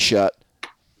 98 t-shirt.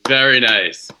 Very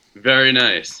nice. Very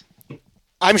nice.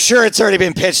 I'm sure it's already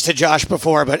been pitched to Josh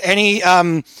before, but any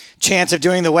chance of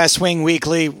doing the West Wing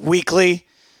Weekly,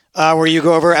 where you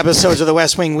go over episodes of the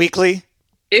West Wing Weekly?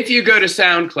 If you go to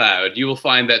SoundCloud, you will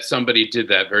find that somebody did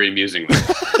that very amusingly.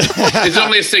 It's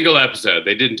only a single episode.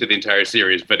 They didn't do the entire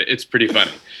series, but it's pretty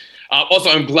funny.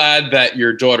 Also, I'm glad that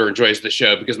your daughter enjoys the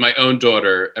show because my own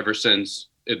daughter, ever since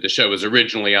the show was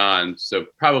originally on, so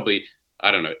probably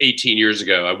 18 years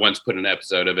ago, I once put an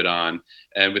episode of it on,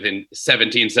 and within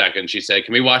 17 seconds, she said,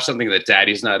 "Can we watch something that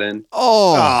Daddy's not in?"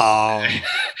 Oh.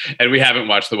 And we haven't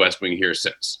watched The West Wing here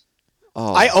since.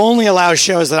 Oh. I only allow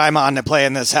shows that I'm on to play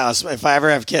in this house. If I ever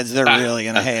have kids, they're really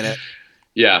going to hate it.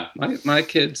 Yeah, my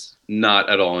kids, not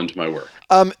at all into my work.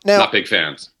 Now, not big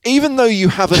fans. Even though you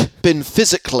haven't been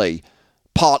physically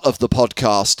part of the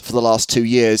podcast for the last 2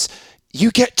 years, you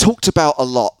get talked about a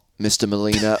lot, Mr.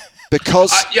 Molina.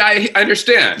 Because I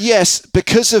understand. Yes,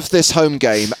 because of this home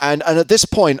game. And at this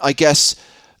point, I guess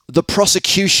the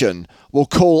prosecution will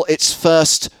call its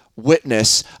first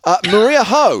witness. Maria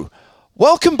Ho,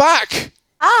 welcome back.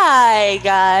 Hi,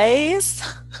 guys.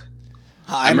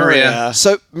 Hi, Maria.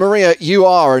 So, Maria, you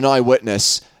are an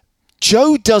eyewitness.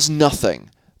 Joe does nothing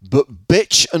but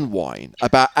bitch and whine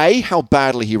about A, how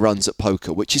badly he runs at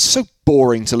poker, which is so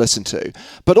boring to listen to,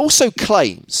 but also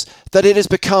claims that it has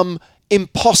become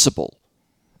impossible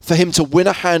for him to win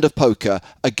a hand of poker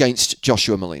against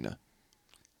Joshua Molina.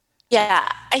 Yeah,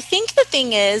 I think the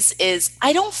thing is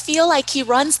I don't feel like he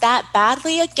runs that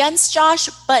badly against Josh,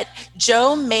 but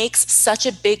Joe makes such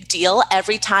a big deal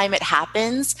every time it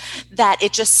happens that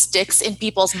it just sticks in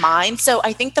people's minds. So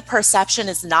I think the perception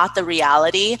is not the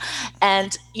reality.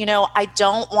 And, I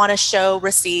don't want to show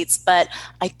receipts, but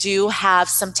I do have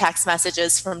some text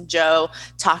messages from Joe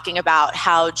talking about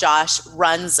how Josh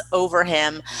runs over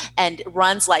him and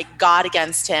runs like God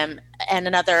against him, and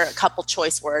another couple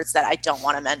choice words that I don't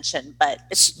want to mention, but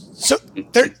it's... So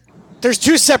there's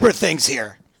two separate things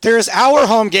here. There's our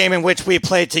home game in which we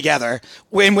played together,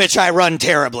 in which I run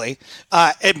terribly,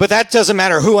 but that doesn't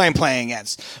matter who I'm playing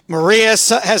against. Maria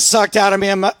has sucked out of me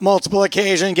on multiple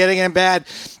occasions, getting in bad.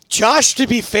 Josh, to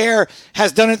be fair,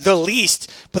 has done it the least,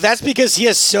 but that's because he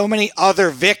has so many other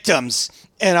victims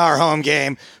in our home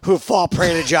game who fall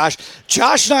prey to Josh.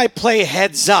 Josh and I play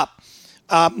heads up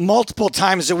multiple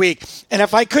times a week. And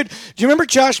if I could, do you remember,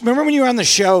 Josh, remember when you were on the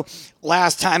show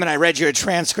last time and I read you a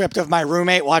transcript of my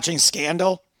roommate watching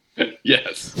Scandal?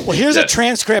 Yes. Well, here's a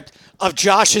transcript of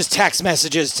Josh's text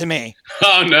messages to me.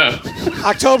 Oh, no.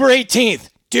 October 18th,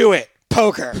 do it,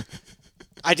 poker.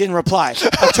 I didn't reply.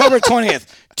 October 20th,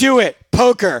 do it,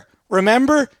 poker.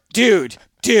 Remember? Dude,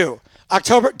 do.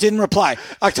 Didn't reply.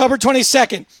 October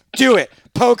 22nd, do it,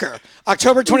 poker.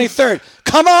 October 23rd,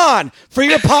 come on, for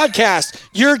your podcast,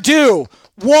 you're due.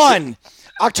 1.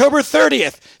 October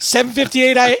 30th,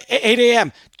 7:58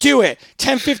 a.m., do it.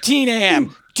 10:15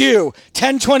 a.m., do.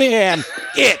 10:20 a.m.,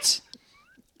 it.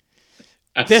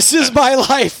 This is my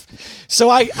life. So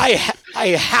I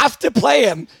have to play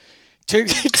him to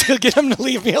get him to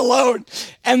leave me alone.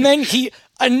 And then he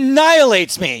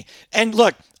annihilates me. And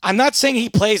look, I'm not saying he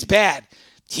plays bad.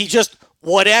 He just,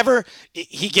 whatever,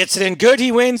 he gets it in good,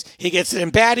 he wins. He gets it in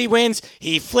bad, he wins.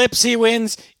 He flips, he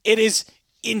wins. It is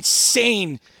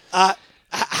insane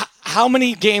how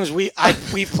many games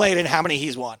we've played and how many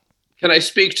he's won. Can I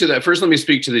speak to that? First, let me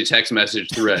speak to the text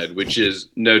message thread, which is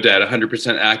no doubt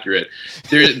 100% accurate.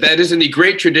 That is in the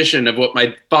great tradition of what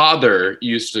my father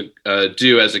used to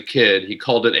do as a kid. He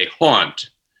called it a haunt.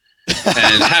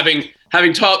 And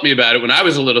having taught me about it when I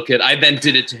was a little kid, I then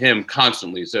did it to him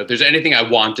constantly. So if there's anything I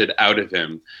wanted out of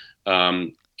him,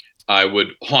 I would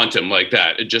haunt him like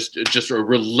that. It just a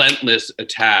relentless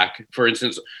attack. For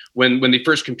instance, when the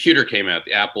first computer came out,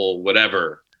 the Apple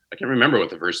whatever, I can't remember what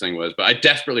the first thing was, but I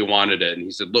desperately wanted it. And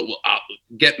he said, look,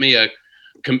 get me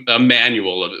a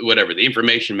manual of whatever, the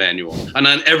information manual. And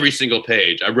on every single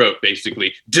page, I wrote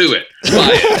basically, do it,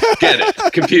 buy it, get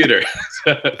it, computer.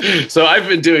 So I've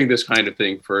been doing this kind of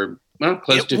thing for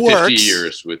close to 50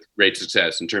 years with great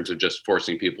success in terms of just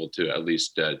forcing people to at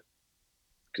least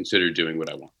consider doing what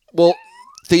I want. Well,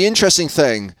 the interesting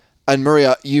thing, and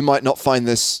Maria, you might not find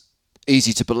this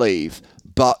easy to believe,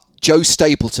 but Joe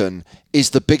Stapleton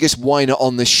is the biggest whiner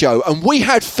on this show. And we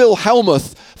had Phil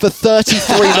Hellmuth for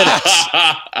 33 minutes.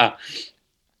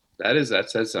 That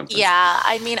says something. Yeah,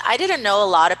 I mean, I didn't know a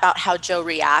lot about how Joe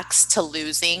reacts to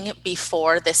losing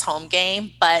before this home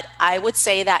game, but I would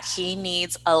say that he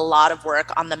needs a lot of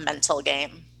work on the mental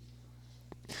game.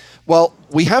 Well,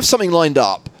 we have something lined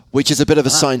up, which is a bit of a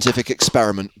scientific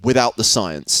experiment without the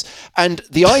science. And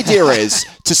the idea is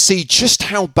to see just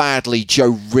how badly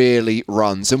Joe really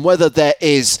runs and whether there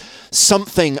is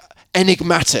something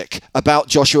enigmatic about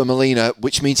Joshua Molina,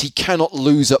 which means he cannot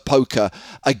lose at poker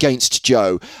against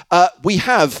Joe. We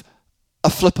have a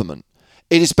flipperment.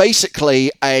 It is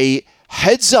basically a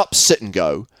heads-up sit and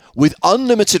go with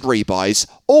unlimited rebuys,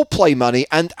 all play money,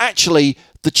 and actually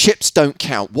the chips don't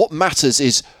count. What matters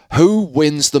is who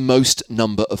wins the most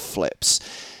number of flips.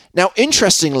 Now,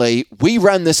 interestingly, we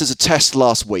ran this as a test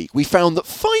last week. We found that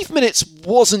 5 minutes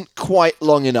wasn't quite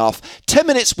long enough. 10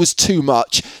 minutes was too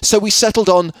much, so we settled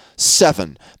on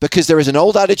 7, because there is an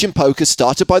old adage in poker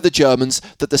started by the Germans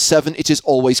that the 7, it is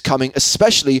always coming,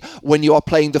 especially when you are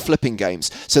playing the flipping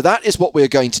games. So that is what we're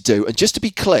going to do. And just to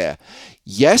be clear,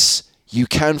 yes, you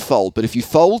can fold, but if you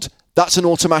fold, that's an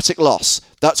automatic loss.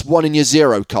 That's 1 in your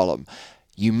 0 column.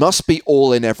 You must be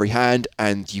all in every hand,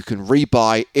 and you can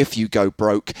rebuy if you go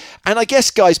broke. And I guess,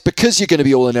 guys, because you're going to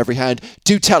be all in every hand,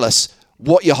 do tell us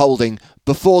what you're holding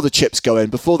before the chips go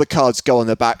in, before the cards go on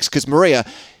their backs. Because, Maria,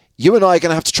 you and I are going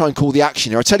to have to try and call the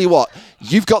action here. I tell you what,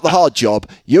 you've got the hard job.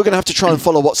 You're going to have to try and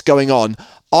follow what's going on.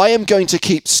 I am going to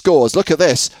keep scores. Look at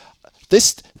this.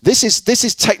 This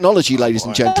is technology, ladies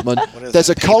and gentlemen. There's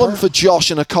a column for Josh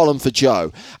and a column for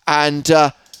Joe. And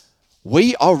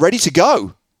we are ready to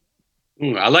go.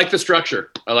 I like the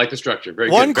structure. Very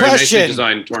good. One Very question. nicely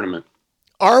designed tournament.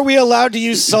 Are we allowed to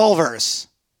use solvers?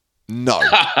 No.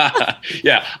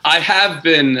 Yeah, I have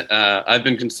been. I've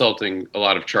been consulting a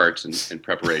lot of charts in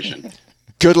preparation.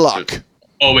 Good luck.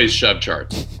 always shove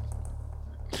charts.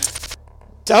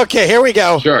 Okay, here we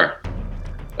go. Sure.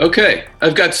 Okay,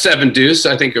 I've got 7 deuce.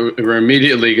 I think we're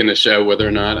immediately going to show whether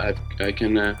or not I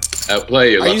can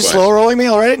outplay you. Are you slow rolling me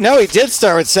already? No, he did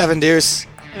start with 7 deuce.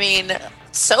 I mean,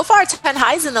 so far 10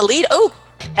 highs in the lead. Oh,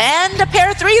 and a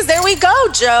pair of threes. There we go,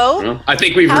 Joe. Well, I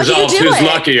think we've How do you resolved do who's it?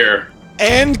 luckier.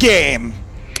 End game.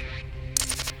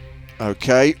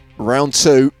 Okay, round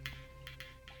 2.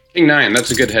 King 9.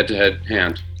 That's a good head-to-head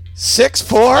hand.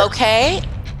 6-4. Okay.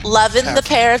 Loving the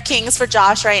pair of kings for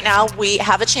Josh right now. We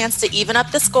have a chance to even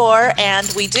up the score,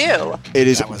 and we do. It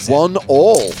is That was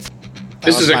 1-all.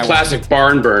 This is a my classic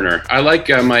barn burner. I like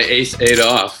my ace-8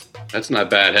 off. That's not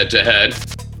bad head-to-head.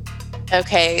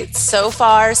 Okay, so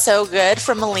far so good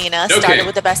from Melina. Okay. Started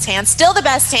with the best hand. Still the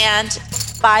best hand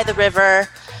by the river.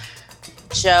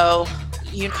 Joe,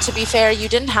 to be fair, you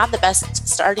didn't have the best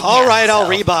starting All hand, right, I'll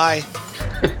so-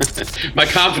 rebuy. My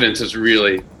confidence is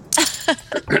really...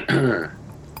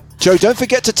 Joe, don't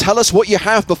forget to tell us what you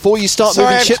have before you start Sorry,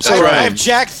 moving chips I around. have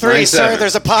Jack 3. 9-7. Sorry,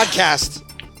 there's a podcast.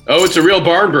 Oh, it's a real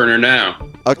barn burner now.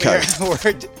 Okay. We're a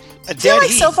I feel dead like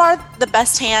heat. so far the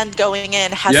best hand going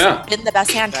in has Yeah. been the best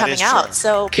hand That coming is out. true.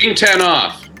 So King 10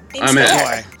 off. Seems I'm in.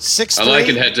 fair. Boy, 6-3. I like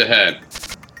it head-to-head.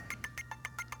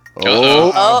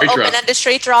 Oh. Oh, Great draw. open-ended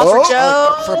straight draw Oh, for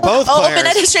Joe. for both Oh, players.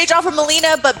 open-ended straight draw for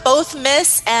Melina, but both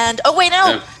miss. And oh wait, no,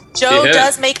 Yeah. Joe He hit.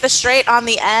 does make the straight on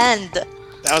the end.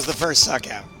 That was the first suck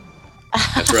out.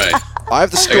 That's right. I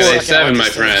have the I score got at A7, my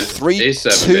friend. 3-2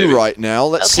 A7, baby. right now.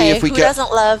 Let's see Okay, if we who get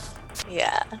doesn't love?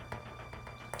 Yeah.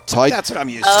 tied That's what I'm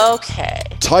used to. Okay.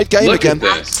 game Look again. at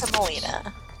Back this. to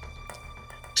Melina.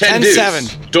 10 deuce.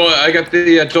 10-7. Doyle, I got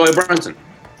the Doyle Brunson.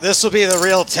 This will be the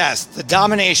real test, the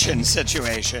domination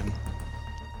situation.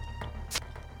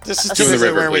 This is Give me the typically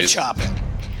river, where we please. chop it.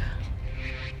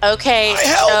 Okay, I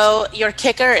help. so your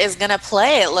kicker is gonna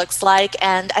play, it looks like,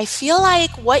 and I feel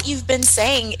like what you've been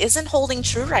saying isn't holding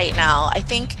true right now. I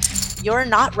think you're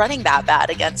not running that bad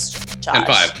against Josh.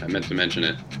 10-5. I meant to mention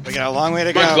it. We got a long way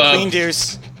to Come on, go. Club. Queen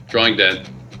deuce. Drawing dead.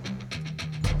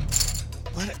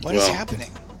 What is Well. happening?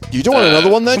 You don't want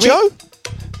another one there, can we- Joe?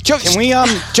 Joe, Can we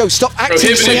Joe, stop acting so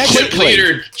Prohibited chip quickly.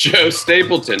 leader Joe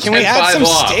Stapleton. can we add 10-5 some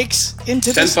off. stakes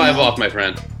into this? 10-5 now? off, my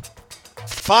friend.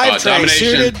 5 tray domination.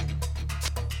 suited.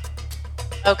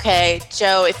 Okay,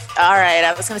 Joe, all right,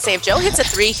 I was gonna say if Joe hits a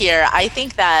 3 here, I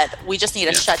think that we just need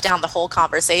to Yeah. shut down the whole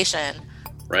conversation.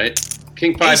 Right?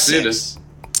 King 5 suited. A6.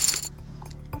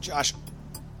 Josh.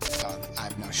 Oh, I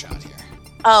have no shot here.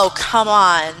 Oh, come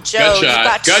on, Joe, Gut you've shot,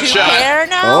 got gut 2 shot. pair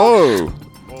now? Oh.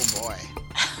 Oh boy.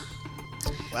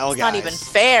 Well, It's guys. not even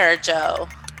fair, Joe.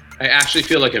 I actually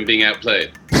feel like I'm being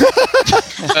outplayed.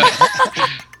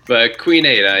 But Queen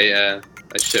 8, I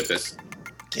ship it.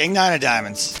 King 9 of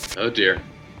diamonds. Oh dear.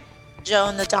 Joe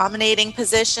in the dominating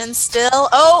position still.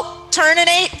 Oh, turn an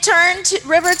 8, turn to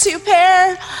river 2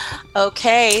 pair.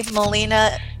 Okay,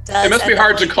 Melina does. It must be end up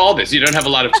hard to winning. call this. You don't have a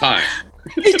lot of time.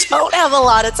 You don't have a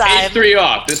lot of time. 8-3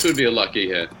 off. This would be a lucky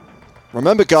hit.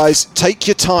 Remember, guys, take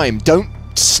your time. Don't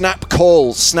snap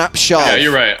calls, snap shove. Yeah,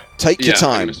 you're right. Take your I'm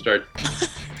time. gonna start.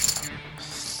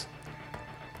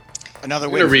 Another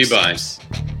I'm win. gonna for rebuy. Sips.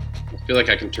 I feel like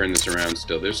I can turn this around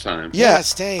still. There's time. Yeah,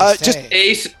 stay. just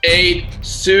Ace 8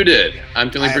 suited. I'm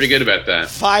feeling I pretty have- good about that.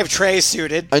 5 trays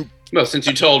suited. Well, since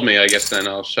you told me, I guess then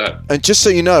I'll shut. and just so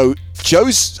you know,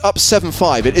 Joe's up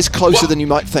 7-5. It is closer than you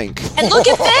might think. And look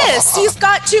at this. He's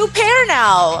got 2 pair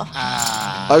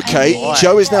now. Okay, boy.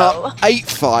 Joe is now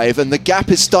 8-5, and the gap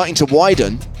is starting to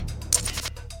widen.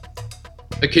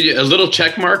 Could you, a little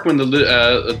check mark when the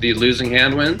losing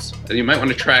hand wins? You might want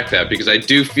to track that because I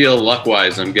do feel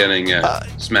luck-wise I'm getting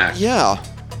smacked. Yeah.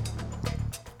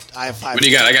 I have 5. What do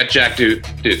you got? I got Jack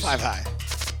Deuce. 5 high.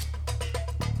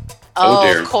 Oh, Oh,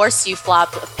 dear. of course you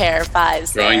flopped a pair of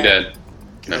 5s. Drawing there. dead.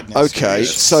 No. Goodness Okay,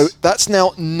 gracious. so that's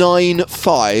now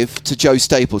 9-5 to Joe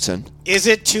Stapleton. Is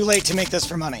it too late to make this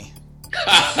for money?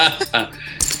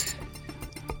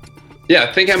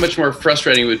 Yeah, think how much more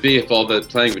frustrating it would be if all the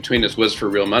playing between us was for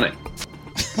real money.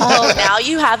 Oh, now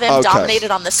you have him Okay.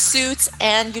 dominated on the suits,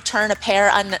 and you turn a pair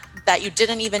that you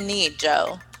didn't even need,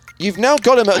 Joe. You've now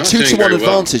got him at a I'm 2-1 doing very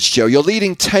well. advantage, Joe. You're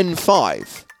leading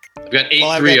 10-5. I've got 8-3 Well,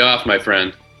 I've got- off, my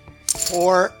friend.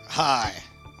 4 high.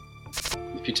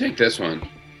 If you take this one,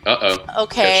 uh-oh.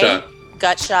 Okay. Good shot.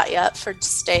 Gut shot, yep, for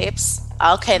Stapes.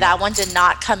 Okay, that one did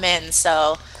not come in,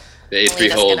 so The 8-3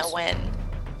 Melina's holds. gonna win.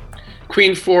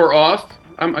 Queen 4 off.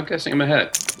 I'm guessing I'm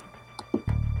ahead.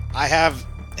 I have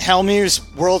Helmu's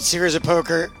World Series of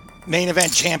Poker main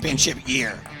event championship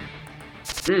year.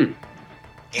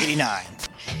 89.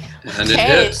 And it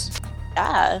Okay. hits.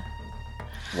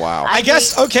 Wow. I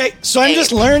guess, okay, so I'm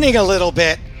just learning a little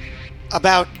bit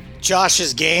about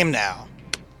Josh's game now.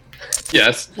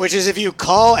 Yes. Which is if you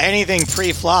call anything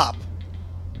pre-flop,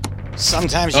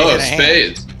 sometimes you get a hand.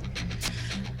 Spades.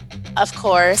 Of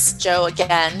course, Joe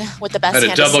again with the best Had a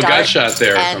hand double to start gut shot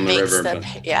there and from the makes river.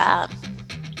 Yeah.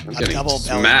 I'm getting double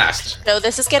belly smacked. So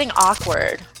this is getting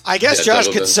awkward. I guess Yeah, Josh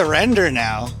double could does. surrender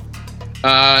now.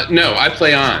 No, I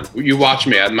play on. You watch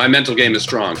me. My mental game is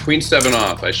strong. Queen 7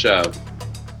 off. I shove.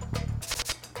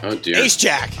 Oh dear. Ace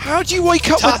Jack. How do you wake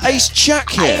up Top with Ace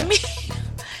Jack here? I mean,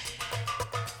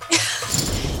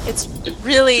 it's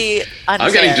really unfair.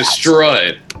 I'm getting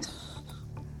destroyed.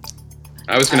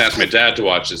 I was going to ask my dad to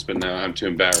watch this, but now I'm too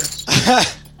embarrassed.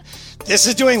 This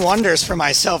is doing wonders for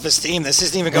my self-esteem. This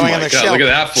isn't even going my on the God, show. look at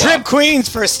that flop. Trip Queens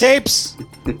for Stapes.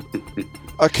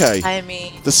 Okay. I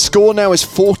mean, The score now is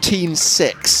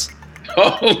 14-6.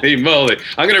 Holy moly.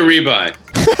 I'm going to rebuy.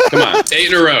 Come on. 8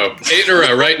 in a row. 8 in a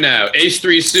row right now. Ace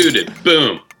 3 suited.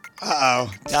 Boom. Uh-oh.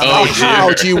 Oh, dear.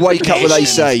 How do you wake up with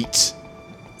Ace 8?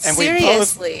 And we both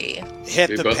seriously, hit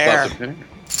We the both pair. thought the pair.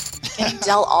 and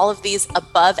dealt all of these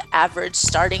above average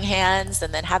starting hands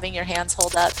and then having your hands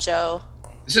hold up, Joe.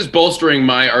 This is bolstering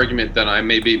my argument that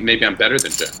maybe I'm better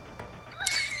than Joe.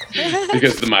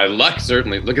 Because my luck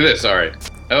certainly. Look at this. All right.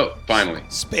 Oh, finally.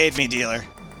 Spade me, dealer.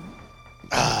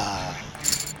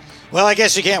 Well, I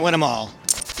guess you can't win them all.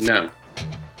 No.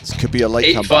 This could be a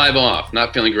late 8-5 comeback. off.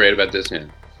 Not feeling great about this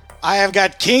hand. I have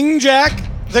got King Jack,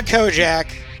 the Kojak.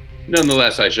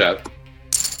 Nonetheless, I shove.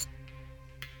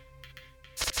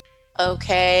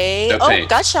 Okay. No Oh, pain.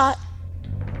 gut shot.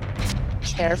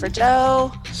 Pair for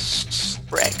Joe.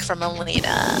 Brick for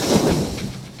Melina.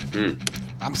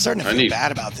 I'm starting to I feel need-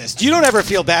 bad about this. You don't ever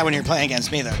feel bad when you're playing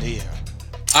against me, though, do you?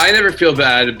 I never feel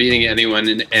bad at beating anyone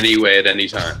in any way at any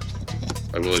time.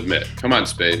 I will admit. Come on,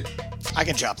 Spade. I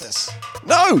can chop this.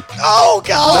 No! Oh,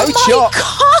 God. No chop.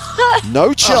 God!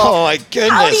 No chop. Oh, my goodness.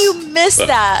 How do you miss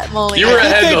that, Melina? You were think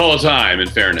ahead they- the whole time, in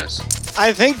fairness.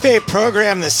 I think they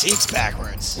programmed the seats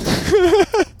backwards.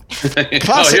 Oh,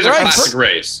 here's a race. classic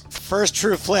race. First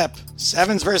true flip.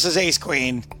 Sevens versus ace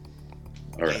queen.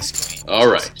 All right. Ace queen. All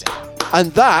right.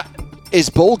 And that is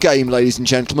ball game, ladies and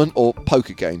gentlemen, or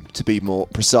poker game, to be more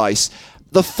precise.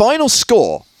 The final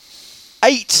score,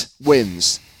 8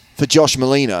 wins for Josh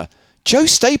Molina. Joe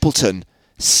Stapleton,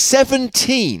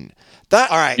 17. That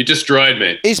All right. You destroyed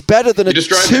me. is better than a You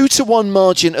destroyed me. 2-1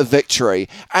 margin of victory.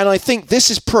 And I think this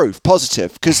is proof,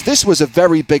 positive, because this was a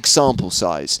very big sample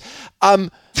size.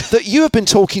 That you have been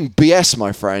talking BS,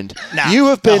 my friend. Now, You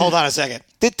have been. hold on a second.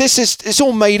 It's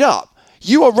all made up.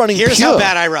 You are running Here's pure. how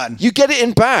bad I run. You get it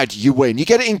in bad, you win. You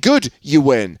get it in good, you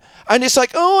win. And it's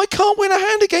like, oh, I can't win a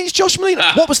hand against Josh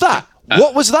Molina. What was that?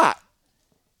 What was that?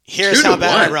 Here's 2 how to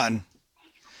bad 1. I run.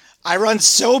 I run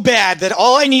so bad that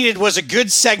all I needed was a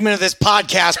good segment of this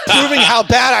podcast proving how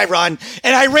bad I run,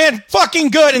 and I ran fucking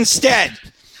good instead.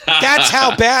 That's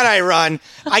how bad I run.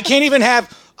 I can't even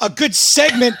have a good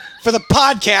segment for the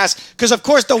podcast because, of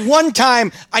course, the one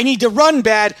time I need to run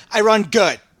bad, I run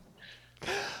good.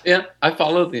 Yeah, I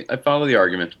follow the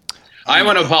argument. I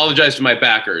want to apologize to my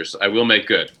backers. I will make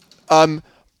good.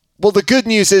 Well, the good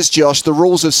news is, Josh, the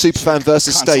rules of Superfan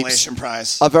versus Stapes Consolation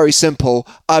prize. are very simple.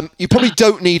 You probably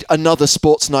don't need another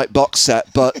Sports Night box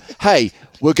set, but hey,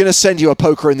 we're going to send you a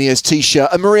Poker in the Ears t-shirt.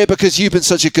 And Maria, because you've been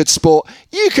such a good sport,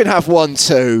 you can have one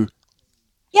too.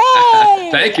 Yay!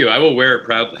 Thank you. I will wear it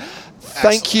proudly.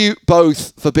 Thank you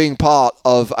both for being part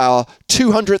of our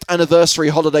 200th anniversary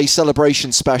holiday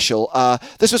celebration special.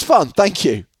 This was fun. Thank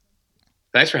you.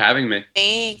 Thanks for having me.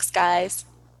 Thanks, guys.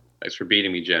 Thanks for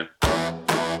beating me, Jim.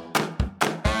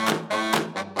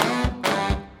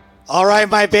 All right,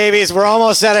 my babies, we're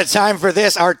almost out of time for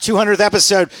this, our 200th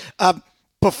episode.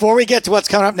 Before we get to what's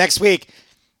coming up next week,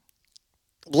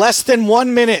 less than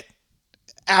 1 minute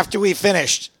after we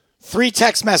finished, 3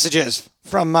 text messages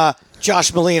from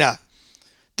Josh Molina.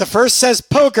 The first says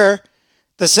poker,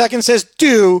 the second says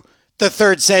do, the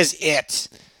third says it.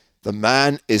 The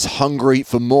man is hungry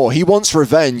for more. He wants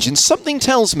revenge, and something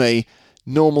tells me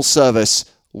normal service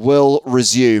will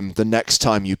resume the next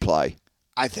time you play.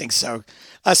 I think so.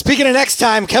 Speaking of next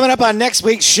time, coming up on next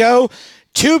week's show,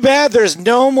 too bad there's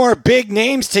no more big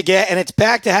names to get, and it's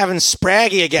back to having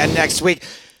Spraggy again next week.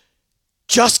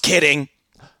 Just kidding.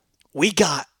 We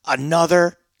got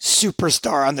another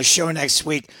superstar on the show next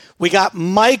week. We got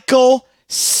Michael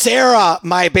Cera,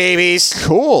 my babies.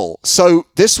 Cool. So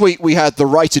this week we had the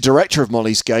writer-director of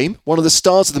Molly's Game, one of the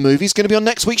stars of the movie, is going to be on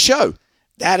next week's show.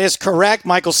 That is correct.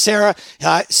 Michael Cera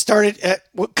started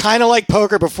kind of like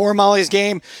poker before Molly's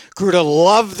Game, grew to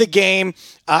love the game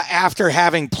after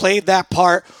having played that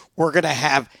part. We're going to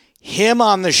have him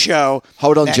on the show.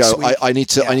 Hold on, Joe. Week. I need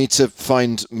to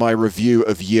find my review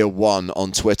of Year One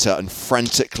on Twitter and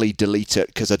frantically delete it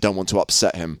because I don't want to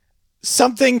upset him.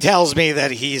 Something tells me that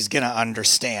he's going to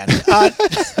understand.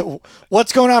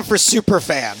 What's going on for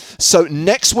Superfan? So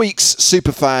next week's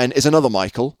Superfan is another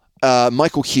Michael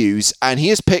Hughes, and he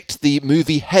has picked the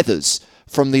movie Heathers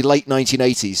from the late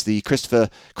 1980s, the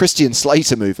Christian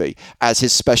Slater movie, as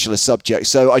his specialist subject.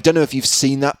 So I don't know if you've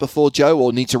seen that before, Joe,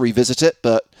 or need to revisit it,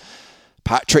 but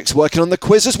Patrick's working on the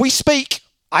quiz as we speak.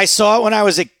 I saw it when I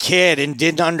was a kid and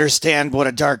didn't understand what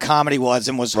a dark comedy was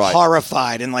and was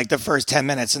horrified in like the first 10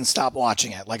 minutes and stopped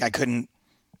watching it. Like I couldn't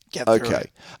get through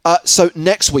it. So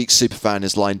next week's Superfan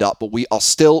is lined up, but we are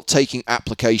still taking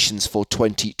applications for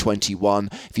 2021.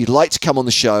 If you'd like to come on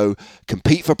the show,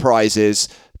 compete for prizes,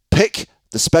 pick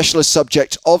the specialist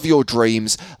subject of your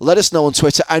dreams, let us know on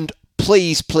Twitter, and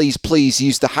please, please, please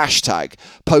use the hashtag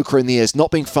Poker in the Ears.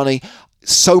 Not being funny,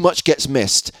 so much gets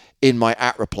missed in my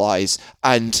 @replies,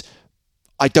 and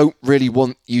I don't really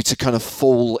want you to kind of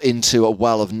fall into a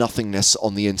well of nothingness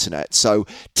on the internet. So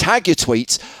tag your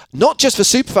tweets, not just for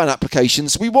Superfan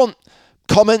applications. We want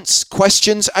comments,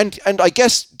 questions, and I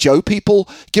guess, Joe, people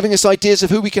giving us ideas of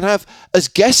who we can have as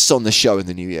guests on the show in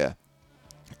the new year.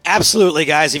 Absolutely,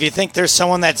 guys. If you think there's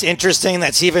someone that's interesting,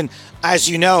 that's even, as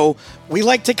you know, we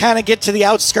like to kind of get to the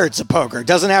outskirts of poker. It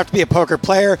doesn't have to be a poker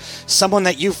player, someone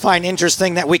that you find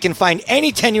interesting, that we can find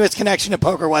any tenuous connection to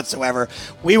poker whatsoever.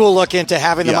 We will look into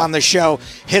having them on the show.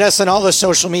 Hit us on all the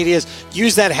social medias.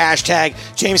 Use that hashtag.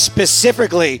 James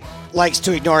specifically likes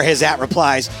to ignore his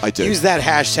 @replies. I do. Use that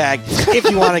hashtag if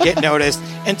you want to get noticed.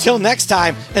 Until next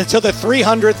time, until the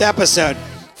 300th episode,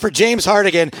 for James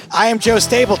Hartigan, I am Joe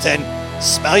Stapleton.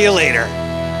 Smell you later.